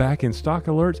alerts and back in stock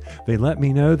alerts, they let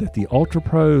me know that the Ultra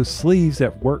Pro sleeves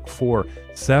that work for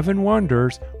 7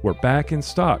 Wonders were back in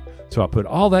stock. So I put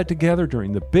all that together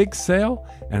during the big sale,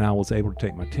 and I was able to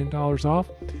take my $10 off.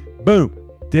 Boom.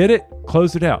 Did it,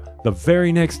 closed it out. The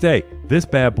very next day, this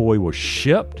bad boy was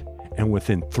shipped, and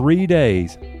within 3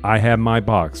 days, I had my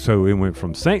box. So it went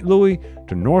from St. Louis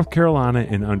to North Carolina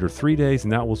in under 3 days,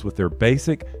 and that was with their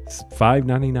basic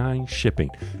 $5.99 shipping.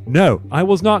 No, I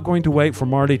was not going to wait for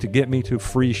Marty to get me to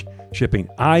free shipping.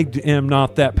 I am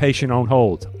not that patient on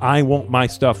holds. I want my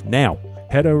stuff now.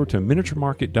 Head over to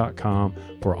miniaturemarket.com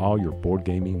for all your board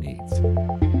gaming needs.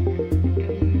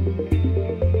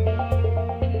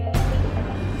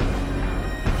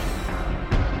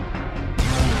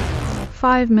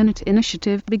 5-minute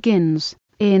initiative begins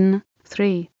in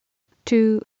 3,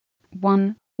 2,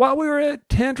 1. While we were at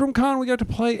Tantrum Con, we got to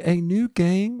play a new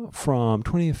game from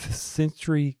 25th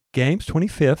Century Games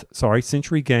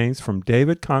from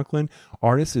David Conklin.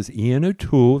 Artist is Ian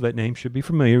O'Toole. That name should be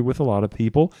familiar with a lot of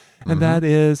people. And that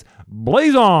is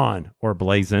Blazon, or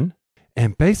Blazon.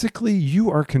 And basically, you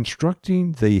are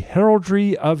constructing the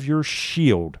heraldry of your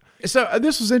shield. So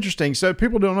this was interesting. So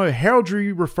people don't know,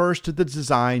 heraldry refers to the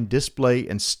design, display,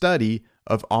 and study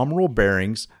of armoral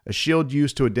bearings, a shield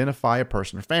used to identify a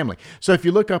person or family. So if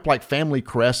you look up like family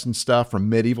crests and stuff from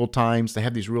medieval times, they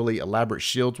have these really elaborate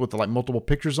shields with like multiple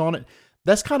pictures on it.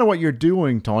 That's kind of what you're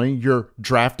doing, Tony. You're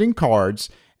drafting cards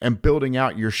and building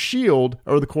out your shield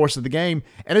over the course of the game.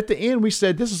 And at the end, we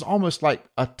said this is almost like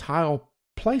a tile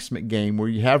placement game where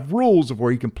you have rules of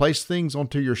where you can place things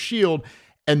onto your shield,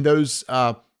 and those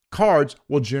cards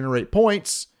will generate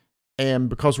points. And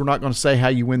because we're not going to say how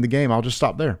you win the game, I'll just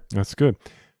stop there. That's good.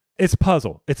 It's a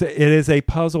puzzle. It is a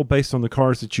puzzle based on the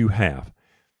cards that you have.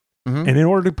 And in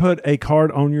order to put a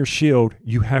card on your shield,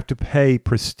 you have to pay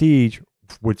prestige,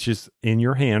 which is in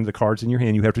your hand, the cards in your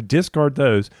hand. You have to discard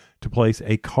those to place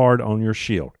a card on your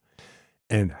shield.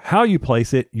 And how you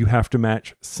place it, you have to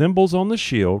match symbols on the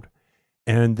shield.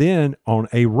 And then on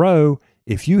a row,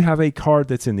 if you have a card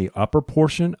that's in the upper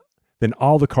portion, then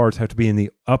all the cards have to be in the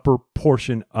upper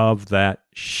portion of that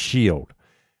shield.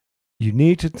 You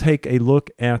need to take a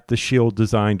look at the shield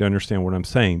design to understand what I'm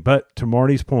saying. But to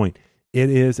Marty's point,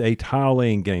 it is a tile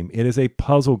laying game. It is a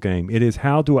puzzle game. It is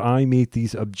how do I meet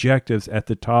these objectives at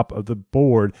the top of the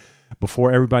board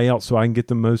before everybody else so I can get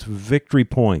the most victory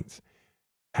points?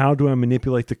 How do I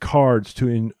manipulate the cards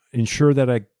to ensure that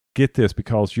I get this?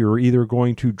 Because you're either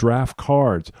going to draft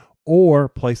cards or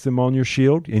place them on your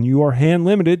shield, and you are hand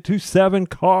limited to 7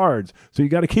 cards. So you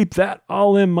got to keep that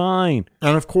all in mind.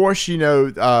 And of course, you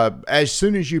know, as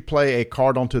soon as you play a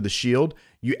card onto the shield,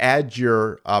 You add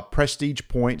your prestige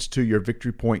points to your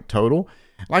victory point total.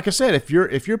 Like I said, if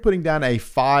you're putting down a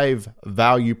 5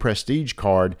 value prestige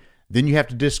card, then you have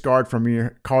to discard from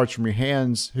your cards from your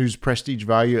hands whose prestige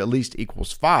value at least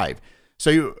equals 5.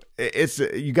 So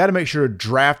you got to make sure to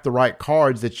draft the right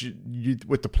cards that you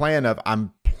with the plan of,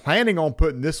 I'm planning on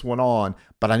putting this one on,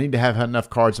 but I need to have enough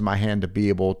cards in my hand to be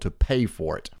able to pay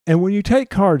for it. And when you take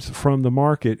cards from the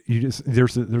market,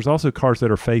 there's also cards that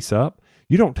are face up.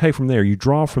 You don't take from there. You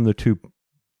draw from the 2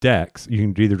 decks. You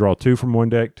can either draw 2 from one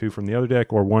deck, 2 from the other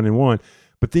deck, or 1 and 1.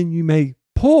 But then you may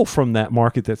pull from that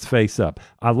market that's face up.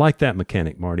 I like that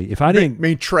mechanic, Marty. If I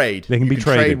didn't trade, they can be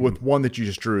traded trade with one that you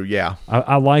just drew. Yeah,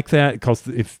 I like that, because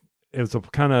if it's a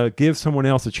kind of give someone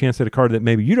else a chance at a card that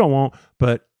maybe you don't want,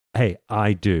 but hey,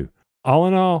 I do. All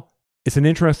in all, it's an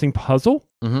interesting puzzle.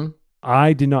 Mm-hmm.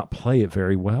 I did not play it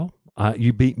very well.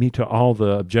 You beat me to all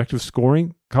the objective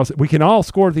scoring, because we can all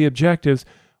score the objectives,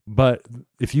 but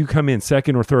if you come in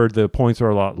second or third, the points are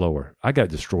a lot lower. I got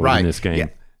destroyed in this game. Yeah.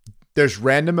 There's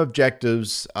random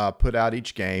objectives put out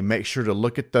each game. Make sure to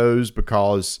look at those,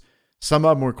 because some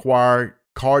of them require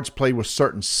cards played with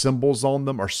certain symbols on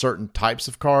them or certain types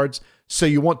of cards. So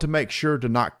you want to make sure to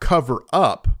not cover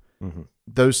up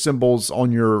those symbols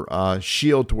on your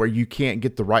shield to where you can't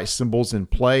get the right symbols in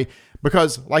play.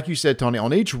 Because like you said, Tony,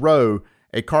 on each row,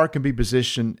 a card can be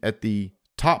positioned at the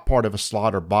top part of a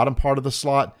slot or bottom part of the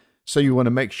slot. So you want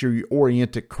to make sure you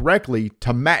orient it correctly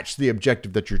to match the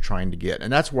objective that you're trying to get.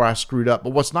 And that's where I screwed up.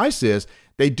 But what's nice is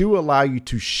they do allow you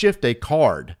to shift a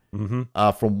card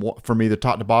from either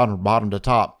top to bottom or bottom to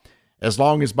top, as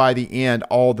long as by the end,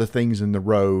 all the things in the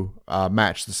row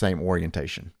match the same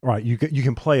orientation. Right. You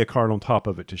can play a card on top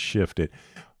of it to shift it.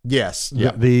 Yes.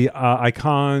 Yeah. The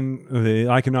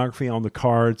iconography on the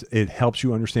cards, it helps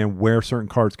you understand where certain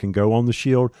cards can go on the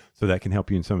shield, so that can help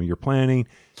you in some of your planning.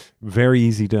 Very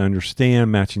easy to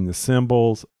understand, matching the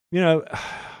symbols. I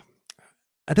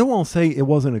don't want to say it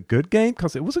wasn't a good game,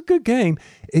 because it was a good game.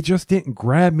 It just didn't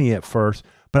grab me at first,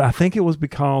 but I think it was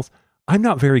because I'm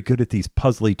not very good at these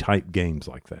puzzly type games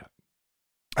like that.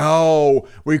 Oh,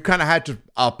 we kind of had to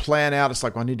plan out. It's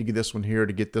like, well, I need to get this one here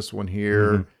to get this one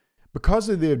here. Mm-hmm. Because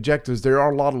of the objectives, there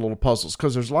are a lot of little puzzles,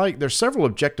 because there's several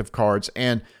objective cards,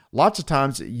 and lots of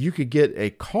times you could get a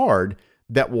card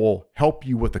that will help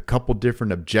you with a couple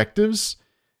different objectives,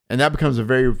 and that becomes a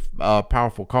very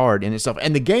powerful card in itself.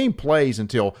 And the game plays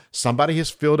until somebody has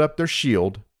filled up their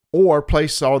shield or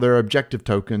placed all their objective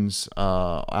tokens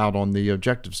out on the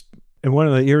objectives. And one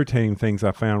of the irritating things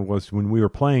I found was when we were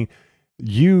playing,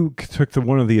 you took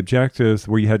one of the objectives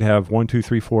where you had to have 1, 2,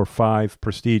 3, 4, 5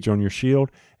 prestige on your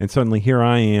shield, and suddenly here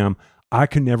I am. I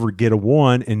could never get a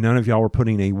 1, and none of y'all were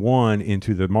putting a 1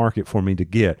 into the market for me to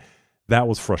get. That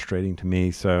was frustrating to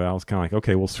me, so I was kind of like,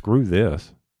 okay, well, screw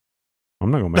this. I'm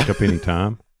not going to make up any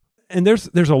time. And there's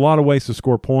a lot of ways to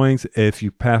score points. If you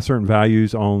pass certain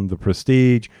values on the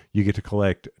prestige, you get to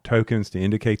collect tokens to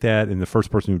indicate that, and the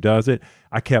first person who does it,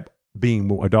 I kept being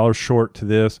 $1 short to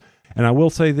this. And I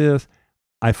will say this,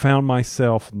 I found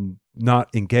myself not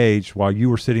engaged while you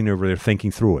were sitting over there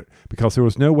thinking through it, because there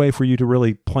was no way for you to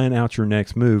really plan out your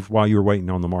next move while you were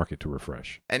waiting on the market to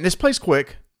refresh. And this plays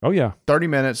quick. Oh, yeah. 30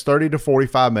 minutes, 30 to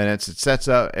 45 minutes. It sets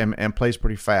up and plays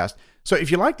pretty fast. So if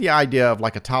you like the idea of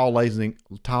like a tile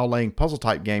laying puzzle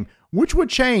type game, which would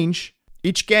change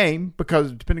each game,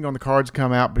 because depending on the cards that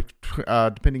come out,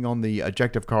 depending on the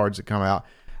objective cards that come out,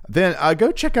 then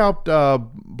go check out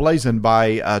Blazon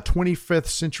by 25th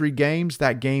Century Games.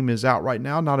 That game is out right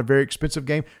now. Not a very expensive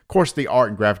game. Of course, the art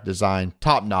and graphic design,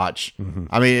 top notch. Mm-hmm.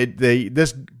 I mean,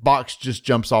 this box just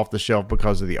jumps off the shelf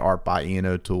because of the art by Ian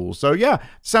O'Toole. So yeah,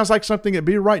 sounds like something that'd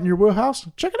be right in your wheelhouse.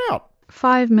 Check it out.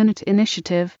 5-minute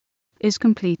initiative is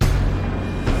complete.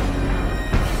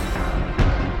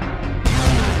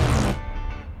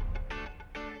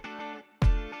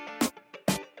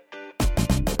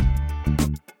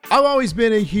 I've always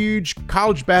been a huge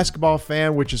college basketball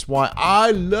fan, which is why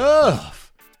I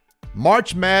love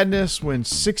March Madness when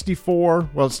 64,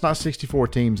 well, it's not 64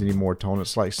 teams anymore, Tony.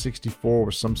 It's like 64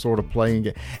 with some sort of playing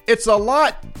game. It's a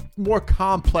lot more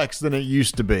complex than it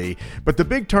used to be, but the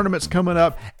big tournament's coming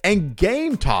up, and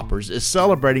Game Toppers is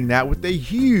celebrating that with a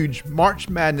huge March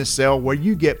Madness sale where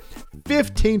you get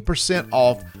 15%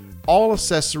 off all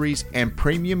accessories and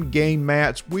premium game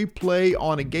mats. We play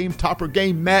on a Game Topper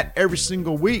game mat every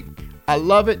single week. I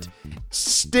love it.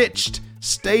 Stitched,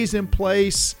 stays in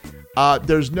place.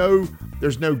 There's no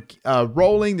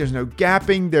rolling. There's no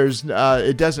gapping.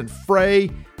 It doesn't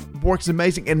fray. Works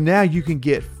amazing. And now you can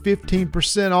get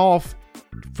 15% off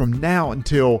from now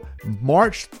until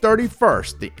March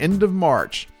 31st, the end of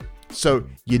March. So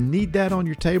you need that on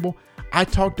your table. I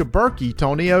talked to Berkey,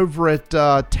 Tony, over at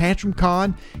Tantrum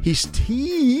Con. He's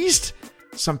teased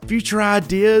some future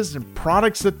ideas and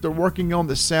products that they're working on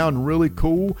that sound really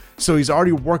cool. So he's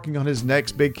already working on his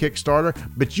next big Kickstarter,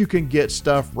 but you can get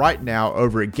stuff right now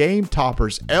over at Game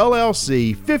Toppers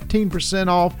LLC, 15%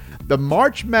 off the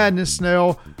March Madness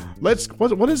snail.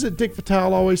 What is it Dick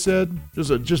Vitale always said? Is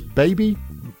it just baby?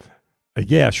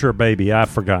 Yeah, sure, baby. I've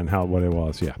forgotten what it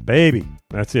was. Yeah, baby.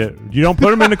 That's it. You don't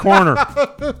put them in the corner.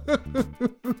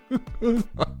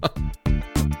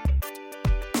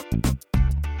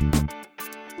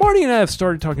 Marty and I have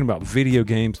started talking about video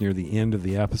games near the end of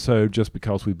the episode just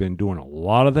because we've been doing a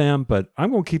lot of them, but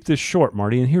I'm going to keep this short,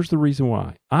 Marty, and here's the reason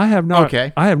why. I have not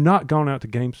gone out to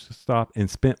GameStop and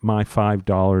spent my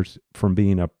 $5 from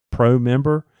being a pro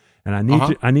member, and I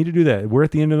need to do that. We're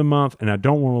at the end of the month, and I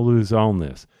don't want to lose on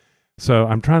this. So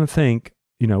I'm trying to think,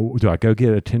 do I go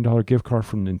get a $10 gift card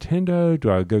from Nintendo?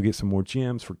 Do I go get some more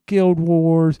gems for Guild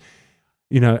Wars?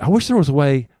 I wish there was a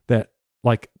way that,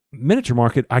 like Miniature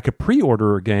Market, I could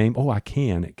pre-order a game. Oh, I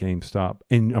can at GameStop.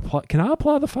 And can I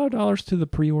apply the $5 to the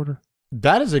pre-order?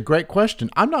 That is a great question.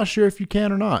 I'm not sure if you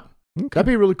can or not. Okay. That'd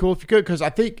be really cool if you could, because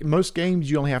I think most games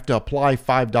you only have to apply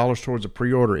 $5 towards a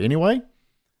pre-order anyway.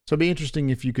 So it'd be interesting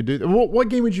if you could do that. What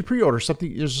game would you pre-order? Is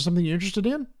there something you're interested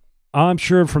in? I'm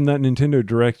sure from that Nintendo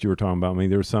Direct you were talking about,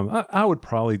 there was some. I would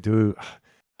probably do.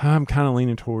 I'm kind of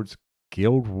leaning towards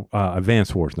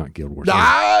Advance Wars, not Guild Wars.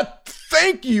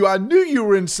 Thank you. I knew you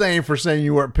were insane for saying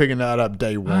you weren't picking that up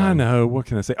day one. I know. What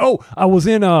can I say? Oh, I was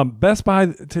in Best Buy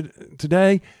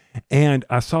today, and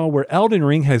I saw where Elden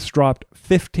Ring has dropped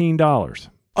 $15.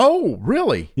 Oh,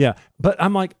 really? Yeah, but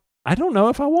I'm like, I don't know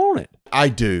if I want it. I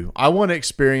do. I want to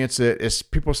experience it. It's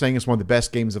people saying it's one of the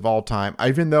best games of all time.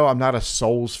 Even though I'm not a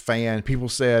Souls fan, people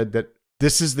said that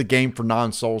this is the game for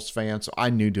non-Souls fans, so I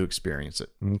knew to experience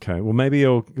it. Okay. Well, maybe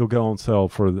it'll go on sale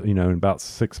for, in about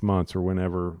 6 months or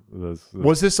whenever.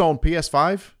 Was this on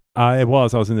PS5? It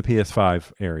was. I was in the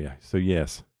PS5 area, so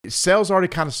yes. Sales already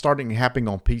kind of starting happening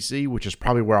on PC, which is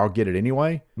probably where I'll get it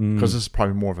anyway, because this is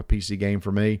probably more of a PC game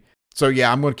for me. So,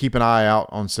 yeah, I'm going to keep an eye out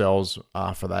on sales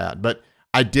for that. But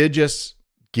I did just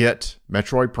get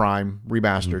Metroid Prime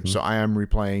Remastered, so I am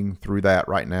replaying through that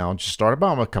right now. Just started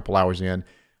about a couple hours in.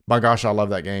 My gosh, I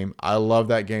love that game. I love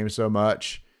that game so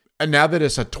much. And now that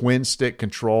it's a twin stick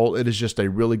control, it is just a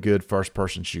really good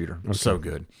first-person shooter. Okay. So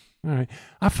good. All right.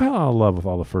 I fell out of love with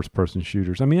all the first-person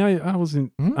shooters. I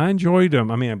enjoyed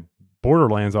them.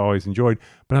 Borderlands I always enjoyed,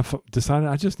 but I decided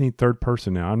I just need third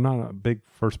person now. I'm not a big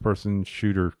first-person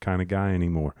shooter kind of guy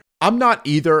anymore. I'm not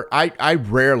either. I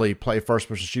rarely play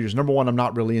first-person shooters. Number one, I'm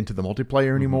not really into the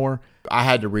multiplayer anymore. I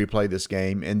had to replay this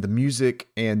game, and the music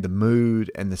and the mood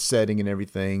and the setting and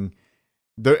everything,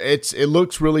 it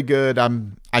looks really good.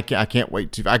 I can't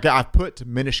wait to. I put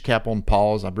Minish Cap on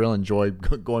pause. I really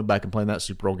enjoyed going back and playing that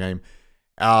Super Bowl game.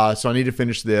 So I need to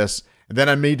finish this, and then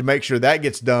I need to make sure that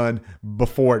gets done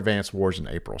before Advance Wars in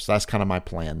April. So that's kind of my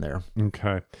plan there.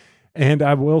 Okay. And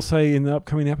I will say in the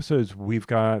upcoming episodes,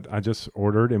 I just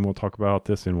ordered, and we'll talk about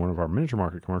this in one of our Miniature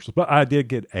Market commercials, but I did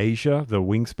get Asia, the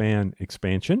Wingspan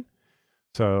expansion.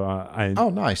 So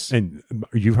nice. And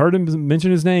you've heard him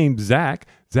mention his name, Zach.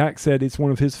 Zach said it's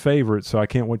one of his favorites, so I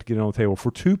can't wait to get it on the table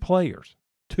for 2 players.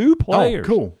 2 players. Oh,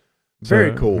 cool.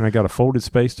 Very cool. And I got a folded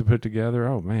space to put together.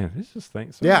 Oh, man, this is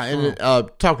things. So and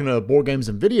talking to board games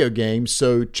and video games,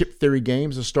 so Chip Theory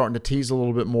Games is starting to tease a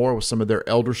little bit more with some of their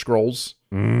Elder Scrolls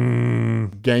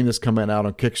game that's coming out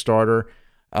on Kickstarter.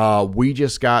 We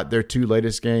just got their 2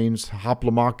 latest games,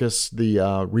 Hoplomachus, the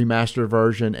remastered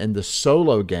version, and the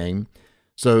solo game.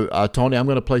 So, Tony, I'm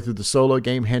going to play through the solo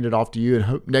game, hand it off to you,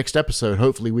 and next episode,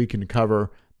 hopefully we can cover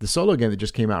the solo game that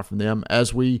just came out from them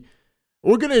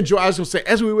we're going to enjoy, I was going to say,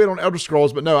 as we wait on Elder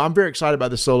Scrolls, but no, I'm very excited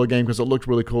about the solo game because it looked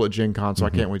really cool at Gen Con, so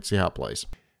I can't wait to see how it plays.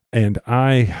 And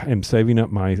I am saving up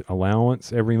my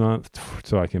allowance every month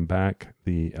so I can back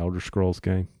the Elder Scrolls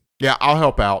game. Yeah, I'll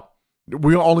help out.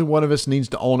 Only one of us needs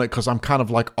to own it because I'm kind of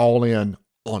like all in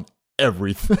on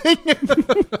everything.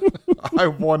 I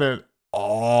want it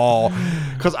all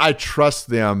because I trust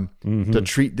them to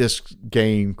treat this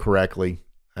game correctly.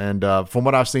 And from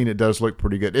what I've seen, it does look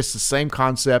pretty good. It's the same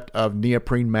concept of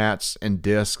neoprene mats and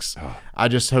discs. I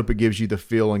just hope it gives you the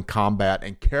feel and combat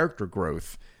and character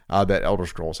growth that Elder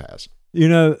Scrolls has.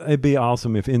 It'd be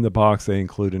awesome if in the box they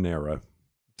include an arrow.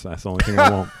 So that's the only thing I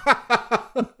want.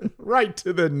 Right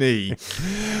to the knee.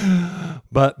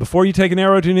 But before you take an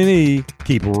arrow to the knee,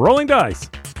 keep rolling dice.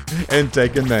 And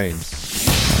taking names.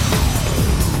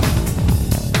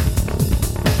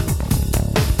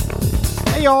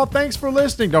 Hey Hey, y'all, thanks for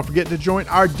listening. Don't forget to join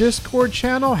our Discord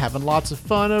channel. Having lots of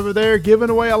fun over there, giving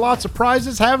away lots of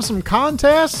prizes, having some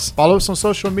contests. Follow us on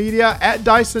social media at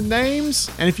Dyson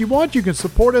Names. And if you want, you can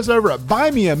support us over at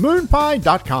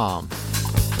buymeamoonpie.com.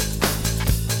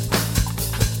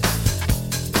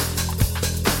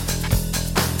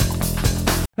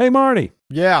 Hey, Marty.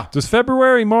 Yeah. Does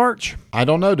February March? I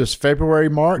don't know. Does February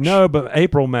March? No, but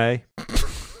April May.